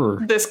popular than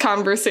ever. This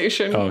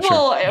conversation. Oh,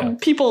 sure.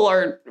 People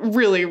are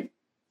really...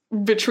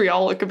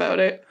 vitriolic about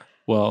it.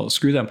 Well,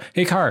 screw them.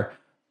 Hey, Car.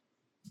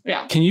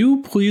 Yeah. Can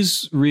you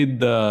please read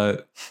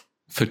the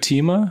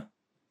Fatima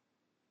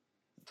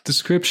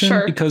description?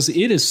 Sure. Because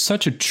it is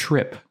such a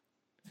trip.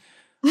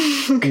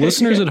 Okay.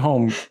 Listeners at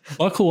home,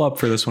 buckle up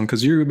for this one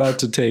because you're about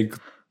to take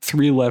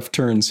 3 left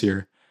turns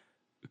here.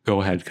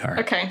 Go ahead, Car.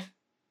 Okay.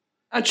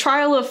 A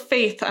trial of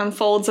faith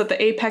unfolds at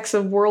the apex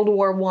of World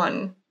War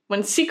I.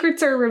 When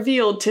secrets are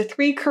revealed to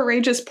 3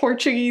 courageous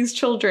Portuguese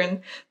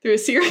children through a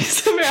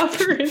series of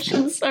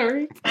apparitions,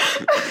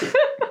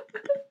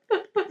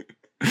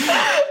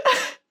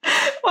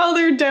 while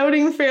their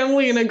doubting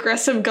family and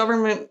aggressive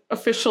government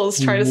officials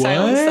try to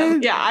silence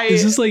them. Yeah,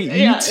 is this like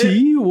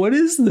E.T.? What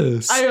is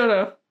this? I don't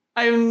know.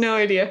 I have no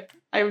idea.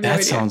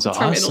 That sounds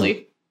awesome. From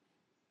Italy.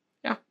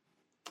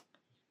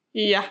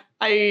 Yeah,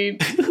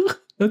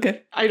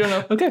 Okay. I don't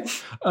know. Okay.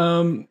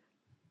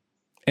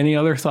 Any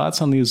other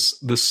thoughts on this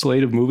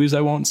slate of movies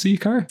I won't see,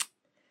 Car?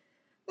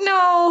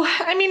 No,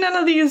 I mean, none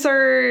of these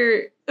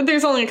are...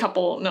 There's only a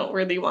couple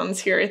noteworthy ones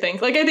here, I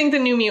think. Like, I think the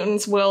New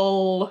Mutants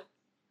will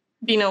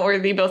be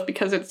noteworthy both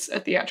because it's a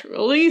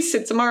theatrical release,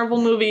 it's a Marvel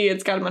movie,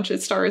 it's got a bunch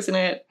of stars in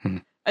it.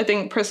 I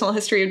think Personal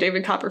History of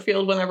David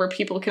Copperfield, whenever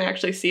people can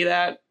actually see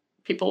that,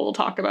 people will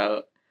talk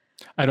about.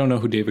 I don't know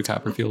who David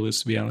Copperfield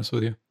is, to be honest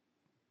with you.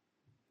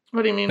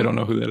 What do you mean? I don't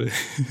know who that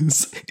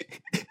is.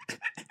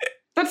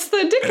 That's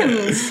the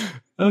Dickens.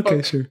 Okay,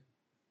 book. sure.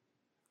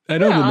 I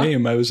know the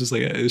name. I was just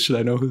like, should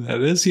I know who that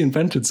is? He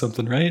invented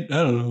something, right?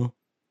 I don't know.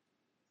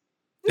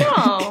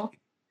 No.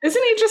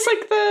 Isn't he just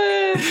like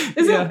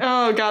the...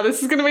 Oh, God,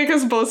 this is going to make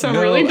us both sound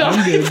really dumb.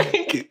 I'm good.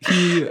 Isn't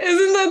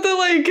that the,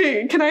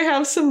 like, can I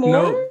have some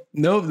more?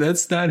 Nope,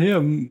 that's not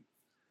him.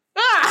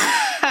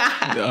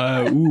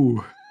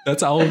 Ooh,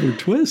 that's Oliver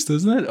Twist,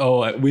 isn't it?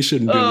 Oh, we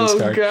shouldn't do this,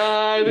 Car. Oh,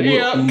 God.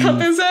 Cut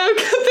this out.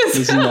 This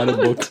is not a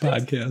book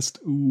podcast.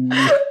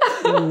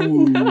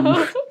 Ooh.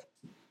 No.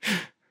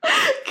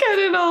 Cut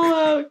it all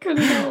out. Cut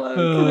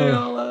it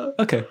all out.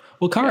 Okay.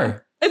 Well, Car. Yeah.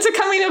 It's a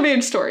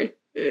coming-of-age story,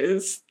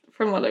 is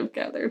from what I've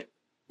gathered.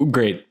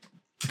 Great.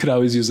 Could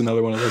always use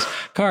another one of those.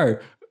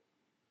 Car.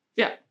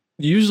 Yeah.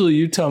 Usually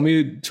you tell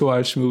me to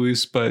watch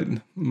movies, but...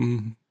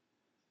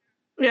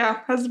 Yeah,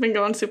 hasn't been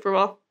going super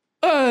well.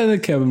 The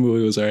Kevin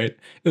movie was all right.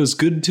 It was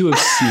good to have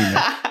seen it.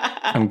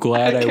 I'm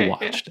glad I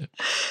watched it.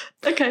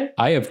 Okay.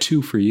 I have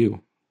two for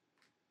you.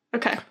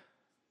 Okay.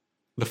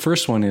 The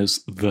first one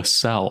is The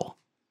Cell,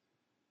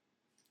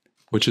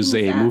 which is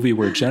a movie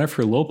where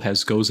Jennifer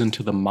Lopez goes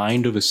into the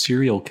mind of a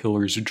serial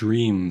killer's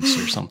dreams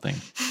or something.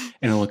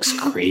 And it looks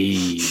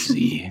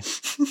crazy.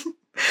 This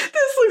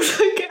looks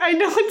like, I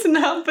know it's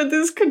not, but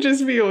this could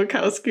just be a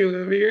Wachowski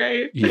movie,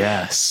 right?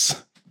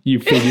 Yes. You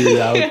figured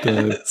out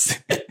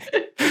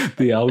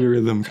the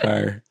algorithm,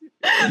 Car.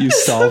 You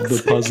solved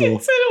the puzzle. Like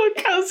it's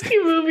a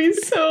Wachowski movie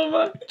so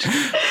much.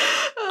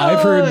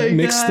 I've heard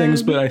mixed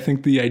things, but I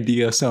think the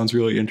idea sounds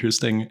really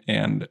interesting,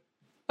 and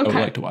I would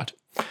like to watch it.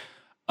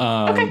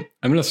 I'm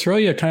going to throw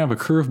you kind of a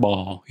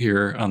curveball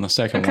here on the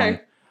second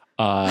one.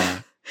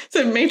 It's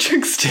a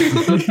Matrix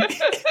 2.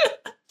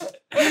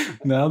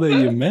 Now that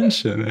you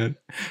mention it,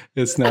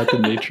 it's not the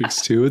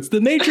Matrix 2. It's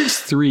the Matrix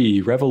 3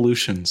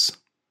 Revolutions.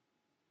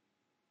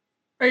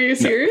 Are you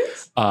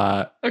serious?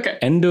 No.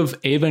 End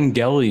of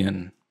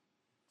Evangelion.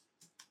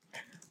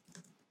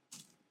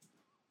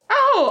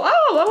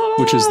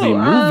 Which is the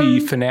movie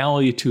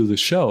finale to the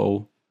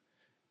show,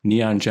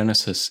 Neon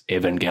Genesis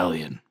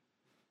Evangelion.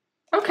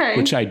 Okay.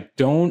 Which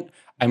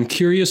I'm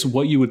curious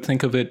what you would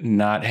think of it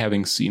not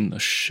having seen the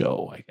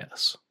show, I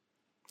guess.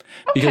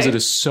 Because it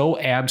is so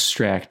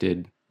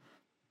abstracted.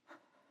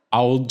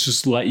 I'll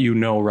just let you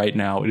know right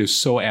now, it is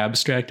so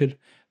abstracted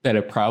that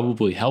it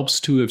probably helps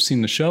to have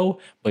seen the show,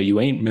 but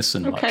you ain't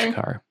missing much,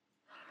 Car.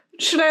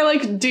 Should I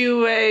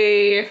do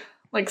a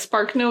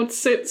Spark Notes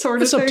sort of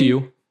thing? It's up to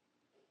you.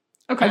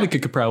 Okay. I think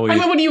it could probably... I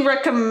mean, what do you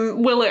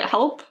recommend? Will it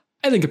help?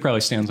 I think it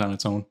probably stands on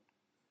its own.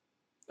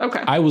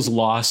 Okay. I was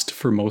lost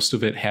for most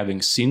of it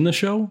having seen the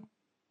show.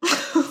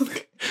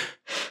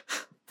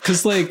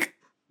 Because,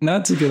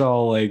 not to get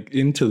all,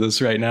 into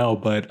this right now,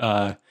 but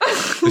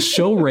the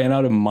show ran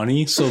out of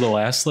money, so the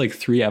last,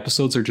 3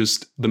 episodes are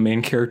just the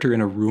main character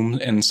in a room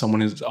and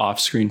someone is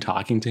off-screen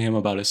talking to him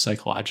about his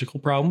psychological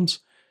problems.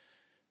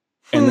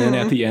 And then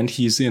at the end,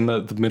 he's in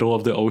the middle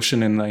of the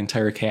ocean and the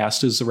entire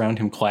cast is around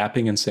him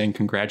clapping and saying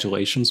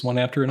congratulations one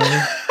after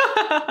another.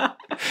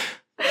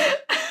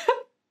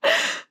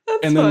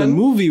 And then the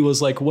movie was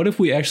like, what if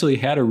we actually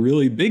had a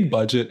really big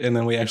budget and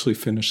then we actually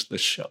finished the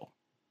show?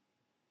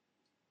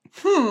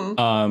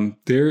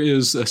 There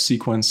is a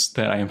sequence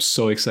that I am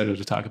so excited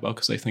to talk about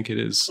because I think it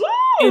is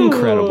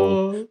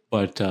incredible.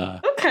 But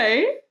I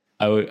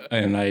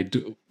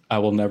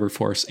will never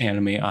force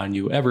anime on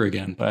you ever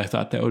again, but I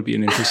thought that would be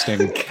an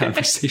interesting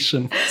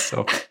conversation.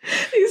 So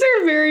these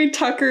are very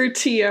Tucker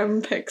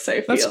TM picks, I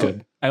feel. That's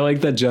good. I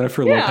like that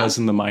Jennifer Lopez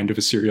in the mind of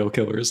a serial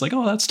killer is like,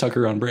 oh, that's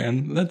Tucker on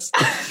brand. That's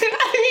I mean,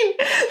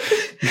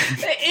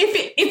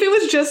 if it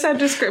was just that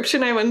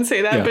description, I wouldn't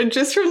say that, but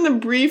just from the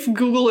brief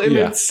Google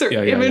image search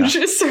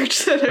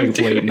that I'm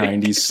doing.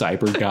 Late 90s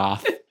cyber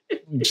goth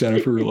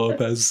Jennifer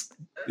Lopez.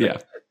 Yeah.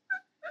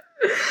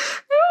 I'm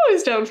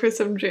always down for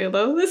some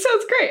J-Lo. This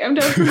sounds great. I'm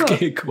down for both.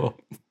 Okay, cool.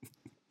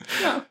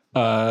 Yeah.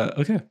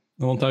 Okay. Then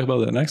we'll talk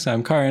about that next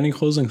time. Car, any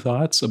closing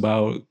thoughts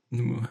about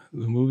the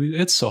movie?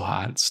 It's so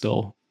hot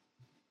still.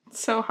 It's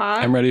so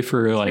hot. I'm ready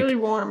for really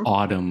warm.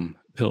 Autumn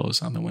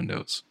pillows on the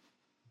windows.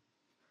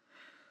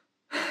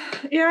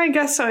 Yeah, I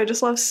guess so. I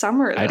just love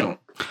summer, though. I don't.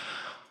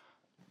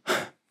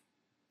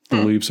 The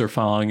leaves are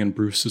falling and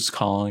Bruce is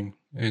calling.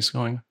 He's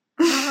going,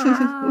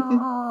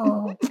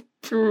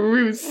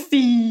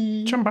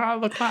 Brucey. Jump out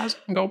of the closet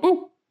and go,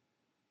 boo.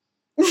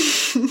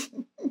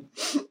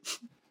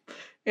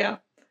 Yeah.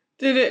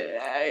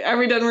 Are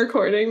we done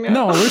recording now?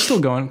 No, we're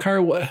still going.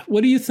 Car, what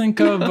do you think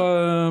of